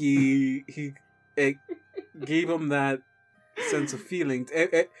said it gave him that sense of feelings.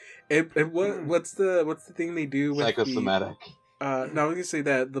 What's the thing they do with Psychosomatic. No, I was gonna say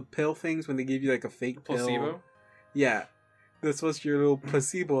that the pill things when they give you like a fake pill. Placebo? Yeah, this was your little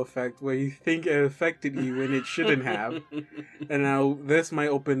placebo effect where you think it affected you when it shouldn't have, and now this might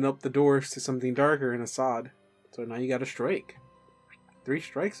open up the doors to something darker in Assad. So now you got a strike. 3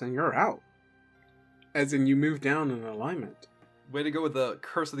 strikes and you're out. As in, you move down in alignment. Way to go with the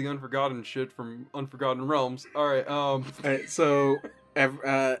Curse of the Unforgotten shit from Unforgotten Realms. Alright, Alright, so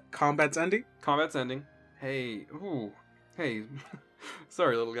combat's ending. combat's ending. Hey,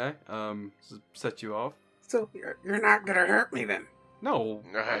 sorry, little guy. Just set you off. So you're not gonna hurt me then. No,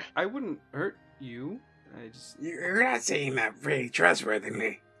 I wouldn't hurt you. I just... You're not saying that very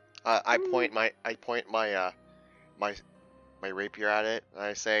trustworthily. I point my rapier at it, and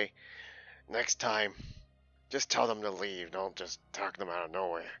I say, next time, just tell them to leave. Don't just talk them out of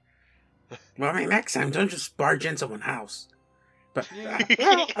nowhere. Well, I mean, next time, don't just barge in someone's house. But Yeah.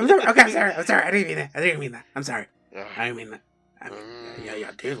 I'm sorry. Okay, I'm sorry. I didn't mean that. I'm sorry. I didn't mean that. I mean, yeah,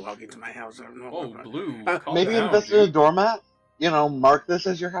 y'all did walk into my house. I don't know. Oh, Blue. calm Maybe down, invest in dude. a doormat. Mark this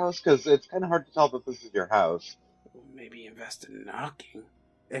as your house, because it's kind of hard to tell that this is your house. Maybe invest in knocking.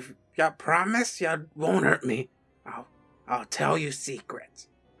 If y'all promise y'all won't hurt me, I'll tell you secrets.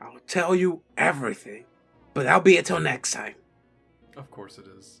 I'll tell you everything. But that'll be it till next time. Of course it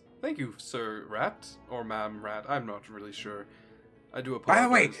is. Thank you, Sir Rat or Ma'am Rat. I'm not really sure. I do apologize. By the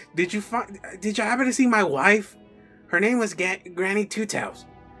way, did you happen to see my wife? Her name was Granny Two Tails.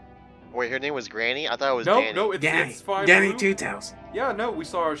 Wait, her name was Granny? I thought it was no, Danny. no, it's fine. Granny Blue. Two Tails. Yeah, no, we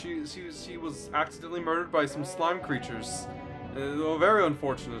saw her. She was accidentally murdered by some slime creatures. Very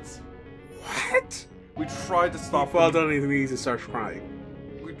unfortunate. What? We tried to He stop falls them. on his knees and starts crying.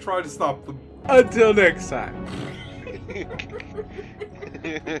 We tried to stop them. Until next time.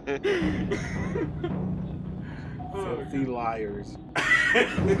 Filthy liars.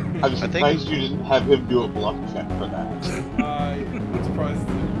 I'm surprised you didn't have him do a bluff check for that. I'm surprised.